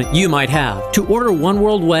improvement you might have. To order One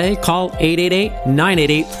World Way, call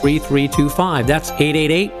 888-988-3325. That's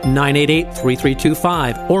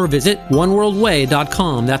 888-988-3325. Or visit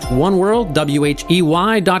oneworldway.com. That's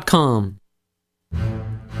oneworld.com.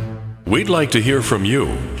 We'd like to hear from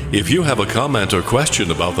you. If you have a comment or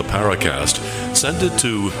question about the Paracast, send it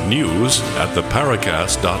to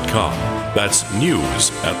news@theparacast.com. That's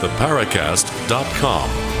news@theparacast.com.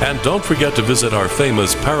 And don't forget to visit our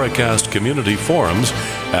famous Paracast community forums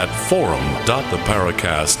at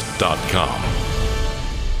forum.theparacast.com.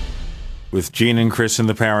 With Gene and Chris in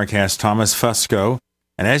the Paracast, Thomas Fusco.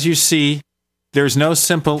 And as you see, there's no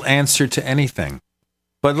simple answer to anything.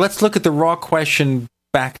 But let's look at the raw question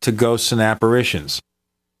back to ghosts and apparitions.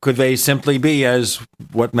 Could they simply be, as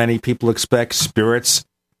what many people expect, spirits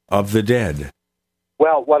of the dead?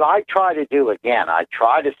 Well, what I try to do, again, I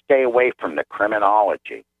try to stay away from the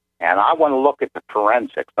criminology. And I want to look at the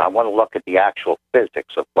forensics. I want to look at the actual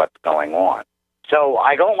physics of what's going on. So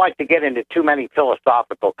I don't like to get into too many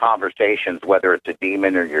philosophical conversations, whether it's a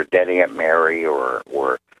demon or your dead Aunt Mary or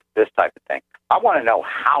this type of thing. I want to know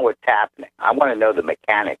how it's happening. I want to know the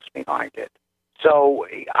mechanics behind it. So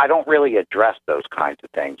I don't really address those kinds of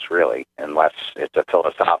things, really, unless it's a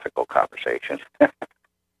philosophical conversation.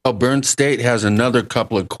 Well, Burn State has another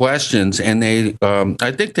couple of questions, and they,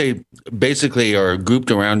 I think they basically are grouped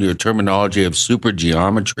around your terminology of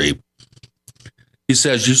supergeometry. He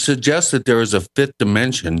says, you suggest that there is a fifth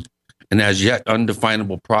dimension, an as yet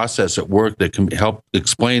undefinable process at work that can help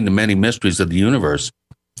explain the many mysteries of the universe.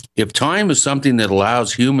 If time is something that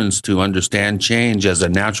allows humans to understand change as a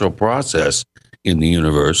natural process in the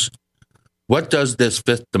universe, what does this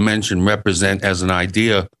fifth dimension represent as an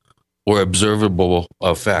idea or observable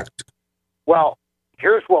effect? Well,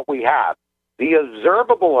 here's what we have. The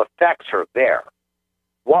observable effects are there.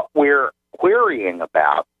 What we're querying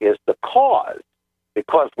about is the cause,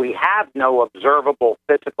 because we have no observable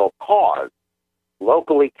physical cause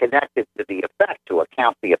locally connected to the effect to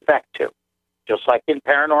account the effect to. Just like in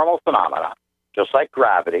paranormal phenomena, just like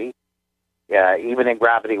gravity, even in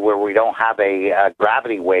gravity where we don't have a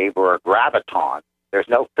gravity wave or a graviton. There's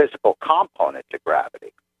no physical component to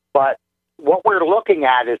gravity. But what we're looking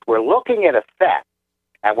at is we're looking at effect,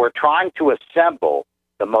 and we're trying to assemble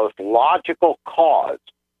the most logical cause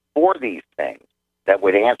for these things that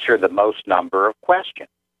would answer the most number of questions.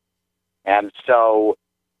 And so,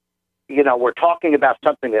 we're talking about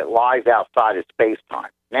something that lies outside of space-time.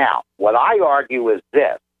 Now, what I argue is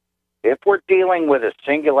this. If we're dealing with a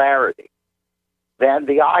singularity, then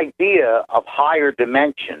the idea of higher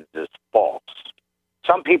dimensions is false.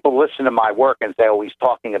 Some people listen to my work and say, oh, he's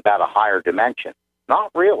talking about a higher dimension.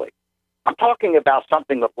 Not really. I'm talking about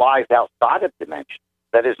something that lies outside of dimension,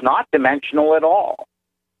 that is not dimensional at all,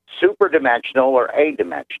 superdimensional or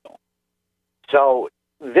adimensional. So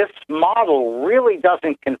this model really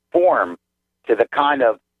doesn't conform to the kind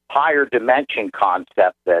of higher dimension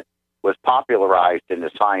concept that was popularized in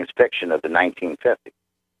the science fiction of the 1950s.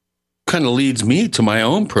 Kind of leads me to my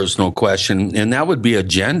own personal question, and that would be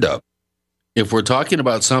agenda. If we're talking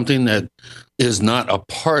about something that is not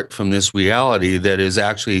apart from this reality, that is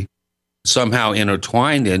actually somehow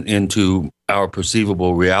intertwined into our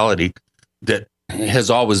perceivable reality that has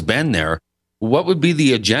always been there, what would be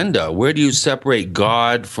the agenda? Where do you separate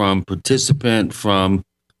God from participant from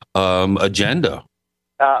agenda?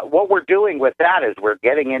 What we're doing with that is we're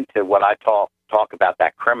getting into what I talk about,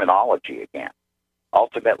 that criminology again,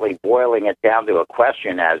 ultimately boiling it down to a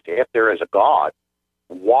question as if there is a God,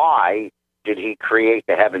 why did he create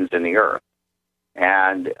the heavens and the earth?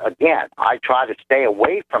 And again, I try to stay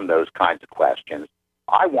away from those kinds of questions.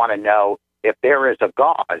 I want to know, if there is a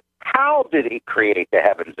God, how did he create the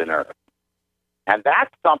heavens and earth? And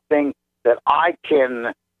that's something that I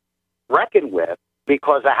can reckon with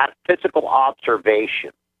because I have physical observation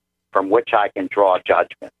from which I can draw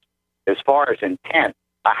judgment. As far as intent,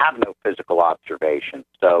 I have no physical observation,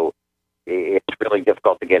 so it's really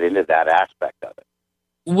difficult to get into that aspect of it.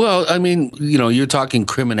 Well, I mean, you're talking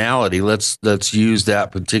criminality. Let's use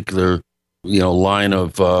that particular, line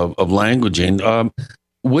of languaging.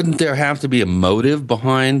 Wouldn't there have to be a motive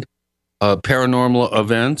behind paranormal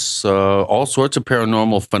events? All sorts of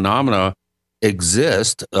paranormal phenomena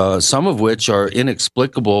exist, some of which are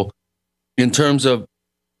inexplicable in terms of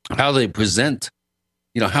how they present,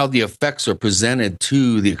 how the effects are presented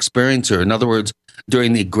to the experiencer. In other words,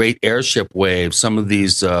 during the great airship wave, some of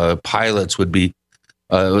these pilots would be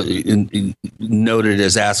noted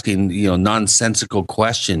as asking, nonsensical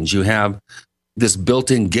questions. You have this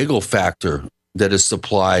built-in giggle factor that is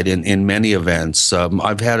supplied in many events.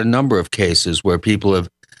 I've had a number of cases where people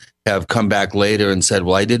have come back later and said,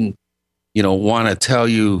 well, I didn't, want to tell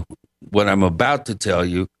you what I'm about to tell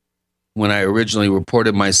you when I originally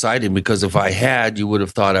reported my sighting, because if I had, you would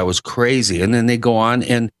have thought I was crazy. And then they go on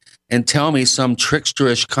and tell me some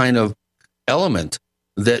tricksterish kind of element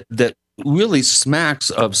that really smacks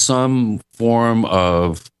of some form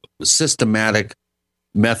of systematic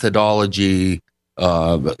methodology,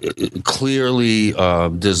 clearly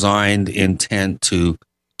designed intent to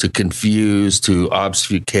confuse, to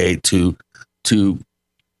obfuscate, to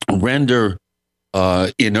render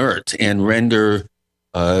inert and render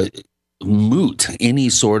moot any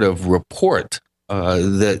sort of report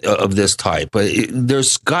of this type. But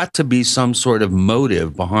there's got to be some sort of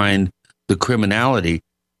motive behind the criminality.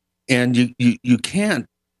 And you can't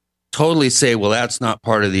totally say, well, that's not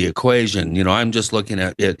part of the equation. I'm just looking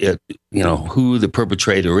at who the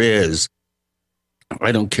perpetrator is.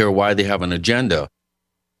 I don't care why they have an agenda.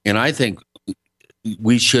 And I think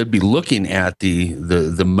we should be looking at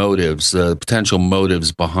the motives, the potential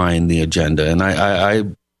motives behind the agenda. And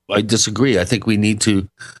I disagree. I think we need to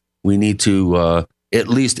at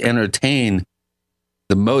least entertain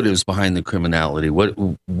the motives behind the criminality.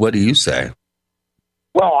 What do you say?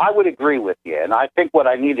 Well, I would agree with you, and I think what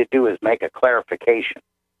I need to do is make a clarification.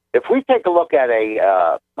 If we take a look at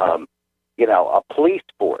a police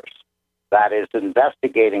force that is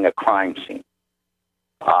investigating a crime scene,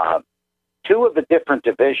 two of the different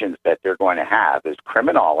divisions that they're going to have is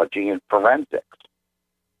criminology and forensics.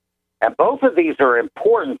 And both of these are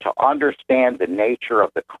important to understand the nature of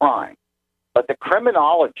the crime. But the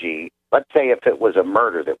criminology, let's say if it was a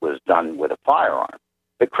murder that was done with a firearm,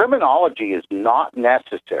 the criminology is not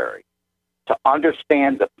necessary to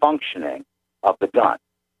understand the functioning of the gun.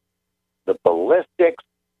 The ballistics,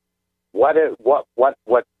 what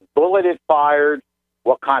bullet it fired,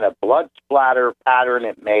 what kind of blood splatter pattern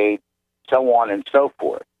it made, so on and so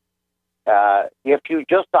forth. If you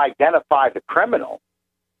just identify the criminal,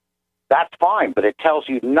 that's fine, but it tells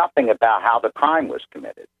you nothing about how the crime was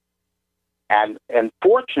committed. And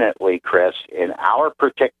unfortunately, Chris, in our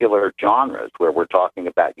particular genres where we're talking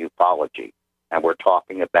about ufology, and we're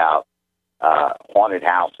talking about haunted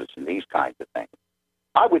houses and these kinds of things,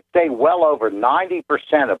 I would say well over 90%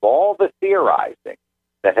 of all the theorizing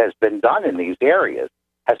that has been done in these areas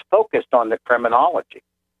has focused on the criminology.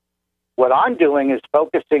 What I'm doing is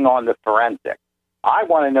focusing on the forensic. I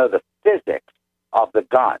want to know the physics of the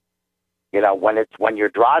gun. You know, when you're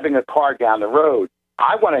driving a car down the road,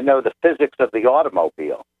 I want to know the physics of the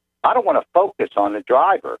automobile. I don't want to focus on the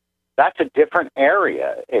driver. That's a different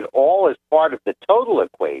area. It all is part of the total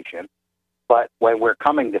equation. But when we're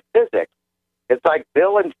coming to physics, it's like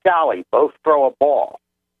Bill and Sally both throw a ball,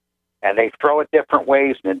 and they throw it different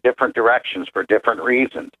ways and in different directions for different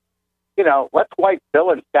reasons. You know, let's wipe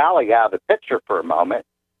Bill and Sally out of the picture for a moment.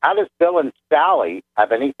 How does Bill and Sally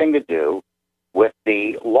have anything to do with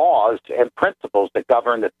the laws and principles that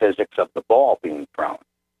govern the physics of the ball being thrown?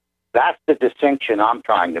 That's the distinction I'm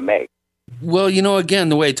trying to make. Well, you know, again,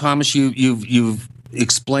 the way, Thomas, you've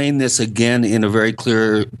explained this again in a very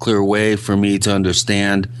clear way for me to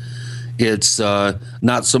understand. It's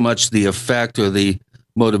not so much the effect or the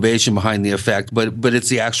motivation behind the effect, but it's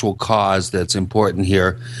the actual cause that's important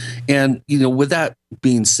here. And, you know, with that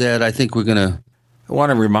being said, I think I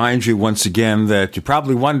want to remind you once again that you're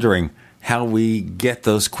probably wondering how we get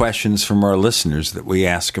those questions from our listeners that we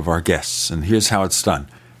ask of our guests. And here's how it's done.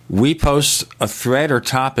 We post a thread or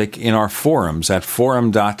topic in our forums at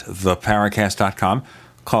forum.theparacast.com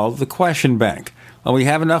called the Question Bank. When we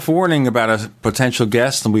have enough warning about a potential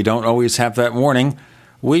guest, and we don't always have that warning,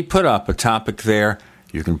 we put up a topic there.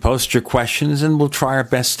 You can post your questions, and we'll try our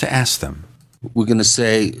best to ask them. We're going to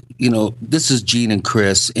say, you know, this is Gene and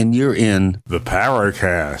Chris, and you're in the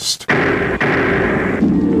Paracast.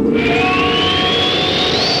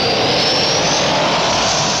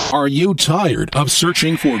 Are you tired of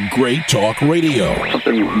searching for great talk radio?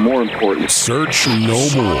 Something more important. Search no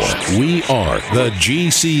more. We are the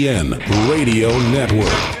GCN Radio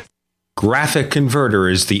Network. Graphic Converter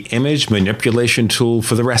is the image manipulation tool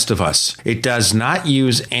for the rest of us. It does not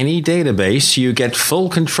use any database. You get full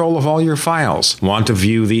control of all your files. Want to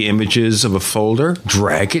view the images of a folder?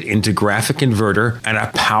 Drag it into Graphic Converter, and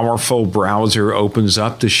a powerful browser opens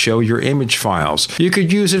up to show your image files. You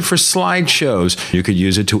could use it for slideshows. You could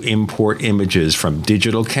use it to import images from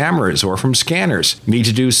digital cameras or from scanners. Need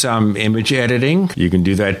to do some image editing? You can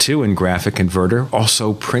do that too in Graphic Converter.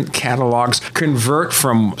 Also print catalogs. Convert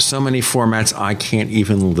from so many formats I can't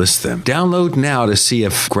even list them. Download now to see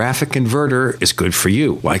if Graphic Converter is good for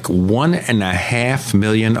you, like 1.5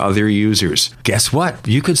 million other users. Guess what?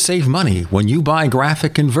 You could save money when you buy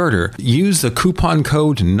Graphic Converter. Use the coupon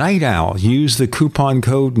code Night Owl. Use the coupon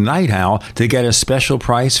code Night Owl to get a special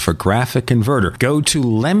price for Graphic Converter. Go to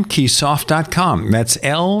lemkesoft.com. That's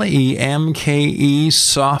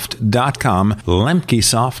LEMKEsoft.com.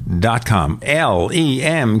 Lemkesoft.com.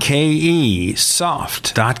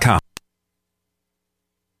 LEMKEsoft.com.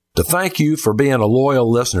 To thank you for being a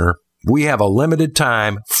loyal listener, we have a limited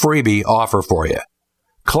time freebie offer for you.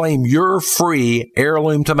 Claim your free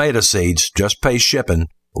heirloom tomato seeds, just pay shipping,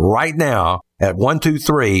 right now at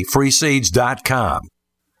 123freeseeds.com.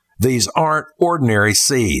 These aren't ordinary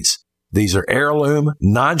seeds. These are heirloom,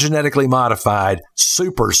 non-genetically modified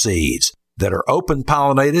super seeds that are open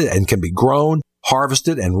pollinated and can be grown,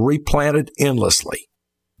 harvested, and replanted endlessly.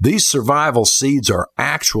 These survival seeds are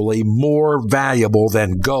actually more valuable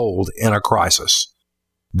than gold in a crisis.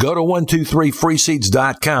 Go to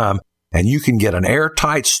 123freeseeds.com and you can get an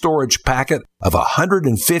airtight storage packet of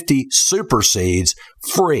 150 super seeds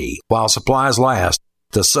free while supplies last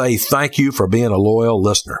to say thank you for being a loyal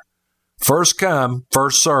listener. First come,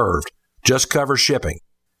 first served. Just cover shipping.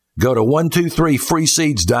 Go to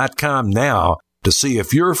 123freeseeds.com now to see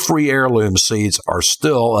if your free heirloom seeds are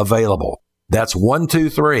still available. That's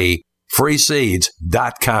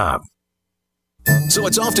 123freeseeds.com. So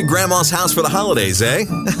it's off to Grandma's house for the holidays, eh?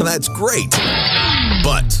 That's great.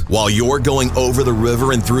 But while you're going over the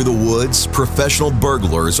river and through the woods, professional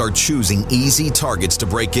burglars are choosing easy targets to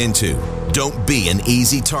break into. Don't be an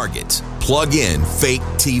easy target. Plug in fake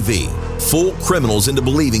TV. Fool criminals into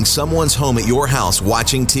believing someone's home at your house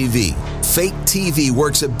watching TV. Fake TV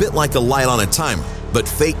works a bit like a light on a timer, but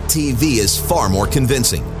fake TV is far more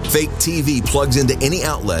convincing. Fake TV plugs into any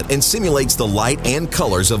outlet and simulates the light and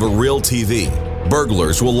colors of a real TV.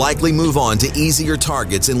 Burglars will likely move on to easier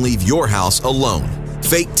targets and leave your house alone.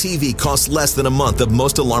 Fake TV costs less than a month of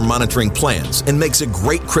most alarm monitoring plans and makes a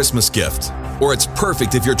great Christmas gift. Or it's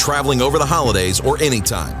perfect if you're traveling over the holidays or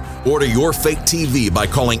anytime. Order your fake TV by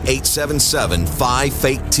calling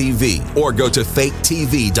 877-5-FAKE-TV or go to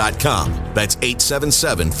faketv.com. That's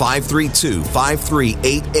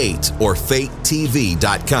 877-532-5388 or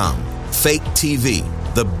faketv.com. Fake TV.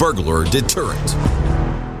 the burglar deterrent.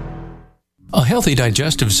 A healthy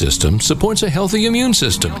digestive system supports a healthy immune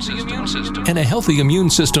system. And a healthy immune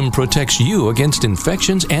system protects you against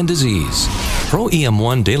infections and disease. Pro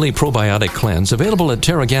EM1 Daily Probiotic Cleanse, available at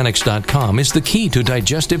Terraganics.com, is the key to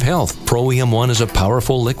digestive health. Pro EM1 is a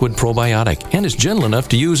powerful liquid probiotic and is gentle enough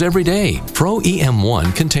to use every day. Pro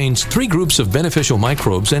EM1 contains 3 groups of beneficial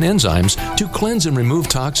microbes and enzymes to cleanse and remove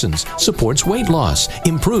toxins, supports weight loss,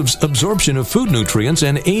 improves absorption of food nutrients,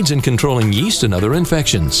 and aids in controlling yeast and other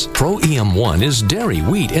infections. Pro EM1 is dairy,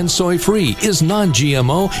 wheat, and soy-free, is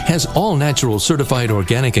non-GMO, has all natural certified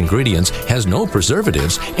organic ingredients, has no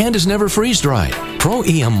preservatives, and is never freeze-dried. Pro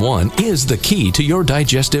EM1 is the key to your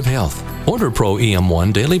digestive health. Order Pro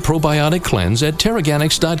EM1 Daily Probiotic Cleanse at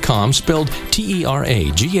Terraganics.com, spelled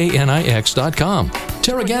Terraganix.com.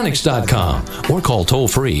 Terraganics.com, or call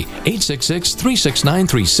toll-free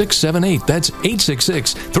 866-369-3678. That's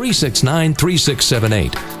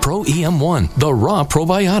 866-369-3678. Pro EM1, the raw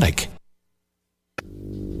probiotic.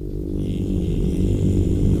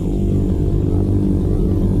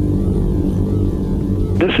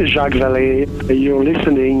 This is Jacques Vallée. You're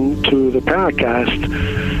listening to the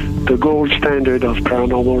Paracast, the gold standard of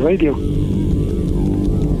paranormal radio.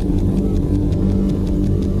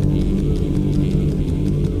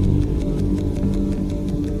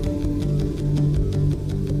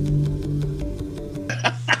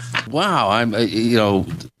 Wow,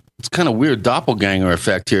 it's kind of weird doppelganger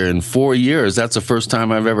effect here. In 4 years, that's the first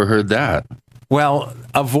time I've ever heard that. Well,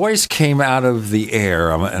 a voice came out of the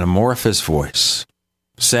air, an amorphous voice,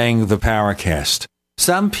 saying the Paracast.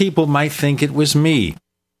 Some people might think it was me,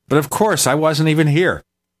 but of course I wasn't even here.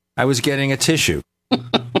 I was getting a tissue.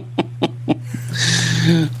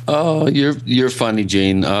 Oh, you're funny,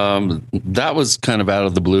 Gene. That was kind of out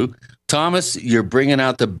of the blue. Thomas, you're bringing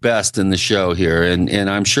out the best in the show here, and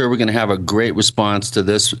I'm sure we're going to have a great response to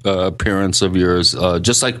this appearance of yours,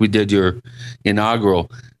 just like we did your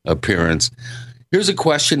inaugural appearance. Here's a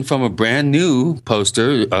question from a brand new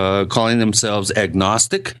poster calling themselves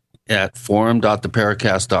Agnostic at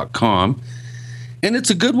forum.theparacast.com. And it's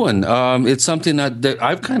a good one. It's something that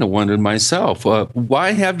I've kind of wondered myself.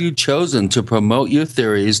 Why have you chosen to promote your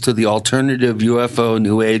theories to the alternative UFO,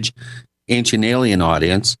 New Age, Ancient Alien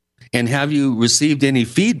audience? And have you received any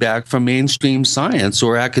feedback from mainstream science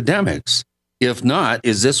or academics? If not,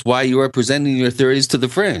 is this why you are presenting your theories to the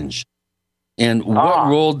fringe? And what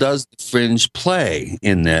role does the fringe play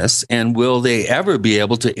in this? And will they ever be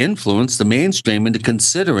able to influence the mainstream into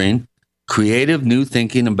considering creative new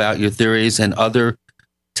thinking about your theories and other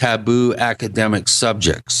taboo academic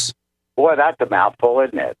subjects? Boy, that's a mouthful,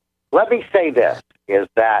 isn't it? Let me say this, is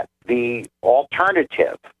that the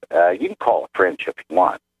alternative, you can call it fringe if you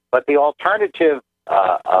want, but the alternative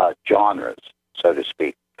genres, so to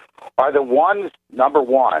speak, are the ones, number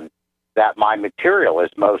one, that my material is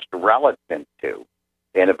most relevant to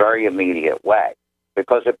in a very immediate way,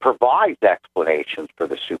 because it provides explanations for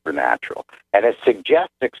the supernatural, and it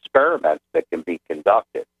suggests experiments that can be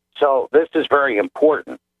conducted. So this is very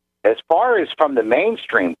important. As far as from the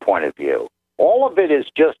mainstream point of view, all of it is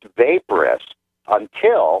just vaporous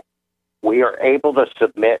until we are able to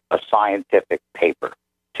submit a scientific paper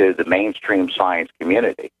to the mainstream science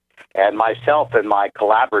community. And myself and my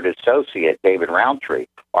collaborative associate, David Roundtree,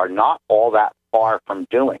 are not all that far from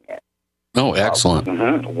doing it. Oh, excellent.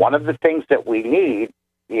 One of the things that we need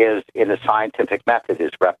is, in the scientific method,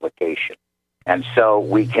 is replication. And so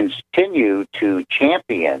we continue to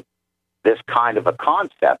champion this kind of a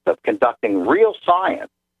concept of conducting real science.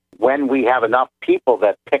 When we have enough people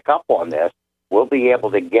that pick up on this, we'll be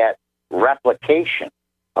able to get replication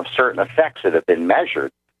of certain effects that have been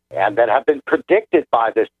measured and that have been predicted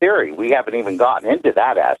by this theory. We haven't even gotten into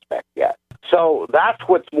that aspect yet. So that's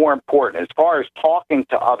what's more important. As far as talking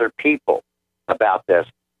to other people about this,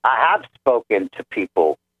 I have spoken to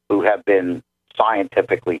people who have been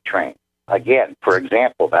scientifically trained. Again, for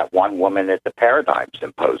example, that one woman at the Paradigm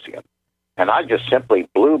Symposium, and I just simply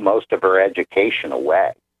blew most of her education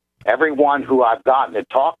away. Everyone who I've gotten to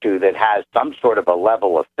talk to that has some sort of a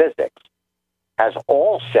level of physics has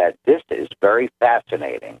all said this is very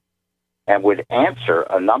fascinating and would answer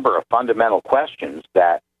a number of fundamental questions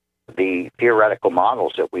that the theoretical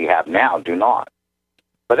models that we have now do not.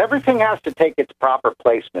 But everything has to take its proper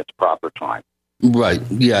place and its proper time. Right.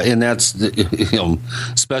 Yeah. And that's,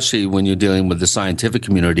 especially when you're dealing with the scientific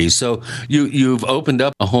community. So you've opened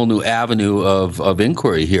up a whole new avenue of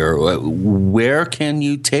inquiry here. Where can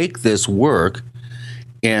you take this work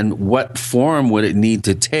And what form would it need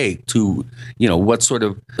to take to, what sort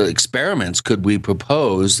of experiments could we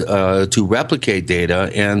propose to replicate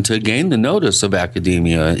data and to gain the notice of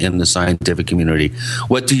academia in the scientific community?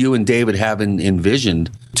 What do you and David have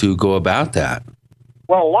envisioned to go about that?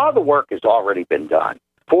 Well, a lot of the work has already been done.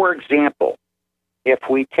 For example, if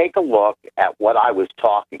we take a look at what I was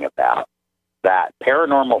talking about, that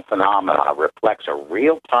paranormal phenomena reflects a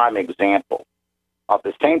real-time example of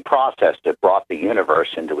the same process that brought the universe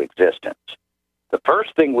into existence. The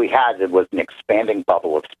first thing we had was an expanding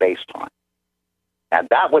bubble of space-time, and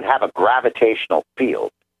that would have a gravitational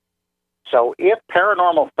field. So if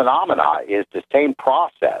paranormal phenomena is the same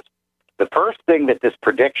process, the first thing that this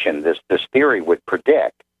prediction, this theory would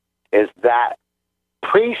predict is that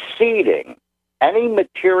preceding any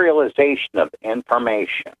materialization of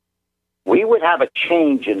information, we would have a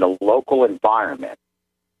change in the local environment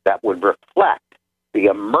that would reflect the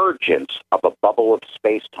emergence of a bubble of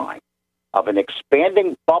space-time, of an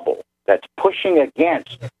expanding bubble that's pushing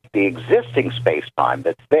against the existing space-time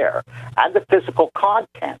that's there, and the physical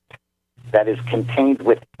content that is contained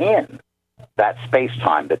within that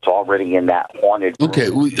space-time that's already in that haunted room. Okay,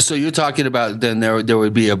 so you're talking about then there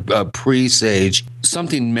would be a presage,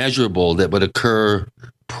 something measurable that would occur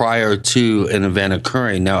prior to an event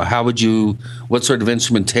occurring. Now, what sort of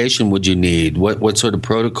instrumentation would you need? What sort of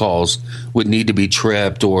protocols would need to be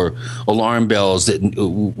tripped, or alarm bells that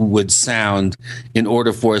would sound in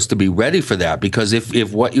order for us to be ready for that? Because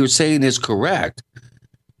if what you're saying is correct,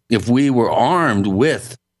 if we were armed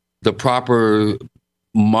with the proper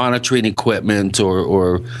monitoring equipment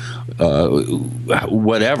or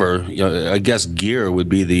whatever, I guess gear would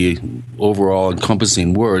be the overall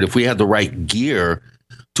encompassing word. If we had the right gear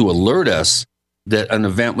to alert us that an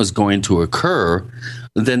event was going to occur,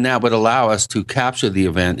 then that would allow us to capture the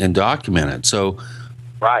event and document it. So,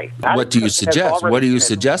 right. What do you suggest? What are you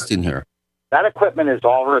suggesting here? That equipment has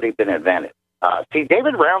already been invented. See,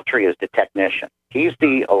 David Roundtree is the technician. He's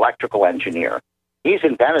the electrical engineer. He's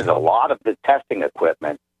invented a lot of the testing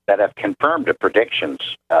equipment that have confirmed the predictions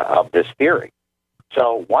of this theory.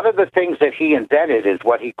 So one of the things that he invented is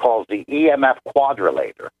what he calls the EMF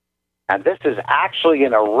quadrilator. And this is actually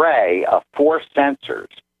an array of 4 sensors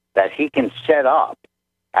that he can set up,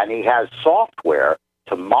 and he has software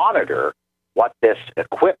to monitor what this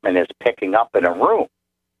equipment is picking up in a room.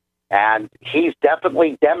 And he's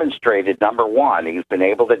definitely demonstrated, number one, he's been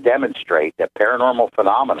able to demonstrate that paranormal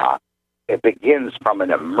phenomena, it begins from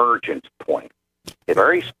an emergence point, a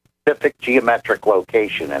very specific geometric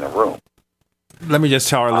location in a room. Let me just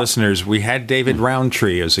tell our listeners, we had David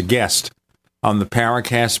Roundtree as a guest on the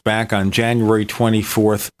Paracast back on January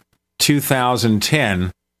 24th,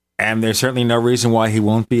 2010, and there's certainly no reason why he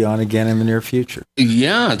won't be on again in the near future.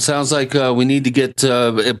 Yeah, it sounds like we need to get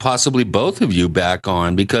possibly both of you back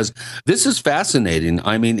on, because this is fascinating.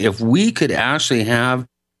 I mean, if we could actually have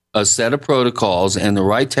a set of protocols and the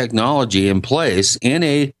right technology in place in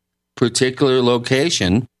a particular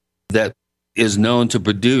location that is known to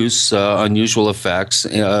produce unusual effects,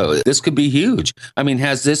 this could be huge. I mean,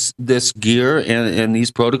 has this gear and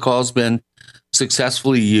these protocols been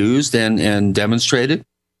successfully used and demonstrated?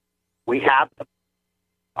 We have them.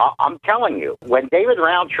 I'm telling you, when David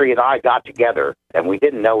Roundtree and I got together, and we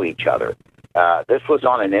didn't know each other, this was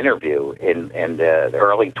on an interview in the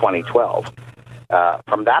early 2012.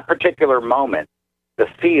 From that particular moment, the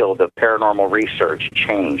field of paranormal research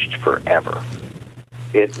changed forever.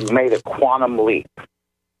 It made a quantum leap,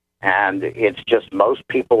 and it's just most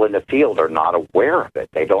people in the field are not aware of it.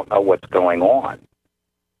 They don't know what's going on.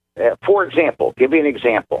 For example, give you an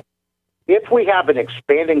example. If we have an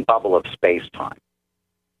expanding bubble of space-time,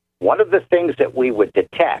 one of the things that we would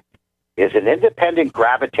detect is an independent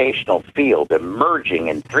gravitational field emerging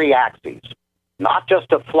in 3 axes, not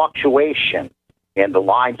just a fluctuation in the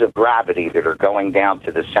lines of gravity that are going down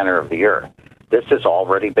to the center of the Earth. This has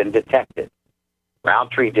already been detected.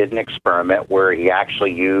 Roundtree did an experiment where he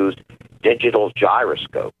actually used digital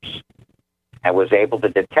gyroscopes and was able to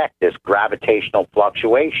detect this gravitational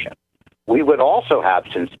fluctuation. We would also have,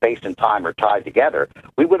 since space and time are tied together,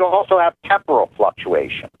 we would also have temporal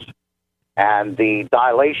fluctuations. And the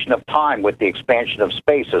dilation of time with the expansion of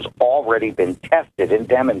space has already been tested and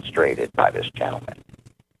demonstrated by this gentleman.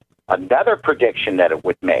 Another prediction that it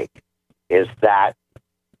would make is that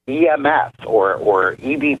EMF or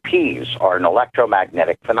EVPs are an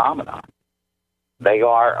electromagnetic phenomenon. They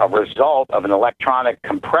are a result of an electronic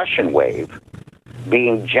compression wave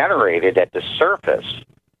being generated at the surface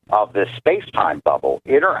of the space-time bubble,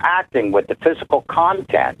 interacting with the physical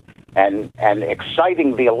content and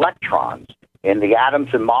exciting the electrons in the atoms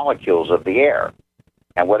and molecules of the air.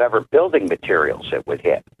 and whatever building materials it would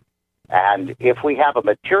hit. And if we have a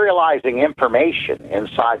materializing information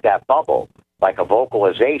inside that bubble, like a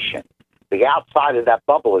vocalization, the outside of that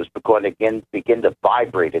bubble is going to begin to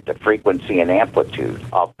vibrate at the frequency and amplitude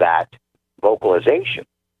of that vocalization.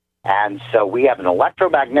 And so we have an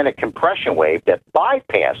electromagnetic compression wave that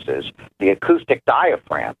bypasses the acoustic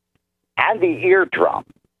diaphragm and the eardrum,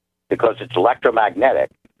 because it's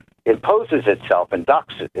electromagnetic, imposes itself,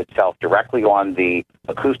 inducts itself directly on the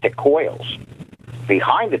acoustic coils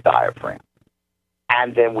behind the diaphragm.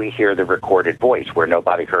 And then we hear the recorded voice where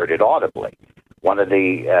nobody heard it audibly. One of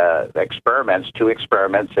the two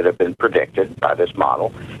experiments that have been predicted by this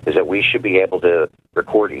model is that we should be able to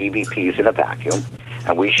record EVPs in a vacuum,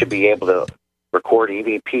 and we should be able to record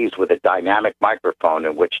EVPs with a dynamic microphone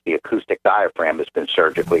in which the acoustic diaphragm has been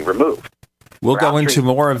surgically removed. We'll go into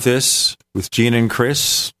more of this with Gene and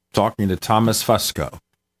Chris, talking to Thomas Fusco.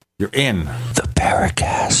 You're in the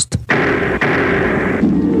Paracast.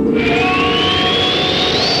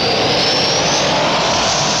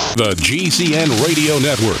 The GCN Radio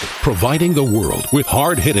Network, providing the world with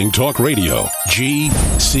hard-hitting talk radio.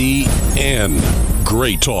 GCN.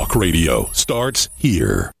 Great talk radio starts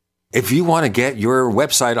here. If you want to get your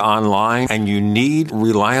website online and you need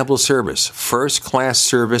reliable service, first-class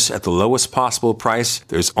service at the lowest possible price,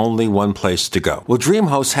 there's only one place to go. Well,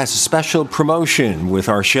 DreamHost has a special promotion with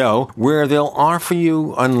our show where they'll offer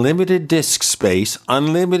you unlimited disk space,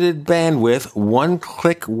 unlimited bandwidth,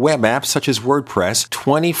 one-click web apps such as WordPress,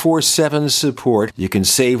 24/7 support. You can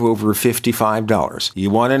save over $55. You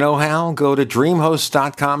want to know how? Go to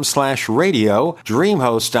dreamhost.com/radio,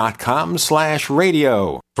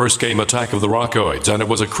 dreamhost.com/radio. First came Attack of the Rockoids, and it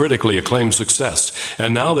was a critically acclaimed success.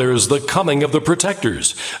 And now there's The Coming of the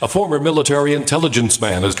Protectors. A former military intelligence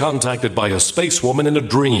man is contacted by a space woman in a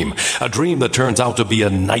dream that turns out to be a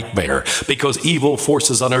nightmare because evil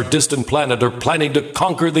forces on our distant planet are planning to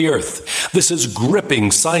conquer the Earth. This is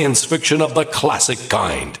gripping science fiction of the classic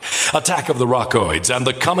kind. Attack of the Rockoids and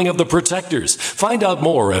The Coming of the Protectors. Find out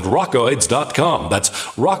more at rockoids.com. That's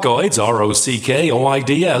Rockoids,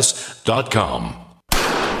 ROCKOIDS.com.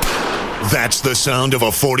 That's the sound of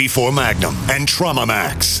a .44 Magnum and Trauma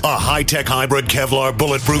Max, a high-tech hybrid Kevlar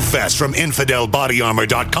bulletproof vest from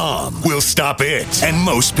InfidelBodyArmor.com. Will stop it and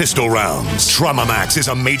most pistol rounds. Trauma Max is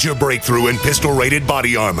a major breakthrough in pistol-rated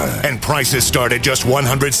body armor, and prices start at just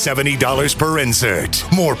 $170 per insert.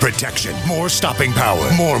 More protection, more stopping power,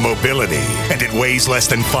 more mobility, and it weighs less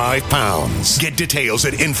than 5 pounds. Get details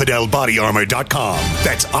at InfidelBodyArmor.com.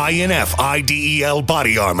 That's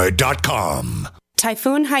INFIDELBodyArmor.com.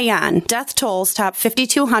 Typhoon Haiyan. Death tolls top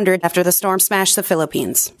 5,200 after the storm smashed the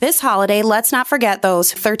Philippines. This holiday, let's not forget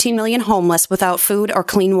those 13 million homeless without food or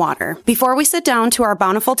clean water. Before we sit down to our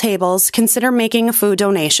bountiful tables, consider making a food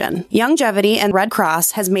donation. Longevity and Red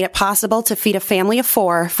Cross has made it possible to feed a family of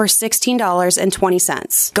 4 for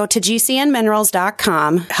 $16.20. Go to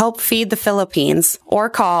GCNminerals.com, help feed the Philippines, or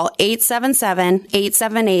call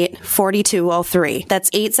 877-878-4203.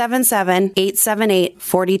 That's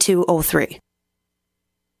 877-878-4203.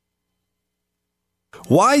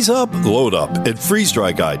 Wise up, load up at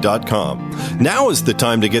freezedryguy.com. Now is the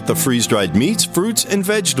time to get the freeze-dried meats, fruits, and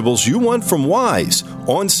vegetables you want from Wise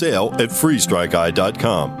on sale at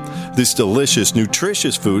freezedryguy.com. This delicious,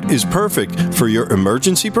 nutritious food is perfect for your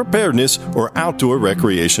emergency preparedness or outdoor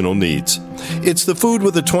recreational needs. It's the food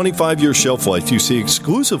with a 25-year shelf life you see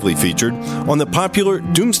exclusively featured on the popular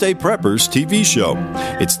Doomsday Preppers TV show.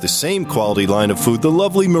 It's the same quality line of food the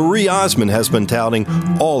lovely Marie Osmond has been touting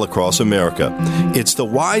all across America. It's the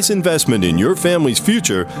wise investment in your family's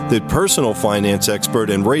future that personal finance expert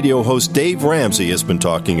and radio host Dave Ramsey has been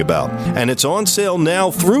talking about. And it's on sale now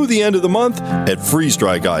through the end of the month at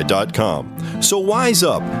freezedryguy.com. So wise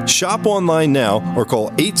up, shop online now, or call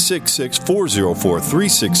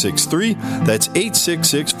 866-404-3663. That's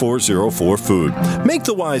 866-404-FOOD. Make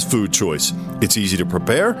the wise food choice. It's easy to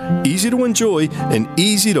prepare, easy to enjoy, and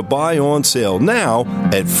easy to buy on sale now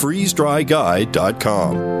at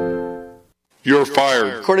freezedryguy.com. You're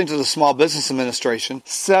fired. According to the Small Business Administration,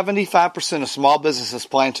 75% of small businesses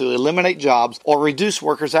plan to eliminate jobs or reduce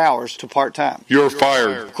workers' hours to part-time. You're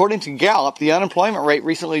fired. According to Gallup, the unemployment rate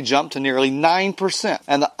recently jumped to nearly 9%,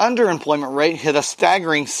 and the underemployment rate hit a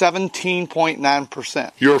staggering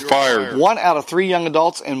 17.9%. You're fired. 1 out of 3 young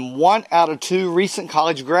adults and 1 out of 2 recent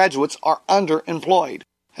college graduates are underemployed.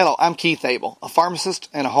 Hello, I'm Keith Abel, a pharmacist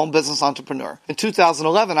and a home business entrepreneur. In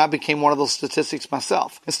 2011, I became one of those statistics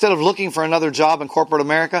myself. Instead of looking for another job in corporate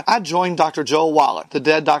America, I joined Dr. Joel Wallach, the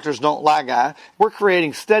Dead Doctors Don't Lie guy. We're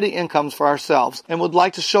creating steady incomes for ourselves and would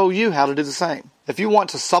like to show you how to do the same. If you want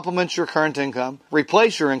to supplement your current income,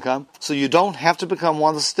 replace your income, so you don't have to become one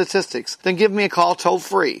of the statistics, then give me a call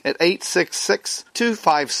toll-free at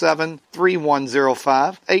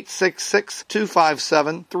 866-257-3105,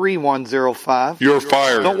 866-257-3105. You're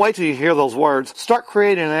fired. Don't wait till you hear those words. Start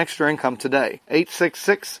creating an extra income today.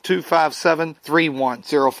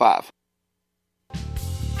 866-257-3105.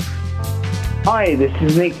 Hi, this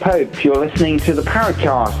is Nick Pope. You're listening to the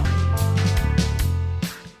Paracast.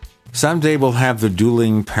 Someday we'll have the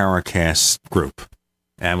dueling Paracast group,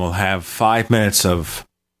 and we'll have 5 minutes of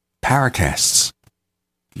Paracasts.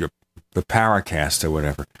 The Paracast or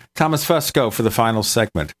whatever. Thomas Fusco for the final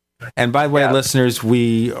segment. And by the way, listeners,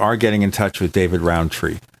 we are getting in touch with David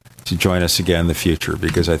Roundtree to join us again in the future,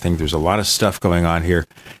 because I think there's a lot of stuff going on here,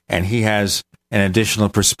 and he has an additional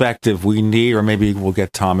perspective we need, or maybe we'll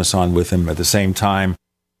get Thomas on with him at the same time,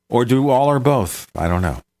 or do all or both. I don't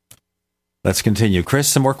know. Let's continue. Chris,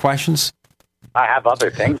 some more questions? I have other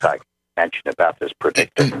things I can mention about this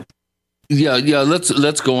predictor. Yeah.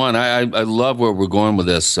 Let's go on. I love where we're going with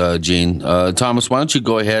this, Gene. Thomas, why don't you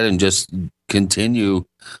go ahead and just continue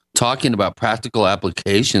talking about practical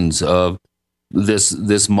applications of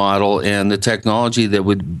this model and the technology that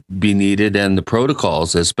would be needed, and the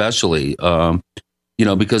protocols, especially.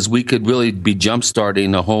 Because we could really be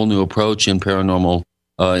jump-starting a whole new approach in paranormal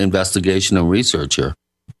investigation and research here.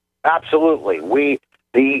 Absolutely.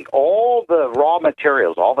 All the raw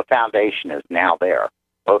materials, all the foundation is now there.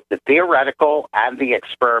 Both the theoretical and the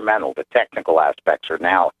experimental, the technical aspects are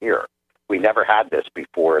now here. We never had this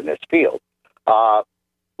before in this field.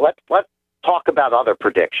 Let's talk about other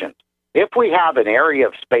predictions. If we have an area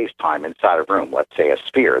of space-time inside a room, let's say a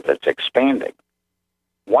sphere that's expanding,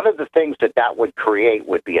 one of the things that would create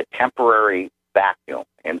would be a temporary vacuum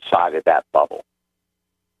inside of that bubble,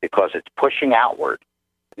 because it's pushing outward.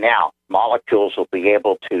 Now, molecules will be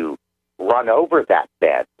able to run over that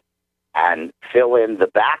bed and fill in the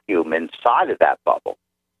vacuum inside of that bubble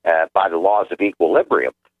by the laws of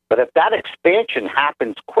equilibrium. But if that expansion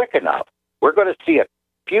happens quick enough, we're going to see a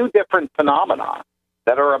few different phenomena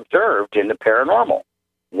that are observed in the paranormal.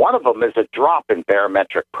 One of them is a drop in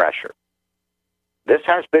barometric pressure. This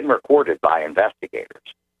has been recorded by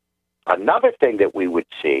investigators. Another thing that we would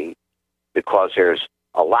see, because there's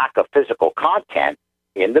a lack of physical content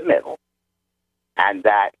in the middle, and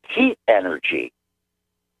that heat energy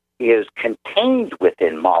is contained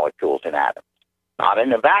within molecules and atoms, not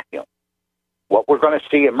in a vacuum. What we're going to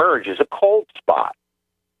see emerge is a cold spot.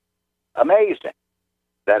 Amazing.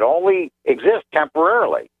 That only exists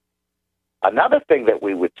temporarily. Another thing that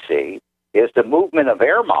we would see is the movement of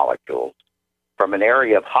air molecules from an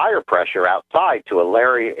area of higher pressure outside to an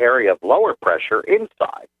area of lower pressure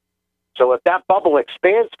inside. So if that bubble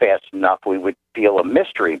expands fast enough, we would feel a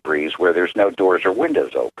mystery breeze where there's no doors or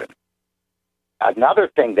windows open. Another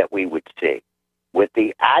thing that we would see, with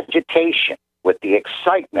the agitation, with the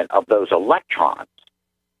excitement of those electrons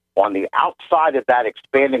on the outside of that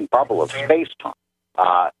expanding bubble of space-time,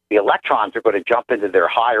 the electrons are going to jump into their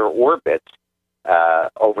higher orbits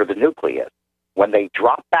over the nucleus. When they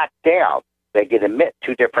drop back down, they can emit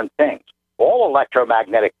two different things. All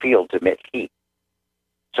electromagnetic fields emit heat.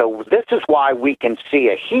 So this is why we can see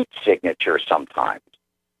a heat signature sometimes,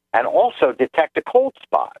 and also detect a cold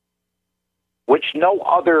spot, which no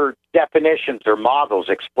other definitions or models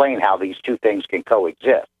explain how these two things can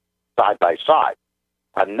coexist side by side.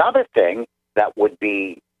 Another thing that would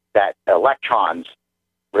be that electrons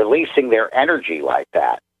releasing their energy like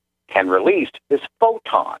that can release is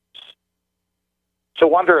photons.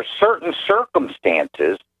 So under certain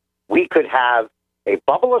circumstances, we could have a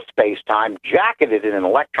bubble of space-time jacketed in an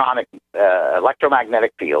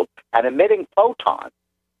electromagnetic field and emitting photons.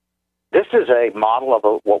 This is a model of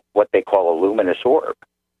what they call a luminous orb.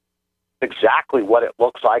 Exactly what it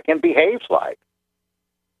looks like and behaves like.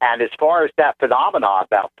 And as far as that phenomena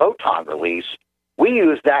about photon release, we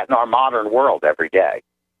use that in our modern world every day.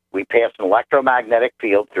 We pass an electromagnetic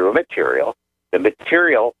field through a material. The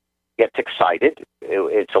material gets excited.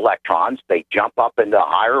 It's electrons. They jump up into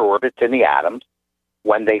higher orbits in the atoms.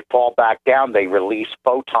 When they fall back down, they release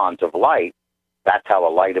photons of light. That's how a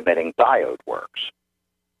light-emitting diode works.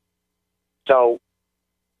 So,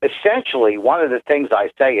 essentially, one of the things I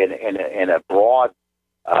say in a broad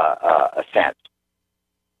sense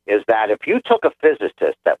is that if you took a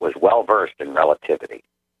physicist that was well-versed in relativity,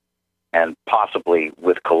 and possibly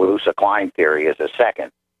with Kaluza-Klein theory as a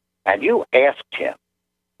second, and you asked him,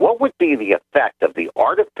 what would be the effect of the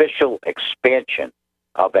artificial expansion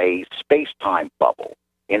of a space-time bubble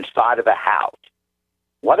inside of a house?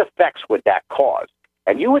 What effects would that cause?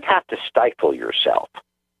 And you would have to stifle yourself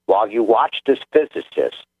while you watch this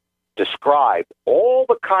physicist describe all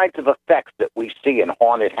the kinds of effects that we see in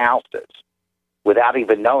haunted houses without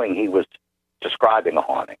even knowing he was describing a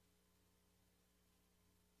haunting.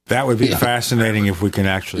 That would be fascinating if we can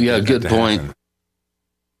actually. Yeah, good point. Happen.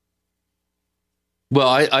 Well,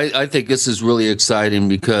 I think this is really exciting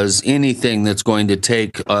because anything that's going to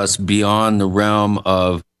take us beyond the realm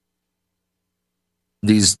of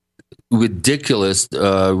these ridiculous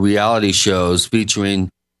reality shows featuring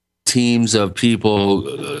teams of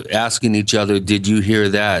people asking each other, "Did you hear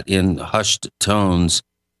that?" in hushed tones,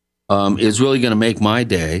 is really going to make my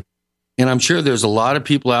day. And I'm sure there's a lot of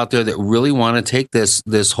people out there that really want to take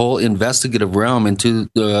this whole investigative realm into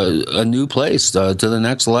a new place, to the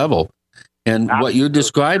next level. And what you're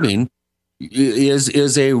describing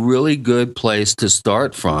is a really good place to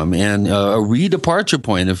start from, and a re-departure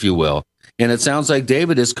point, if you will. And it sounds like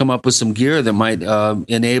David has come up with some gear that might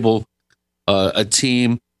enable a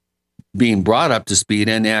team being brought up to speed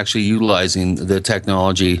and actually utilizing the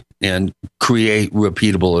technology and create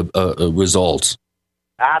repeatable results.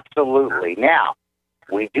 Absolutely. Now,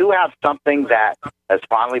 we do have something that has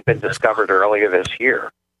finally been discovered earlier this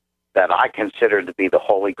year that I consider to be the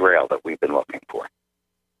holy grail that we've been looking for.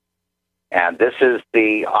 And this is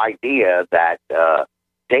the idea that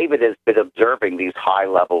David has been observing these high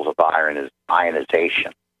levels of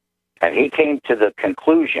ionization. And he came to the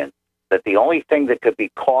conclusion that the only thing that could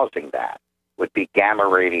be causing that would be gamma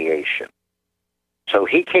radiation. So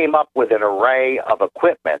he came up with an array of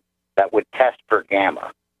equipment that would test for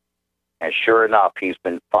gamma. And sure enough, he's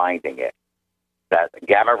been finding it, that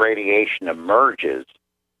gamma radiation emerges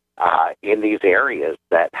in these areas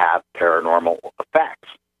that have paranormal effects.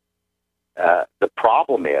 The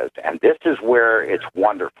problem is, and this is where it's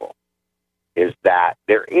wonderful, is that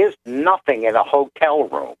there is nothing in a hotel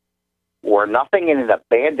room or nothing in an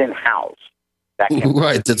abandoned house that can...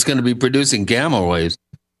 Right, that's going to be producing gamma waves.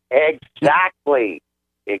 Exactly.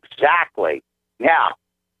 Now,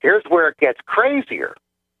 here's where it gets crazier,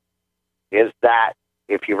 is that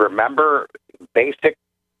if you remember basic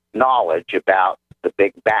knowledge about the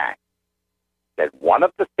Big Bang, that one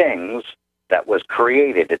of the things that was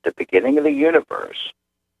created at the beginning of the universe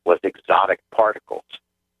was exotic particles,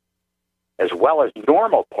 as well as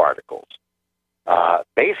normal particles,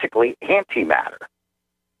 basically antimatter.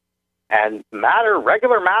 And matter,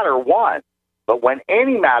 regular matter won, but when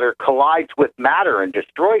antimatter collides with matter and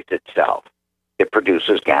destroys itself, it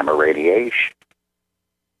produces gamma radiation.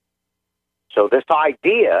 So this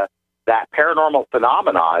idea that paranormal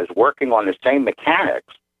phenomena is working on the same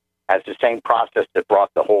mechanics as the same process that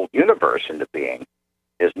brought the whole universe into being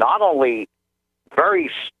is not only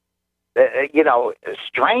very,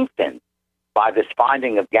 strengthened by this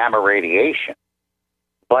finding of gamma radiation,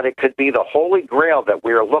 but it could be the holy grail that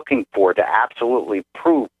we are looking for to absolutely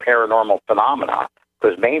prove paranormal phenomena,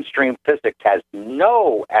 because mainstream physics has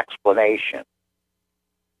no explanation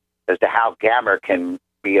as to how gamma can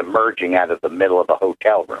be emerging out of the middle of a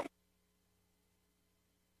hotel room.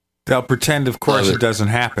 They'll pretend, of course, it doesn't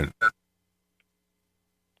happen.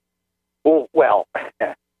 Well,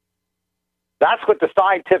 that's what the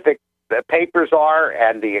scientific papers are,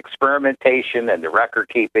 and the experimentation and the record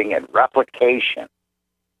keeping and replication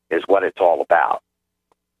is what it's all about.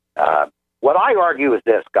 What I argue is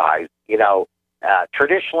this, guys.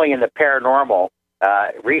 Traditionally in the paranormal,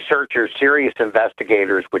 researchers, serious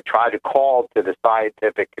investigators would try to call to the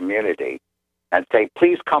scientific community and say,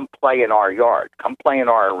 please come play in our yard, come play in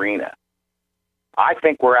our arena. I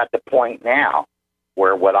think we're at the point now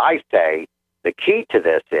where what I say, the key to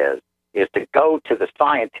this is to go to the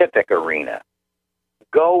scientific arena,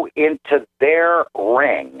 go into their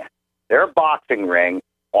ring, their boxing ring,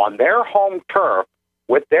 on their home turf,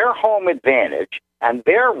 with their home advantage and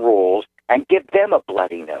their rules, and give them a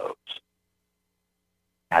bloody nose.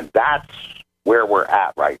 And that's where we're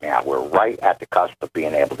at right now. We're right at the cusp of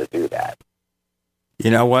being able to do that. You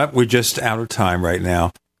know what? We're just out of time right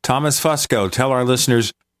now. Thomas Fusco, tell our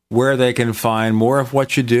listeners where they can find more of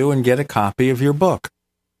what you do and get a copy of your book.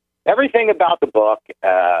 Everything about the book,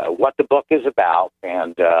 what the book is about,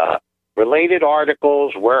 and related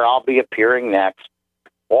articles, where I'll be appearing next,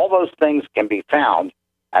 all those things can be found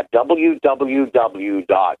at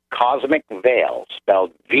www.cosmicveil,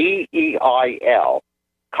 spelled V-E-I-L,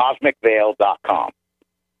 cosmicveil.com.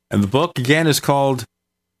 And the book, again, is called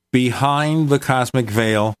Behind the Cosmic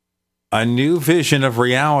Veil, A New Vision of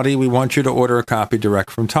Reality. We want you to order a copy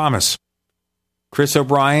direct from Thomas. Chris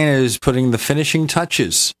O'Brien is putting the finishing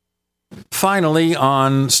touches. Finally,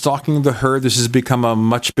 on Stalking the Herd, this has become a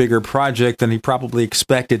much bigger project than he probably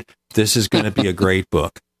expected. This is going to be a great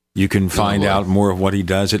book. You can find out more of what he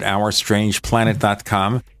does at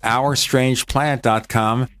OurStrangePlanet.com,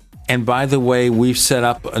 OurStrangePlanet.com, And by the way, we've set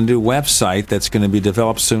up a new website that's going to be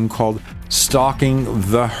developed soon called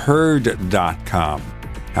stalkingtheherd.com.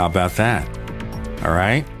 How about that? All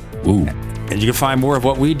right? Ooh. And you can find more of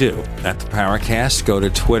what we do at the Paracast. Go to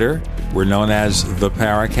Twitter. We're known as the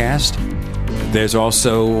Paracast. There's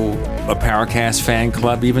also a Paracast fan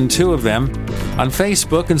club, even 2 of them, on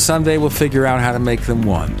Facebook, and someday we'll figure out how to make them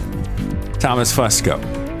 1. Thomas Fusco,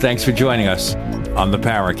 thanks for joining us on the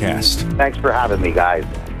Paracast. Thanks for having me, guys.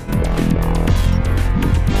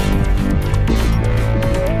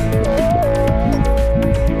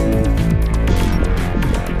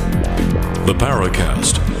 The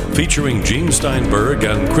Paracast, featuring Gene Steinberg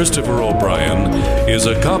and Christopher O'Brien, is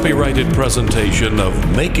a copyrighted presentation of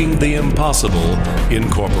Making the Impossible,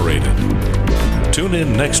 Incorporated. Tune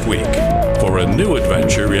in next week for a new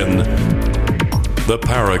adventure in The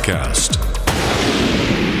Paracast.